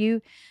 Are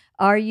you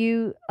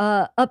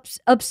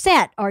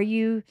upset? Are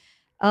you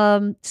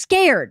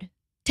scared?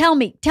 Tell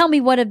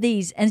me what of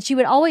these. And she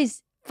would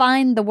always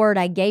find the word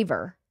I gave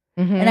her.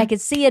 And I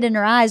could see it in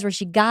her eyes where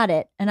she got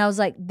it. And I was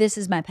like, this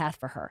is my path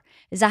for her,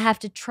 is I have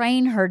to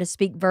train her to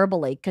speak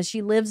verbally, because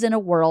she lives in a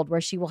world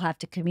where she will have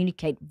to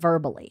communicate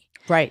verbally.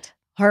 Right.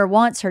 Her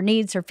wants, her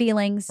needs, her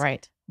feelings.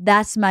 Right.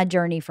 That's my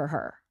journey for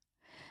her.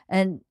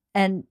 And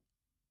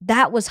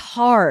that was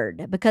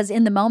hard, because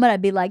in the moment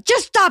I'd be like,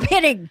 just stop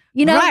hitting,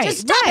 just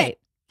stop it.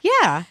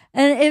 Yeah.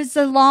 And it's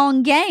a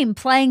long game.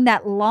 Playing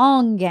that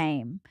long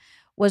game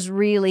was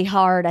really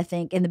hard, I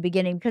think, in the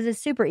beginning, because it's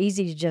super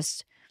easy to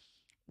just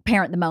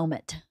parent the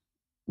moment,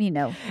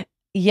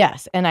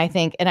 Yes, and I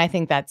think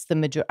that's the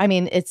majority. I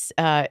mean, it's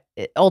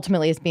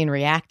ultimately it's being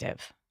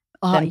reactive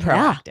than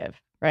proactive,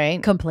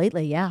 right?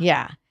 Completely, yeah.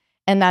 Yeah.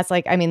 And that's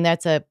like, I mean,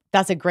 that's a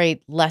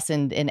great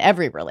lesson in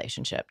every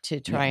relationship,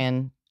 to try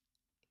and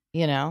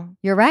you know?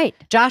 You're right.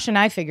 Josh and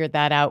I figured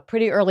that out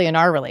pretty early in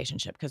our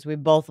relationship because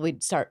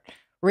we'd start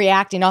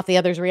reacting off the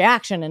other's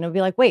reaction and it would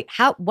be like, wait,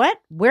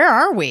 where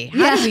are we?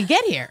 How did we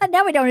get here?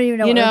 Now we don't even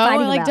know what we're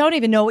fighting about. Don't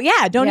even know.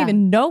 Yeah, don't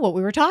even know what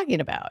we were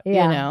talking about, you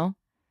know?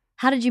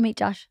 How did you meet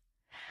Josh?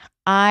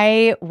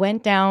 I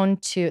went down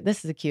to,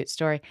 this is a cute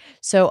story.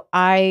 So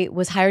I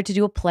was hired to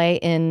do a play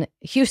in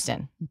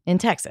Houston, in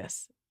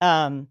Texas.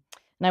 And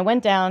I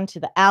went down to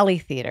the Alley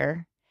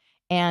Theater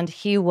and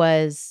he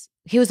was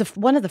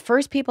one of the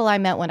first people I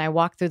met when I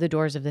walked through the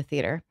doors of the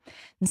theater.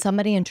 And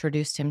somebody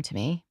introduced him to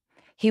me.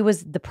 He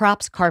was the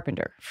props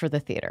carpenter for the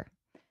theater.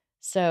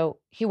 So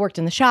he worked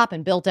in the shop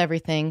and built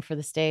everything for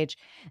the stage.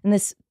 And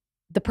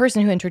the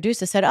person who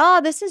introduced us said,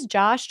 oh, this is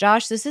Josh.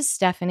 Josh, this is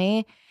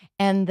Stephanie.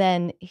 And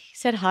then he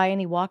said hi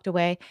and he walked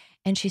away.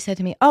 And she said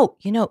to me, oh,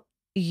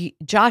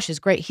 Josh is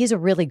great. He's a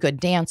really good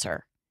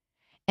dancer.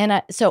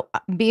 And so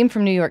being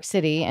from New York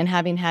City and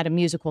having had a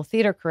musical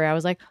theater career, I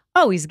was like,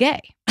 oh, he's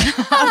gay.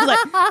 I was like,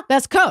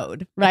 that's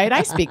code, right?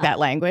 I speak that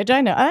language.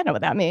 I know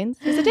what that means.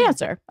 He's a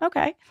dancer.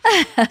 Okay.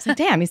 I was like,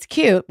 damn, he's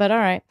cute, but all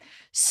right.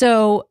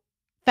 So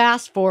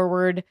fast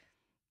forward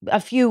a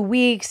few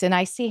weeks and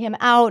I see him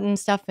out and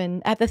stuff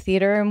at the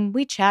theater and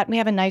we chat and we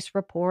have a nice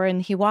rapport.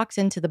 And he walks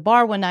into the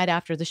bar one night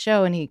after the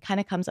show and he kind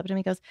of comes up to me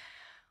and goes,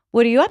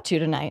 what are you up to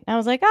tonight? And I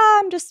was like,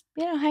 oh, I'm just,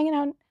 hanging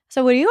out.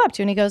 So what are you up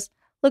to? And he goes,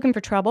 looking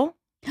for trouble.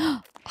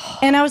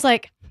 And I was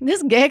like,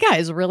 this gay guy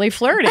is really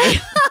flirty.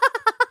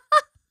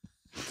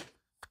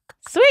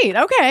 Sweet.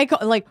 Okay.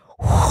 Like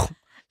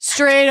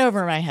straight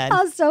over my head.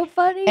 Oh, so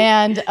funny.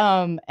 And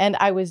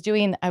I was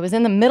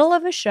in the middle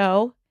of a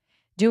show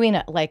doing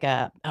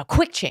a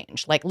quick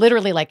change, like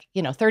literally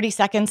 30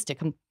 seconds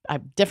to a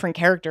different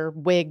character,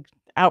 wig,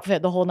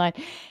 outfit, the whole night.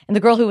 And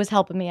the girl who was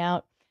helping me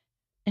out,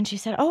 and she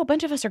said, oh, a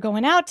bunch of us are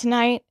going out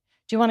tonight.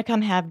 Do you want to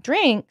come have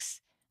drinks?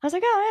 I was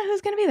like, oh, yeah,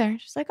 who's going to be there?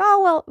 She's like,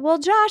 oh, well,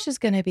 Josh is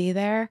going to be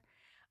there.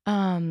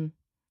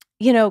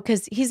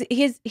 Because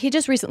he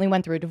just recently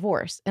went through a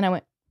divorce. And I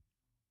went,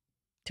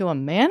 to a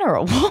man or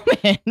a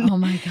woman? Oh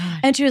my God.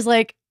 And she was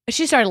like,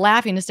 she started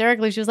laughing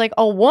hysterically. She was like,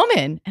 a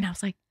woman. And I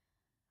was like,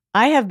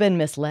 I have been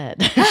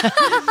misled.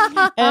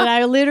 And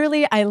I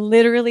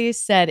literally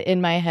said in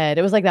my head,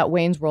 it was like that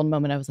Wayne's World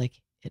moment. I was like,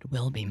 it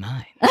will be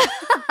mine.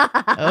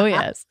 Oh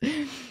yes.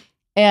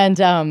 And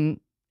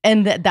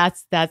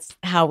that's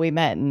how we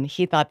met. And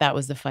he thought that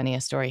was the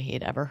funniest story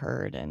he'd ever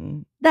heard.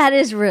 And that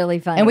is really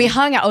funny. And we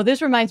hung out. Oh,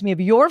 this reminds me of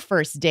your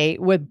first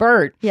date with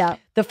Bert. Yeah.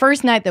 The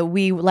first night that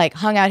we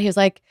hung out, he was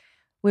like,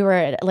 we were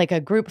at a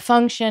group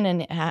function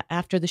and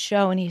after the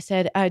show, and he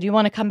said, do you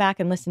want to come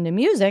back and listen to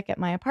music at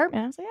my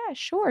apartment? I was like, yeah,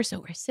 sure. So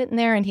we're sitting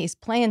there and he's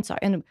playing.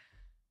 And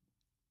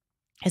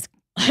it's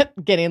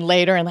getting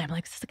later. And I'm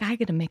like, is this guy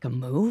going to make a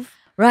move?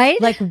 Right?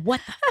 Like,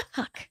 what the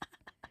fuck?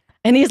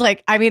 And he's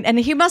like, and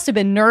he must have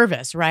been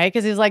nervous, right?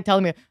 Because he's like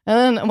telling me,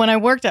 and then when I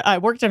worked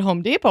at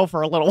Home Depot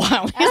for a little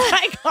while. He's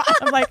like,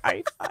 I'm like, are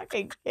you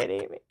fucking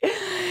kidding me?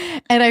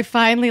 And I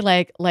finally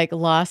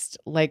lost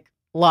my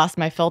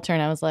filter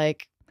and I was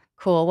like,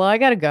 cool. Well, I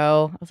got to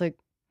go. I was like,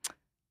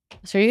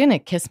 so are you going to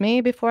kiss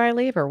me before I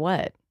leave or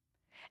what?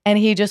 And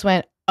he just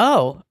went,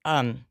 oh,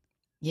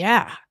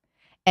 yeah.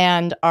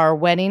 And our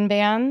wedding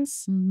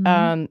bands,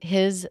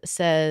 his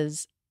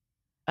says,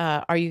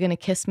 are you going to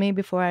kiss me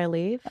before I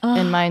leave?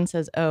 And mine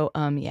says, oh,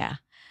 yeah.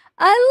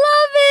 I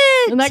love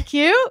it. Isn't that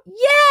cute?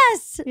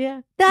 Yes. Yeah.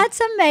 That's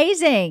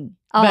amazing.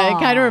 But it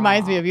kind of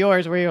reminds me of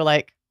yours where you're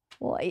like,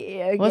 well,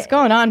 yeah, what's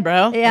going on,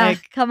 bro? Yeah,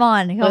 come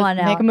on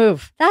now. Make a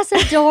move. That's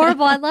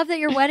adorable. I love that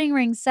your wedding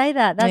rings say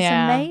that. That's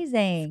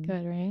amazing. It's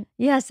good, right?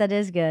 Yes, that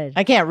is good.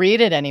 I can't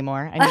read it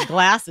anymore. I need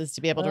glasses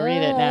to be able to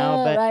read it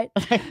now. But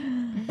right.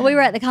 We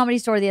were at the Comedy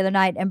Store the other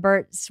night, and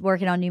Bert's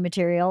working on new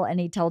material, and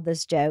he told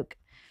this joke.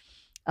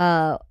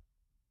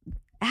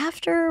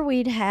 After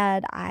we'd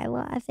had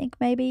Isla, I think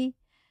maybe,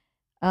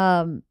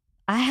 I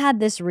had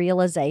this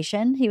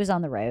realization. He was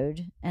on the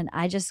road, and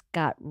I just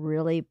got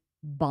really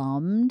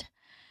bummed.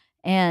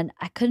 And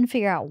I couldn't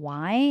figure out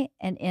why.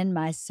 And in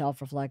my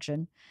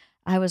self-reflection,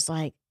 I was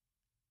like,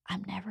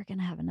 I'm never going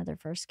to have another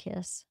first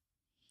kiss.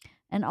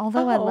 And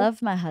although I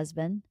love my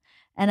husband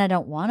and I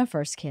don't want a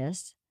first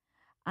kiss,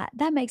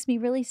 that makes me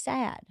really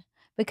sad.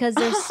 Because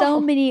there's so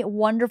many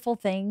wonderful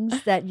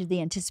things that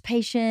the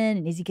anticipation,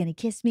 and is he going to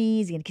kiss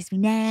me? Is he going to kiss me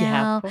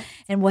now? Yeah,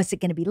 and what's it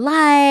going to be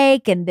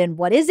like? And then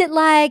what is it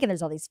like? And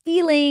there's all these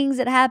feelings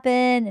that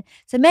happen.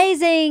 It's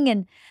amazing.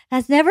 And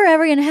that's never,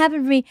 ever going to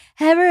happen for me.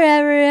 Ever,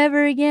 ever,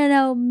 ever again.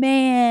 Oh,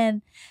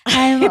 man.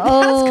 I'm old.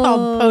 That's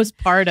called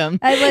postpartum.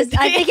 I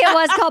think it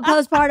was called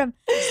postpartum.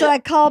 So I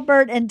called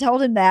Bert and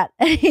told him that.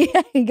 And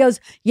he goes,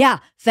 yeah,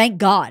 thank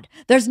God.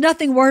 There's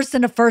nothing worse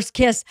than a first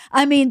kiss.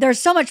 I mean, there's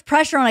so much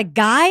pressure on a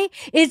guy.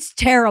 It's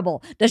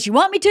terrible. Does she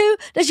want me to?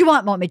 Does she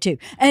want me to?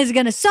 And it's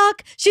going to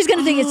suck. She's going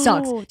to think it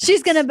sucks.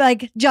 She's going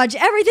to judge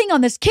everything on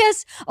this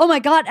kiss. Oh my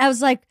God. I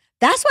was like,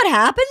 that's what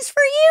happens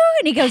for you?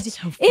 And he goes,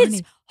 so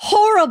it's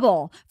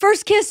horrible.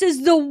 First kiss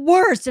is the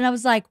worst. And I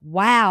was like,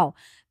 wow.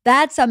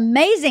 That's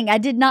amazing. I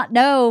did not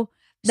know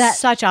that.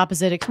 Such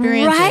opposite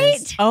experiences.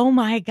 Right? Oh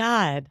my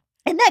God.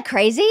 Isn't that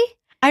crazy?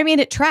 I mean,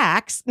 it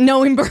tracks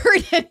knowing Bert.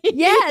 Yes.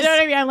 You know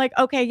what I mean? I'm like,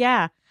 okay,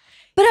 yeah.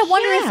 But I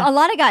wonder if a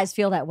lot of guys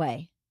feel that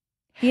way.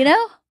 You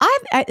know?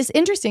 It's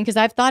interesting because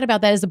I've thought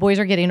about that as the boys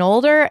are getting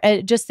older,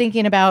 just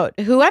thinking about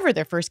whoever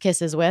their first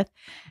kiss is with.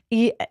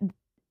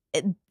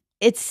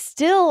 It's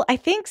still, I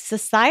think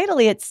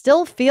societally, it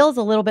still feels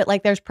a little bit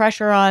like there's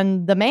pressure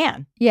on the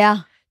man.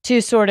 Yeah.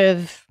 To sort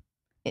of,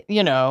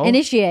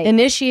 initiate.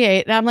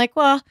 And I'm like,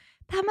 well,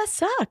 that must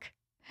suck.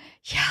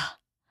 Yeah.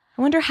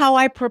 I wonder how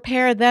I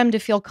prepare them to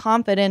feel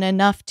confident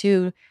enough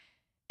to,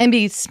 and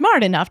be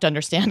smart enough to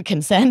understand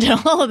consent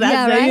and all of that.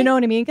 Yeah, So, right? you know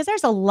what I mean? Because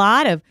there's a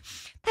lot of,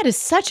 that is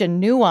such a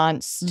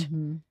nuanced,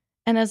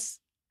 and as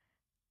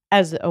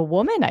a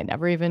woman,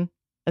 a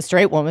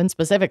straight woman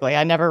specifically,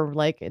 it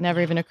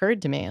never even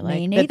occurred to me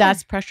like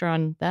that's pressure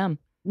on them.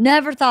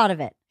 Never thought of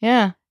it.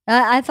 Yeah.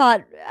 I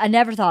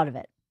never thought of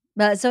it.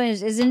 But so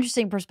it's an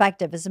interesting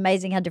perspective. It's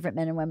amazing how different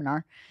men and women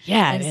are.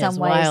 Yeah, in it some is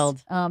ways.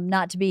 wild.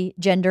 Not to be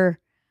gender,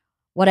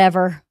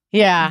 whatever.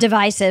 Yeah.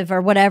 Divisive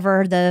or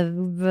whatever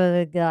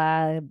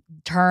the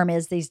term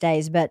is these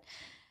days. But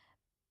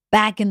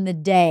back in the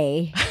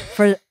day,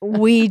 for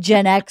we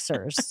Gen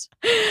Xers,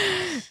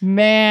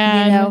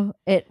 man,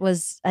 it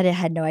was. I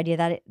had no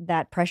idea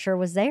that pressure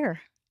was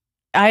there.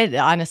 I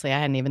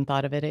hadn't even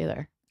thought of it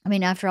either. I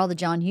mean, after all the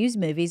John Hughes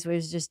movies, where it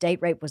was just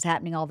date rape was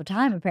happening all the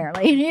time,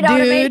 apparently. You know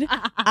Dude, what I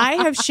mean? I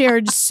have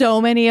shared so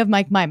many of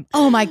my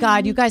oh my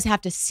God, you guys have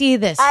to see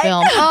this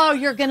film. Oh,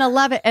 you're going to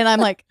love it. And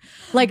I'm like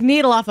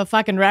needle off a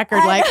fucking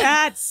record.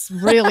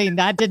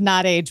 That did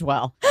not age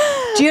well.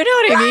 Do you know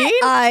what I mean?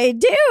 I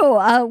do.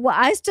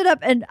 I stood up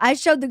and I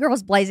showed the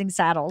girls Blazing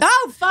Saddles.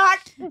 Oh, fuck.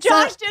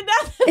 Josh did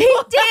that. He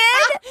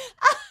did?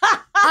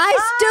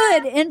 I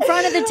stood in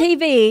front of the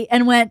TV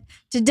and went,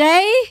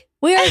 today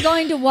we are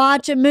going to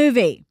watch a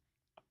movie.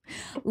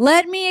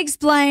 Let me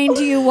explain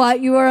to you what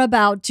you are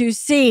about to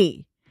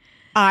see.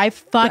 I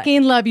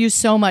fucking love you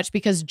so much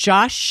because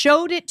Josh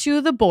showed it to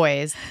the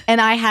boys and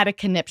I had a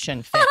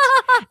conniption fit.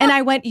 And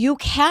I went, you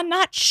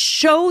cannot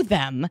show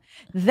them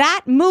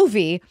that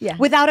movie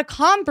without a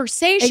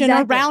conversation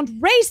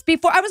around race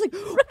before. I was like,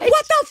 what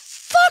the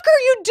fuck are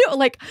you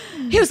doing?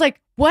 He was like,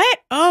 what?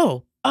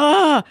 Oh, you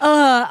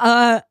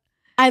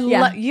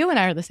and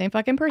I are the same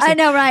fucking person. I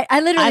know, right? I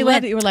literally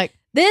went, you were like,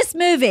 this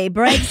movie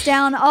breaks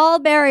down all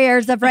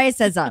barriers of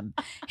racism.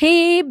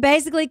 He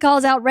basically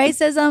calls out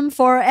racism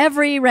for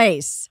every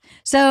race.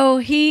 So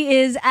he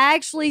is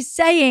actually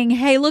saying,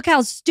 hey, look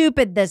how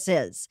stupid this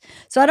is.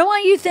 So I don't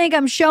want you to think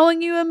I'm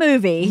showing you a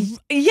movie.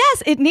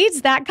 Yes, it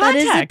needs that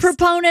context. That is a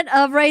proponent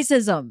of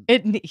racism.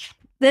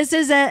 This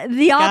is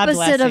the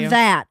opposite of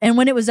that. And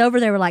when it was over,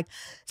 they were like,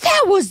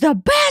 that was the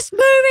best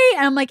movie.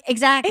 And I'm like,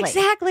 exactly.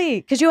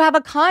 Exactly. Because you have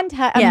a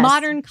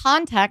modern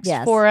context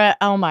for it.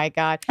 Oh my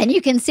God. And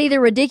you can see the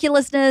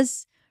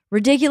ridiculousness.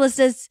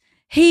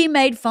 He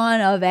made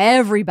fun of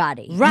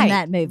everybody in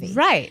that movie.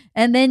 Right.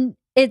 And then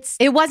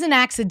it wasn't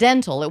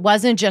accidental. It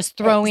wasn't just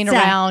throwing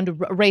around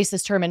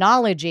racist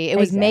terminology. It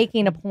was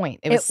making a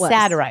point. It was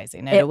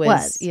satirizing it. It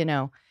was,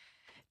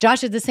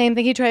 Josh did the same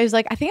thing. He was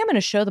like, I think I'm going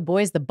to show the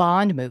boys the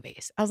Bond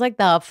movies. I was like,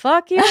 the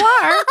fuck you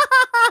are?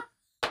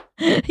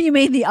 You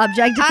mean the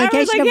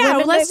objectification of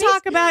women let's movies?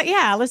 talk about,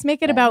 let's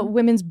make it about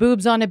women's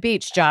boobs on a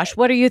beach, Josh.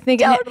 What are you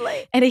thinking?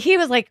 Totally. And he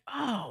was like,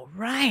 oh,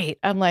 right.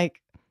 I'm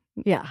like,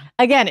 yeah.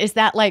 Again, is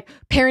that like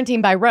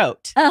parenting by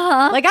rote?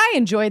 Uh-huh. Like I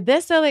enjoyed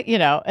this. So and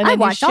then I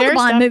watched all the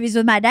Bond movies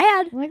with my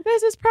dad. I'm like,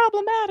 this is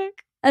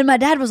problematic. And my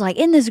dad was like,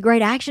 isn't this a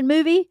great action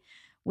movie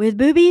with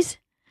boobies?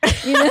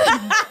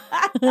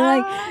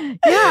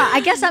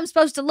 I guess I'm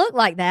supposed to look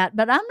like that,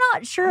 but I'm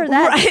not sure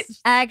that's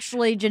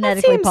actually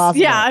genetically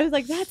possible. Yeah, I was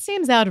like, that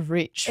seems out of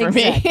reach for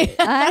me.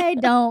 I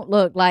don't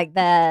look like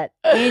that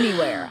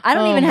anywhere. I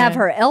don't even have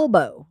her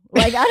elbow.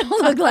 I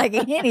don't look like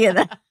any of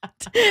that.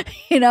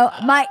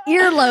 My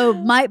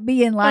earlobe might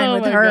be in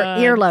line with her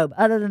earlobe.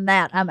 Other than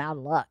that, I'm out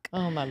of luck.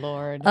 Oh my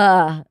Lord.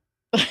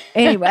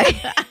 Anyway,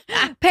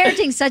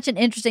 parenting's such an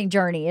interesting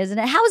journey, isn't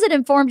it? How has it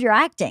informed your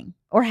acting?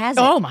 Or has it?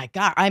 Oh my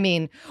God. I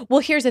mean,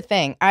 well, here's the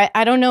thing.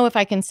 I don't know if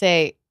I can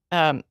say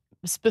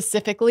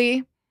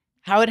specifically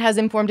how it has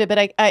informed it,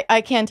 but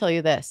I can tell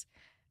you this.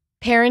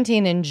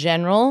 Parenting in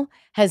general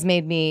has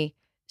made me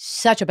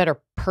such a better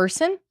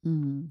person.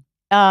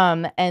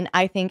 Mm-hmm. And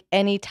I think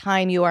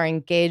anytime you are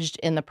engaged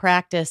in the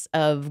practice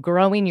of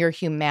growing your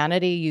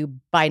humanity, you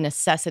by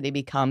necessity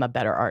become a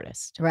better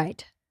artist.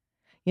 Right.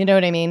 You know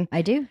what I mean?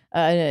 I do.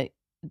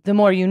 The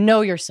more you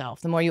know yourself,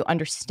 the more you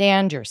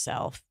understand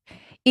yourself.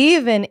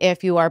 Even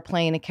if you are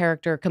playing a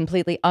character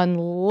completely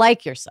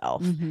unlike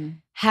yourself,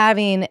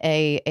 having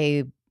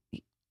a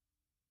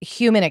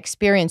human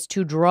experience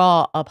to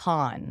draw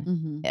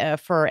upon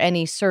for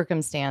any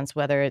circumstance,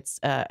 whether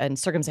it's a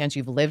circumstance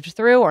you've lived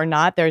through or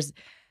not, there's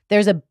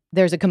a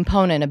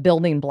component, a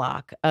building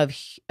block of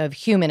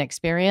human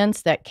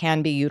experience that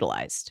can be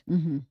utilized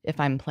if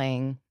I'm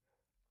playing.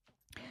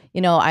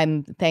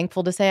 I'm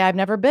thankful to say I've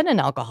never been an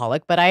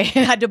alcoholic, but I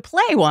had to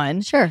play one.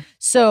 Sure.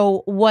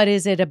 So what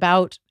is it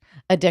about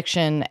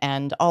addiction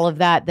and all of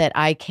that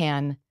I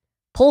can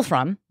pull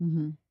from?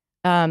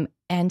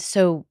 And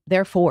so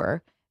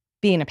therefore,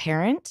 being a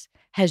parent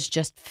has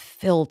just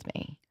filled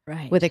me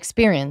with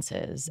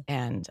experiences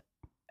and,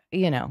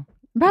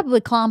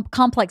 probably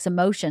complex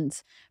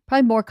emotions,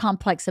 probably more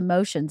complex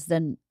emotions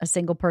than a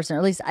single person. Or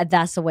at least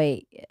that's the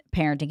way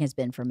parenting has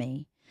been for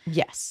me.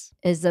 Yes.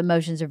 Is the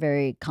emotions are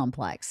very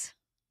complex.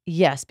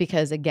 Yes,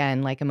 because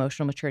again, like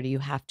emotional maturity, you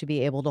have to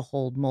be able to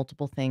hold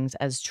multiple things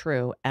as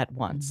true at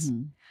once.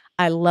 Mm-hmm.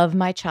 I love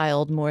my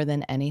child more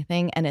than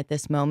anything. And at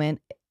this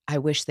moment, I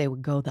wish they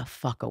would go the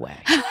fuck away.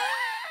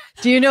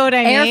 Do you know what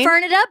I mean? Air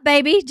fern it up,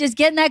 baby. Just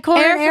get in that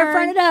corner and air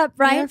fern it up,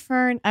 right? Air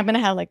fern. I'm going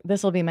to have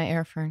this will be my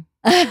air fern.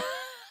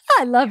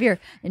 I love your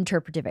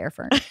interpretive air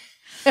fern.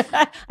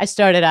 I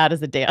started out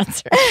as a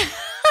dancer.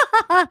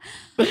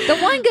 The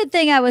one good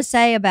thing I would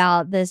say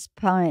about this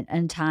point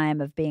in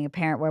time of being a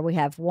parent where we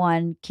have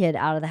one kid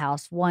out of the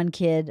house, one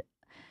kid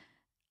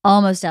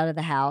almost out of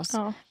the house,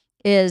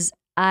 is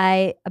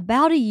I,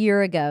 about a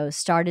year ago,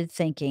 started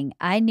thinking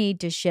I need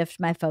to shift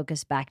my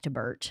focus back to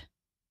Bert.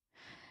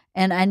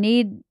 And I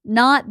need,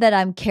 not that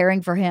I'm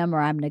caring for him or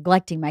I'm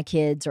neglecting my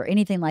kids or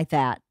anything like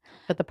that.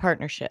 But the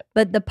partnership.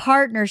 But the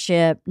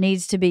partnership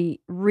needs to be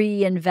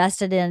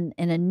reinvested in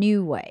a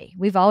new way.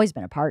 We've always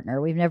been a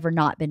partner. We've never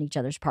not been each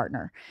other's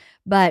partner.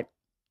 But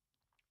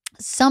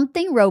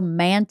something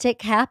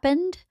romantic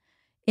happened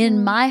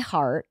in my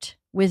heart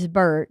with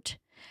Bert.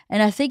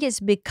 And I think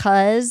it's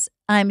because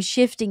I'm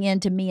shifting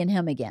into me and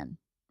him again,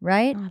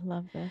 right? I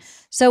love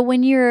this. So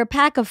when you're a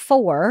pack of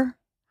four,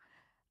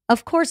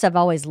 of course I've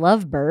always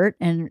loved Bert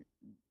and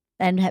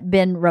have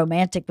been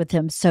romantic with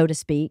him, so to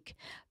speak.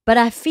 But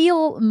I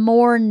feel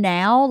more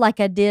now like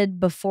I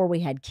did before we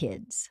had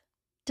kids.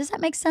 Does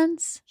that make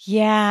sense?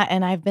 Yeah,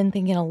 and I've been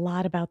thinking a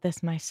lot about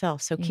this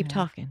myself, so keep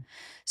talking.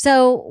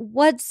 So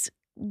what's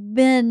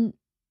been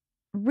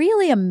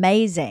really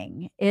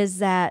amazing is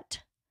that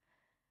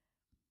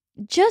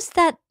just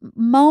that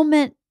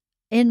moment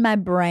in my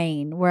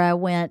brain where I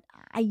went,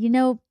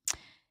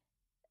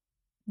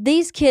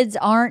 these kids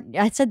aren't,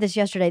 I said this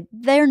yesterday,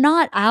 they're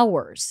not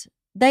ours.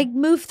 They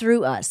move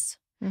through us,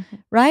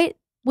 right?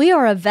 We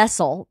are a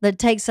vessel that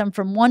takes them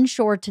from one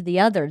shore to the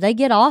other. They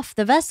get off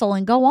the vessel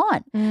and go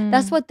on.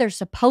 That's what they're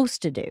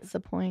supposed to do. That's the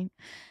point.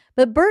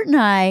 But Bert and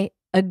I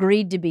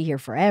agreed to be here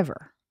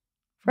forever.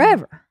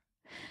 Forever.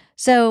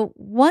 So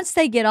once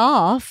they get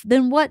off,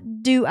 then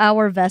what do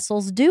our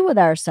vessels do with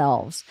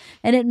ourselves?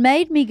 And it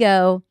made me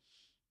go,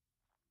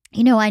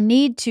 I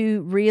need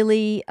to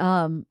really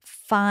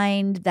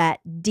find that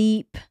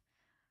deep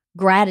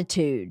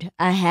gratitude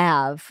I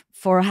have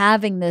for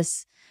having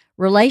this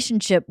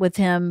relationship with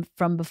him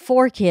from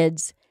before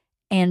kids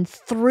and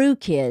through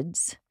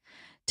kids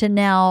to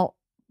now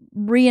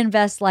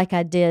reinvest like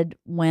I did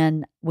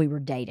when we were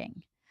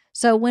dating.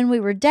 So when we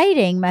were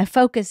dating, my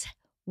focus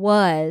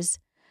was,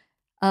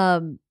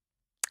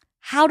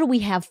 how do we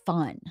have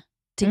fun?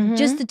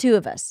 Just the two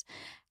of us.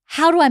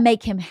 How do I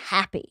make him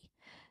happy?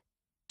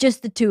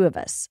 Just the two of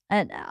us.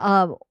 And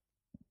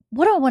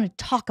what do I want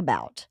to talk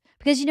about?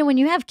 Because, when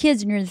you have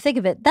kids and you're in the thick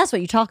of it, that's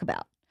what you talk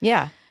about.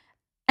 Yeah.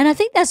 And I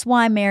think that's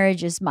why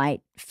marriages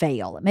might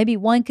fail. Maybe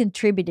one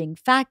contributing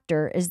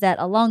factor is that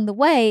along the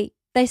way,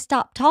 they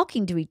stop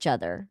talking to each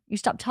other. You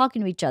stop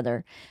talking to each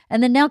other.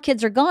 And then now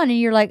kids are gone and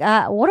you're like,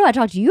 what do I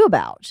talk to you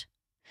about?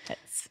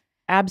 It's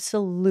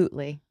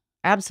absolutely.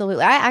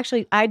 Absolutely.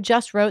 I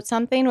just wrote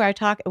something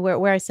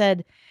where I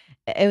said,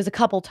 it was a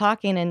couple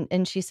talking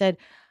and she said,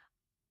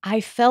 I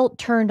felt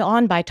turned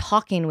on by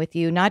talking with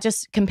you, not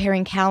just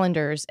comparing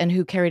calendars and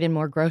who carried in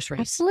more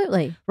groceries.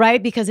 Absolutely.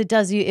 Right? Because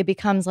it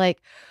becomes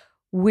like,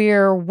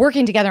 we're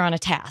working together on a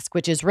task,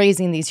 which is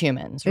raising these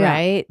humans,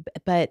 right?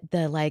 But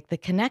the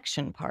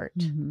connection part.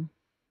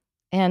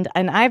 And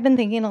I've been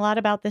thinking a lot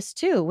about this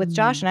too with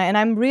Josh and I, and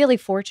I'm really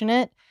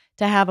fortunate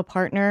to have a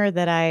partner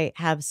that I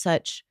have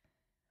such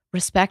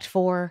respect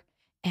for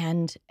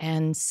and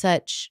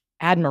such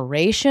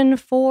admiration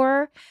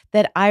for,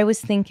 that I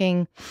was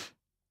thinking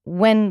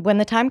when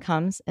the time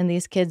comes and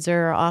these kids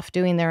are off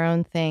doing their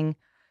own thing,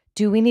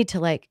 do we need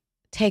to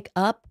take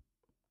up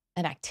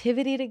an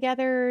activity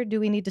together? Do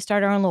we need to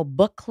start our own little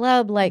book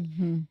club?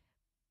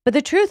 But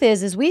the truth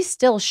is we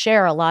still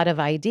share a lot of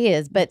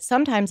ideas, but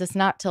sometimes it's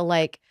not till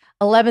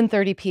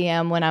 11:30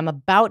 p.m. when I'm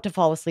about to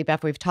fall asleep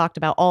after we've talked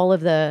about all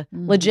of the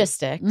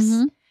logistics,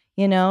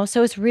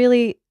 So it's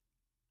really,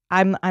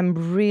 I'm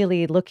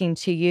really looking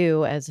to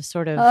you as a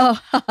sort of,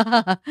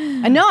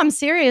 I know I'm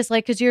serious,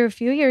 because you're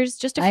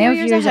just a few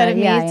years ahead of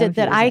me,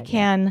 that I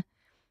can,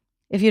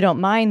 if you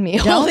don't mind me.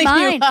 Don't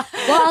mind.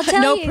 Well, I'll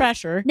tell you. No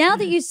pressure. Now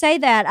that you say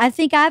that, I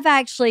think I've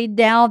actually,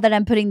 now that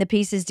I'm putting the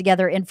pieces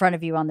together in front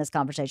of you on this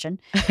conversation,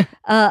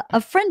 a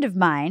friend of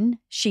mine,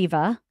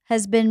 Shiva,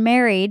 has been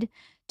married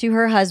to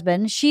her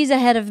husband. She's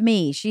ahead of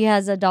me. She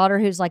has a daughter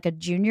who's like a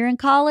junior in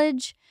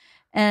college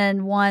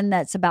and one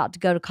that's about to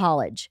go to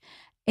college.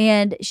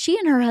 And she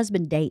and her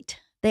husband date.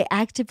 They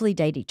actively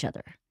date each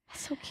other.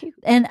 That's so cute.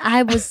 And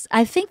I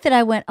think that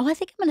I went, I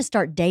think I'm going to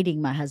start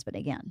dating my husband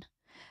again.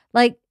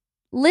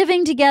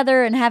 Living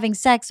together and having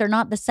sex are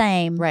not the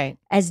same right.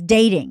 as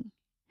dating.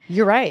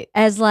 You're right.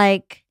 As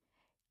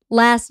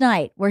last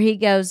night where he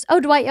goes,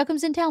 "Oh, Dwight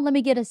Yoakam's in town. Let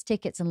me get us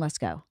tickets and let's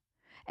go."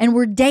 And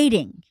we're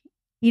dating.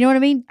 You know what I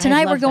mean?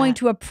 Tonight we're going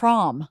to a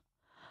prom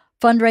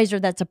fundraiser.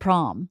 That's a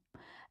prom.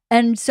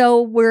 And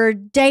so we're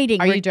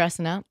dating. Are you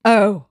dressing up?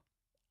 Oh,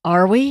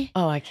 are we?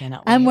 Oh, I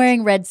cannot wait. I'm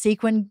wearing red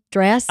sequin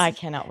dress. I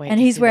cannot wait. And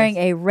he's wearing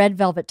a red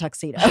velvet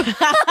tuxedo.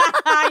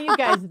 You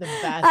guys are the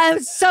best. I'm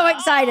so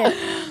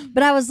excited.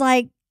 But I was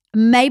like,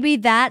 maybe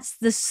that's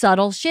the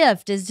subtle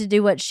shift, is to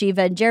do what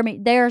Shiva and Jeremy,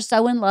 they are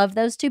so in love,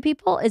 those two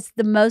people. It's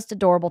the most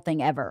adorable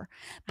thing ever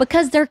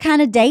because they're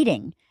kind of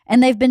dating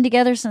and they've been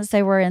together since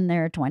they were in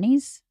their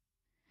 20s.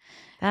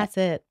 That's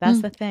it.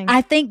 That's the thing.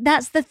 I think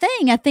that's the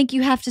thing. I think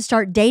you have to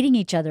start dating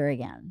each other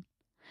again.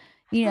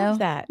 You know,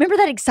 that. Remember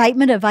that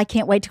excitement of I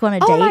can't wait to go on a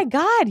date? Oh my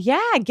God.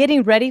 Yeah.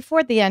 Getting ready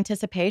for it, the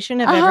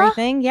anticipation of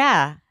everything.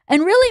 Yeah.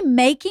 And really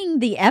making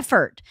the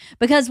effort.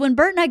 Because when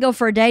Bert and I go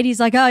for a date, he's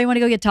like, "Oh, you want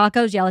to go get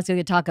tacos? Yeah, let's go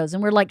get tacos."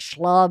 And we're like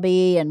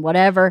schlubby and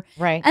whatever.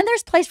 Right. And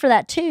there's place for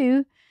that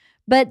too.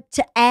 But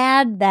to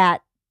add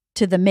that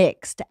to the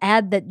mix, to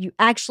add that you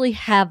actually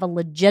have a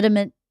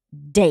legitimate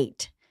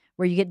date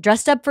where you get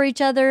dressed up for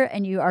each other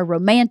and you are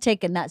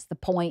romantic, and that's the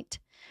point.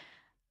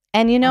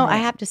 And, you know, I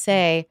have to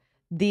say,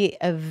 the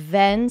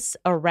events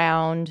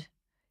around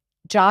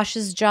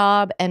Josh's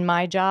job and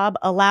my job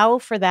allow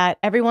for that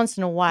every once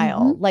in a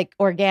while, like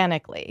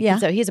organically. Yeah.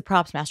 So he's a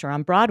props master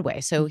on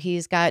Broadway. So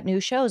he's got new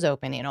shows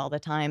opening all the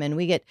time. And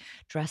we get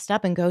dressed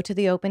up and go to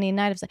the opening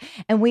night of,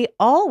 and it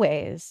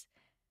always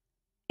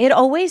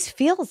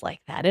feels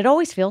like that. It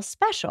always feels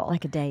special.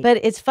 Like a date. But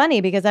it's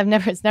funny because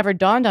it's never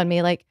dawned on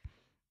me, like,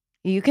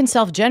 you can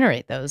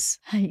self-generate those.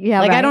 Yeah,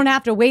 like, right. I don't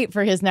have to wait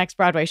for his next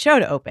Broadway show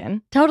to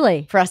open.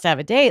 Totally. For us to have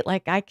a date.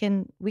 Like,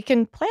 we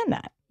can plan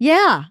that.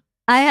 Yeah.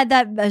 I had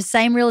that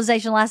same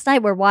realization last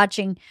night. We're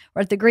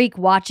at the Greek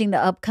watching the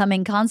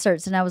upcoming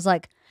concerts. And I was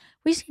like,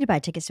 we just need to buy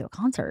tickets to a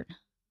concert.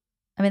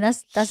 I mean,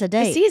 that's a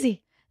date. It's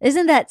easy.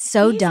 Isn't that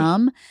so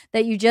dumb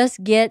that you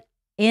just get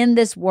in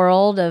this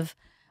world of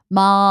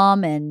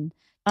mom and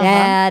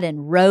dad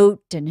and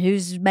rote and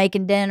who's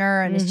making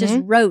dinner, and it's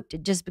just rote.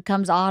 It just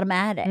becomes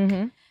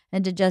automatic.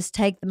 And to just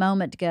take the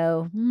moment to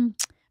go,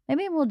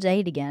 maybe we'll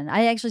date again.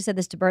 I actually said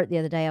this to Bert the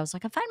other day. I was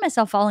like, I find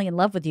myself falling in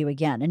love with you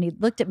again. And he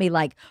looked at me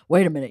like,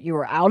 wait a minute, you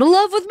were out of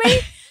love with me?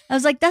 I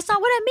was like, that's not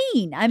what I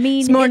mean. I mean,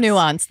 it's more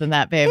nuanced than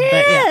that, babe. It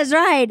but is,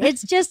 right.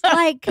 It's just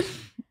like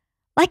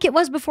it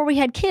was before we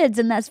had kids.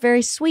 And that's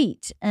very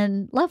sweet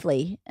and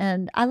lovely.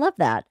 And I love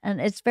that. And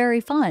it's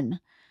very fun.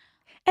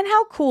 And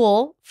how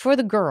cool for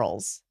the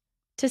girls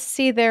to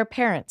see their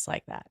parents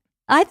like that.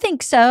 I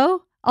think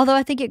so. Although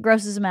I think it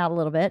grosses them out a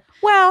little bit.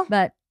 Well,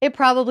 but it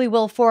probably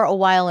will for a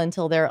while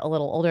until they're a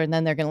little older. And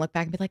then they're going to look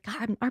back and be like,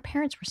 God, our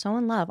parents were so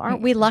in love.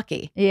 Aren't we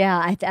lucky? Yeah,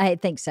 I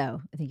think so.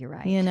 I think you're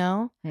right. You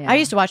know? Yeah. I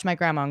used to watch my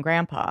grandma and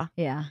grandpa.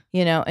 Yeah.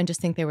 You know, and just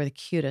think they were the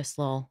cutest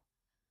little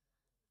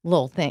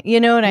thing. You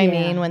know what I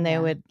mean? When they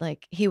would,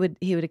 like, he would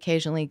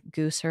occasionally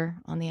goose her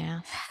on the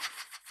ass.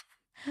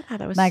 I thought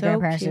that was my so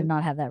grandparents cute. did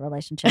not have that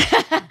relationship.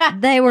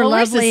 They were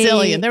lovely. We're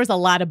Sicilian. There was a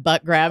lot of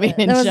butt grabbing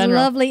in There general.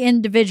 was lovely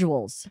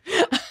individuals.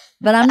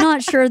 But I'm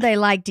not sure they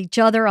liked each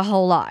other a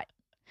whole lot.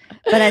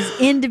 But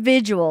as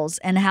individuals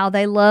and how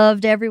they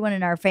loved everyone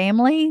in our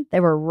family, they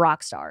were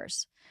rock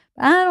stars.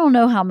 I don't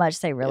know how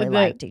much they really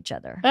liked each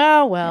other.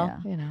 Oh,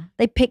 well, you know.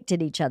 They picked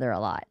at each other a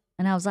lot.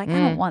 And I was like, I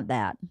don't want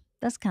that.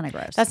 That's kind of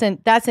gross.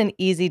 That's an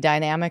easy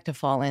dynamic to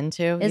fall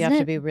into. Isn't you have it?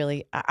 to be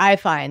really, I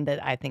find that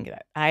I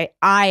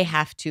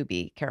have to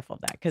be careful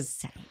of that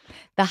because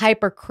the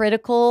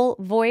hypercritical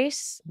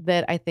voice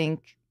that I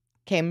think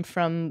came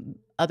from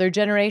other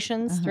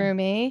generations through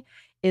me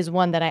is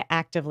one that I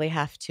actively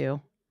have to.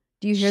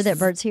 Do you hear that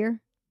Bert's here?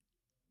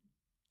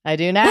 I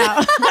do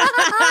now.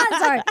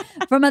 Sorry.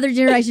 From other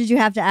generations, you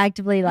have to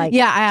actively I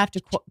have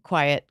to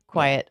quiet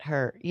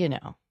her, you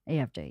know. You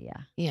have to,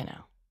 yeah. You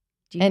know.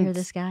 Do you hear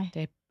this guy?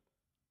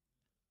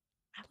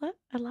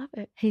 I love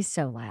it. He's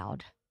so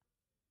loud.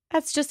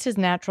 That's just his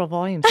natural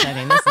volume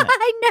setting, isn't it?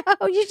 I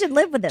know. You should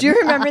live with him. Do you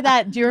remember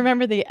that? Do you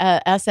remember the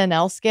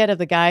SNL skit of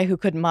the guy who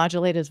couldn't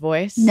modulate his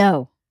voice?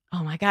 No.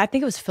 Oh my God. I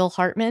think it was Phil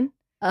Hartman.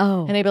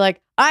 Oh. And he'd be like,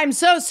 I'm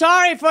so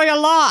sorry for your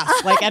loss.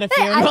 Like at a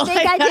funeral. I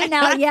think I do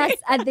now. Yes.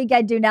 I think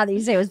I do now that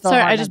you say it was Phil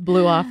Sorry, Hartman. I just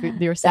blew off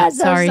your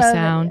sorry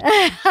sound.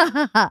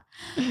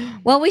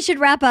 Well, we should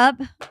wrap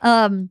up.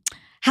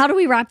 How do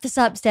we wrap this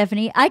up,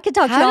 Stephanie? I could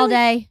talk to you all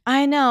day.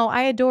 I know.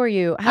 I adore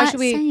you. How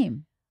should we?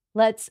 Same.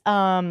 Let's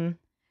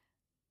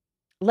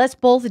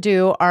both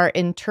do our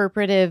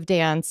interpretive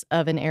dance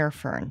of an air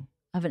fern.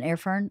 Of an air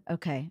fern?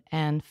 Okay.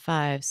 And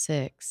 5,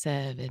 6,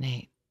 7,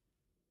 8.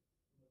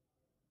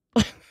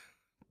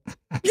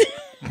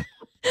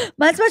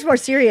 Mine's much more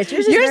serious.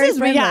 Yours is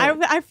very yeah.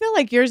 I feel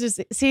like yours is.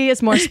 See,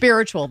 it's more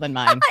spiritual than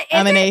mine.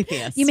 I'm an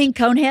atheist. You mean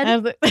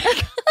Conehead?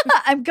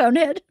 I'm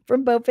Conehead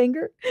from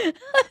Bowfinger.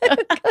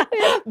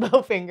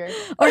 Bowfinger,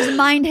 or is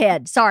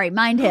Mindhead? Sorry,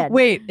 Mindhead.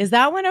 Wait, is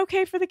that one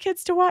okay for the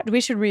kids to watch?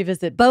 We should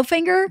revisit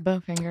Bowfinger.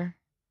 Bowfinger.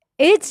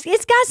 It's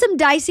got some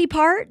dicey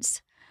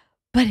parts,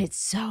 but it's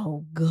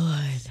so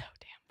good. So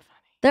damn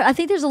funny. I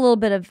think there's a little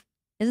bit of.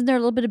 Isn't there a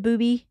little bit of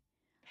booby?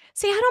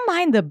 See, I don't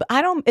mind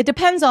it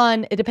depends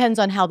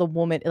on how the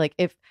woman, like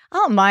if I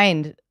don't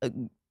mind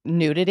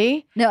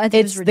nudity. No, I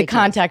think it's the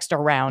context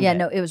around it.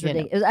 No, it was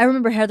ridiculous. I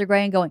remember Heather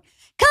Gray going,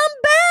 "Come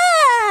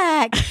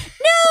back! No,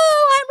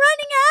 I'm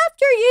running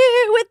after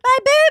you with my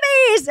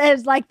boobies." It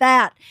was like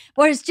that,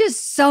 where it's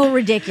just so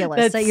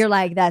ridiculous. So you're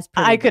like, that's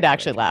pretty I could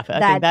actually laugh.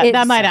 I think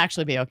that might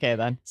actually be okay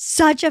then.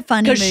 Such a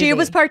funny movie. Because she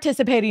was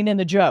participating in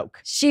the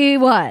joke. She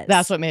was.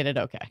 That's what made it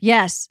okay.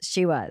 Yes,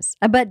 she was.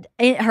 But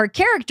her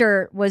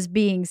character was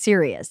being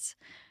serious.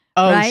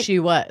 Oh, right? She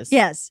was.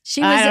 Yes,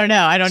 she was. I don't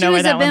know. I don't know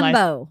where that one lies. She was a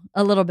bimbo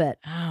a little bit.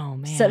 Oh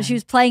man. So she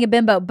was playing a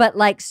bimbo, but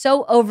like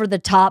so over the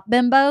top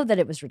bimbo that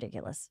it was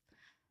ridiculous.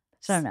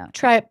 So I don't know.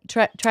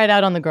 Try it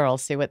out on the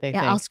girls. See what they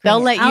think.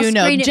 They'll let you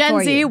know.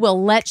 Gen Z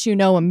will let you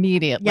know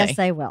immediately. Yes,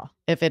 they will.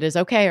 If it is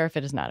okay or if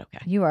it is not okay.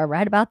 You are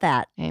right about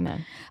that.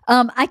 Amen.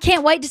 I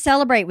can't wait to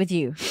celebrate with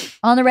you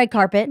on the red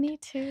carpet. Me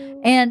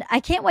too. And I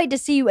can't wait to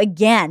see you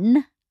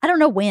again. I don't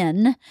know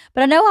when,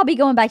 but I know I'll be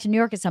going back to New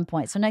York at some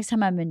point. So next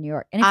time I'm in New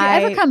York. And if you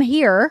ever come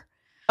here.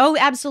 Oh,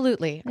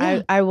 absolutely.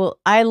 Yeah. I will.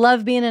 I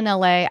love being in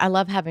LA. I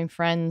love having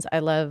friends.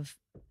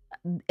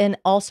 And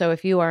also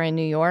if you are in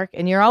New York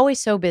and you're always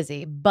so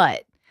busy,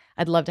 but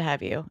I'd love to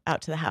have you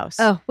out to the house.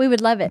 Oh, we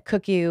would love it.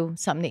 Cook you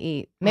something to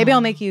eat. Maybe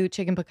I'll make you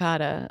chicken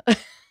piccata.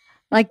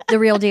 Like the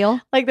real deal?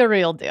 Like the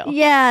real deal.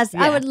 Yes,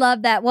 yeah. I would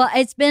love that. Well,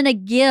 it's been a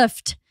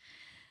gift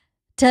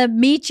to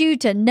meet you,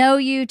 to know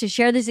you, to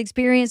share this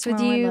experience with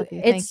you. I love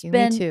you. It's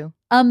been Me too.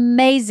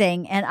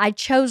 Amazing. And I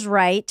chose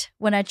right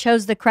when I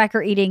chose the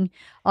cracker eating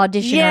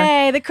auditioner.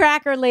 Yay, the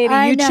cracker lady.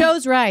 You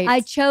chose right.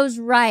 I chose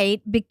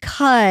right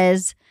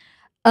because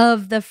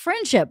of the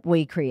friendship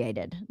we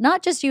created.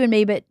 Not just you and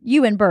me, but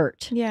you and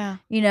Bert. Yeah.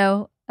 You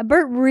know,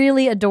 Bert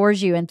really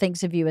adores you and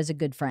thinks of you as a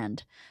good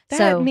friend.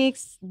 That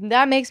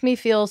makes me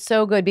feel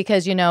so good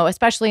because, you know,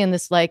 especially in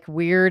this like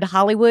weird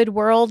Hollywood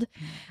world,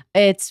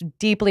 it's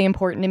deeply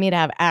important to me to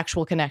have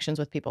actual connections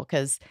with people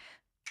because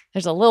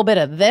there's a little bit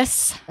of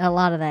this. A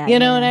lot of that. You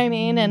know what I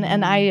mean?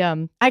 And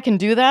I can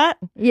do that.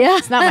 Yeah.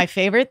 It's not my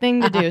favorite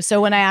thing to do. So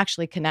when I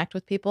actually connect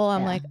with people,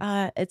 I'm like,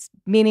 it's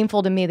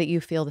meaningful to me that you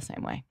feel the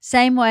same way.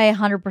 Same way,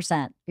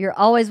 100%. You're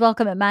always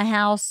welcome at my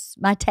house,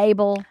 my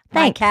table,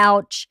 my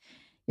couch,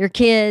 your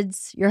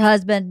kids, your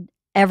husband,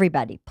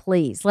 everybody.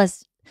 Please,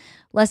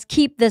 let's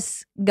keep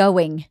this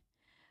going.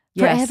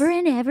 Yes. Forever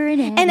and ever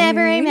and ever. And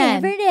ever, amen.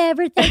 And ever and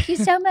ever. Thank you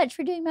so much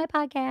for doing my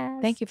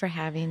podcast. Thank you for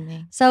having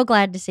me. So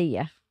glad to see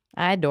you.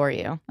 I adore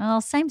you.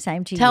 Well, same to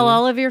you. Tell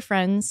all of your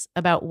friends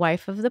about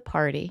Wife of the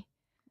Party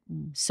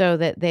so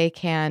that they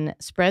can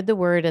spread the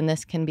word and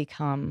this can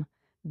become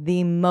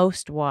the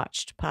most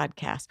watched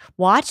podcast.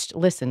 Watched,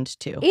 listened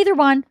to. Either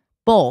one.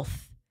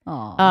 Both.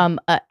 Oh.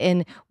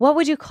 And what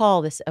would you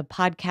call this? A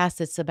podcast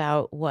that's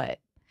about what?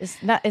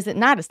 It's not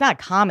a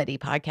comedy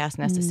podcast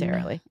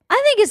necessarily.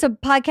 I think it's a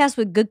podcast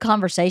with good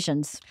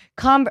conversations.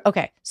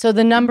 Okay. So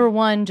the number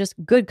one, just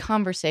good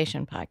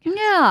conversation podcast.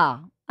 Yeah.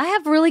 I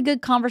have really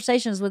good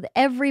conversations with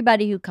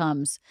everybody who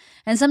comes.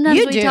 And sometimes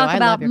we talk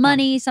about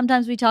money.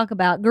 Sometimes we talk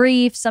about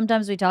grief.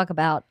 Sometimes we talk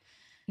about.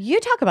 You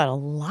talk about a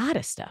lot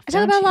of stuff. I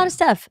talk about a lot of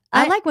stuff.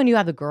 I like when you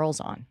have the girls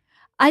on.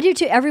 I do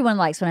too. Everyone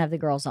likes when I have the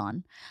girls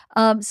on.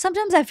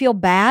 Sometimes I feel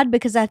bad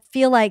because I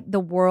feel like the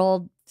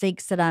world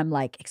thinks that I'm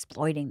like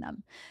exploiting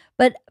them.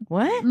 But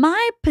what?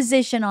 My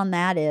position on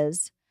that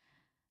is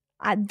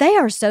they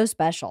are so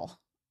special.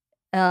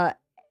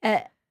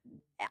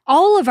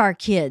 All of our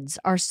kids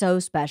are so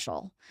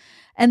special.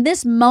 And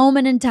this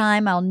moment in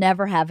time, I'll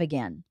never have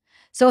again.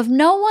 So if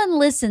no one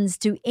listens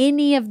to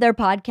any of their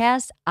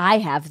podcasts, I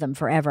have them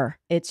forever.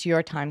 It's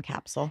your time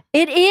capsule.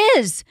 It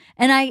is.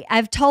 And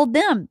I've told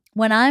them,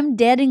 when I'm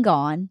dead and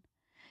gone,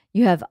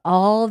 you have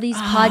all these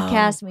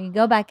podcasts. We can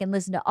go back and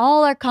listen to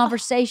all our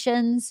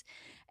conversations,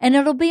 and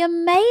it'll be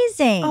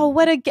amazing.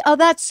 Oh,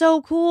 that's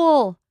so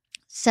cool.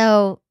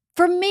 So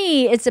for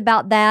me, it's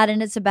about that,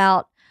 and it's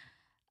about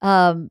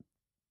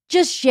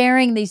just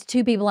sharing these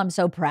two people I'm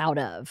so proud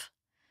of.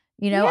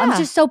 You know, I'm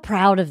just so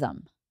proud of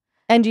them.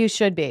 And you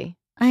should be.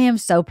 I am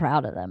so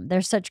proud of them.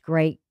 They're such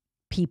great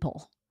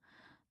people.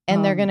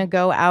 And they're going to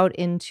go out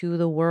into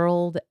the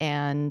world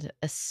and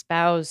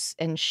espouse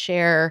and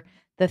share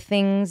the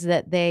things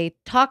that they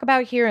talk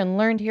about here and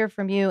learned here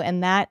from you.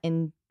 And that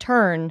in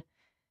turn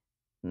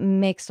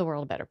makes the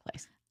world a better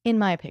place, in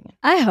my opinion.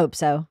 I hope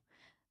so.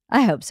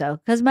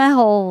 Because my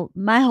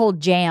whole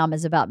jam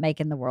is about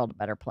making the world a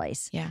better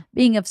place. Yeah.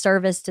 Being of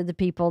service to the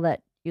people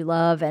that you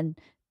love and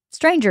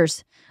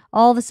strangers,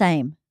 all the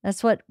same.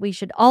 That's what we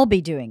should all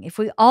be doing. If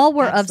we all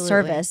were of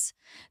service,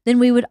 then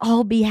we would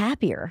all be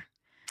happier.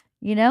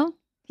 You know?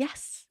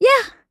 Yes.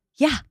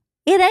 Yeah.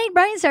 It ain't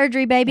brain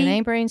surgery, baby. It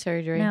ain't brain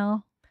surgery.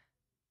 No.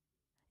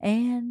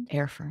 And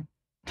Airfern.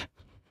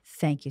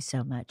 Thank you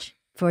so much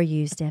for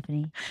you,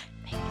 Stephanie.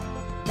 Thank you.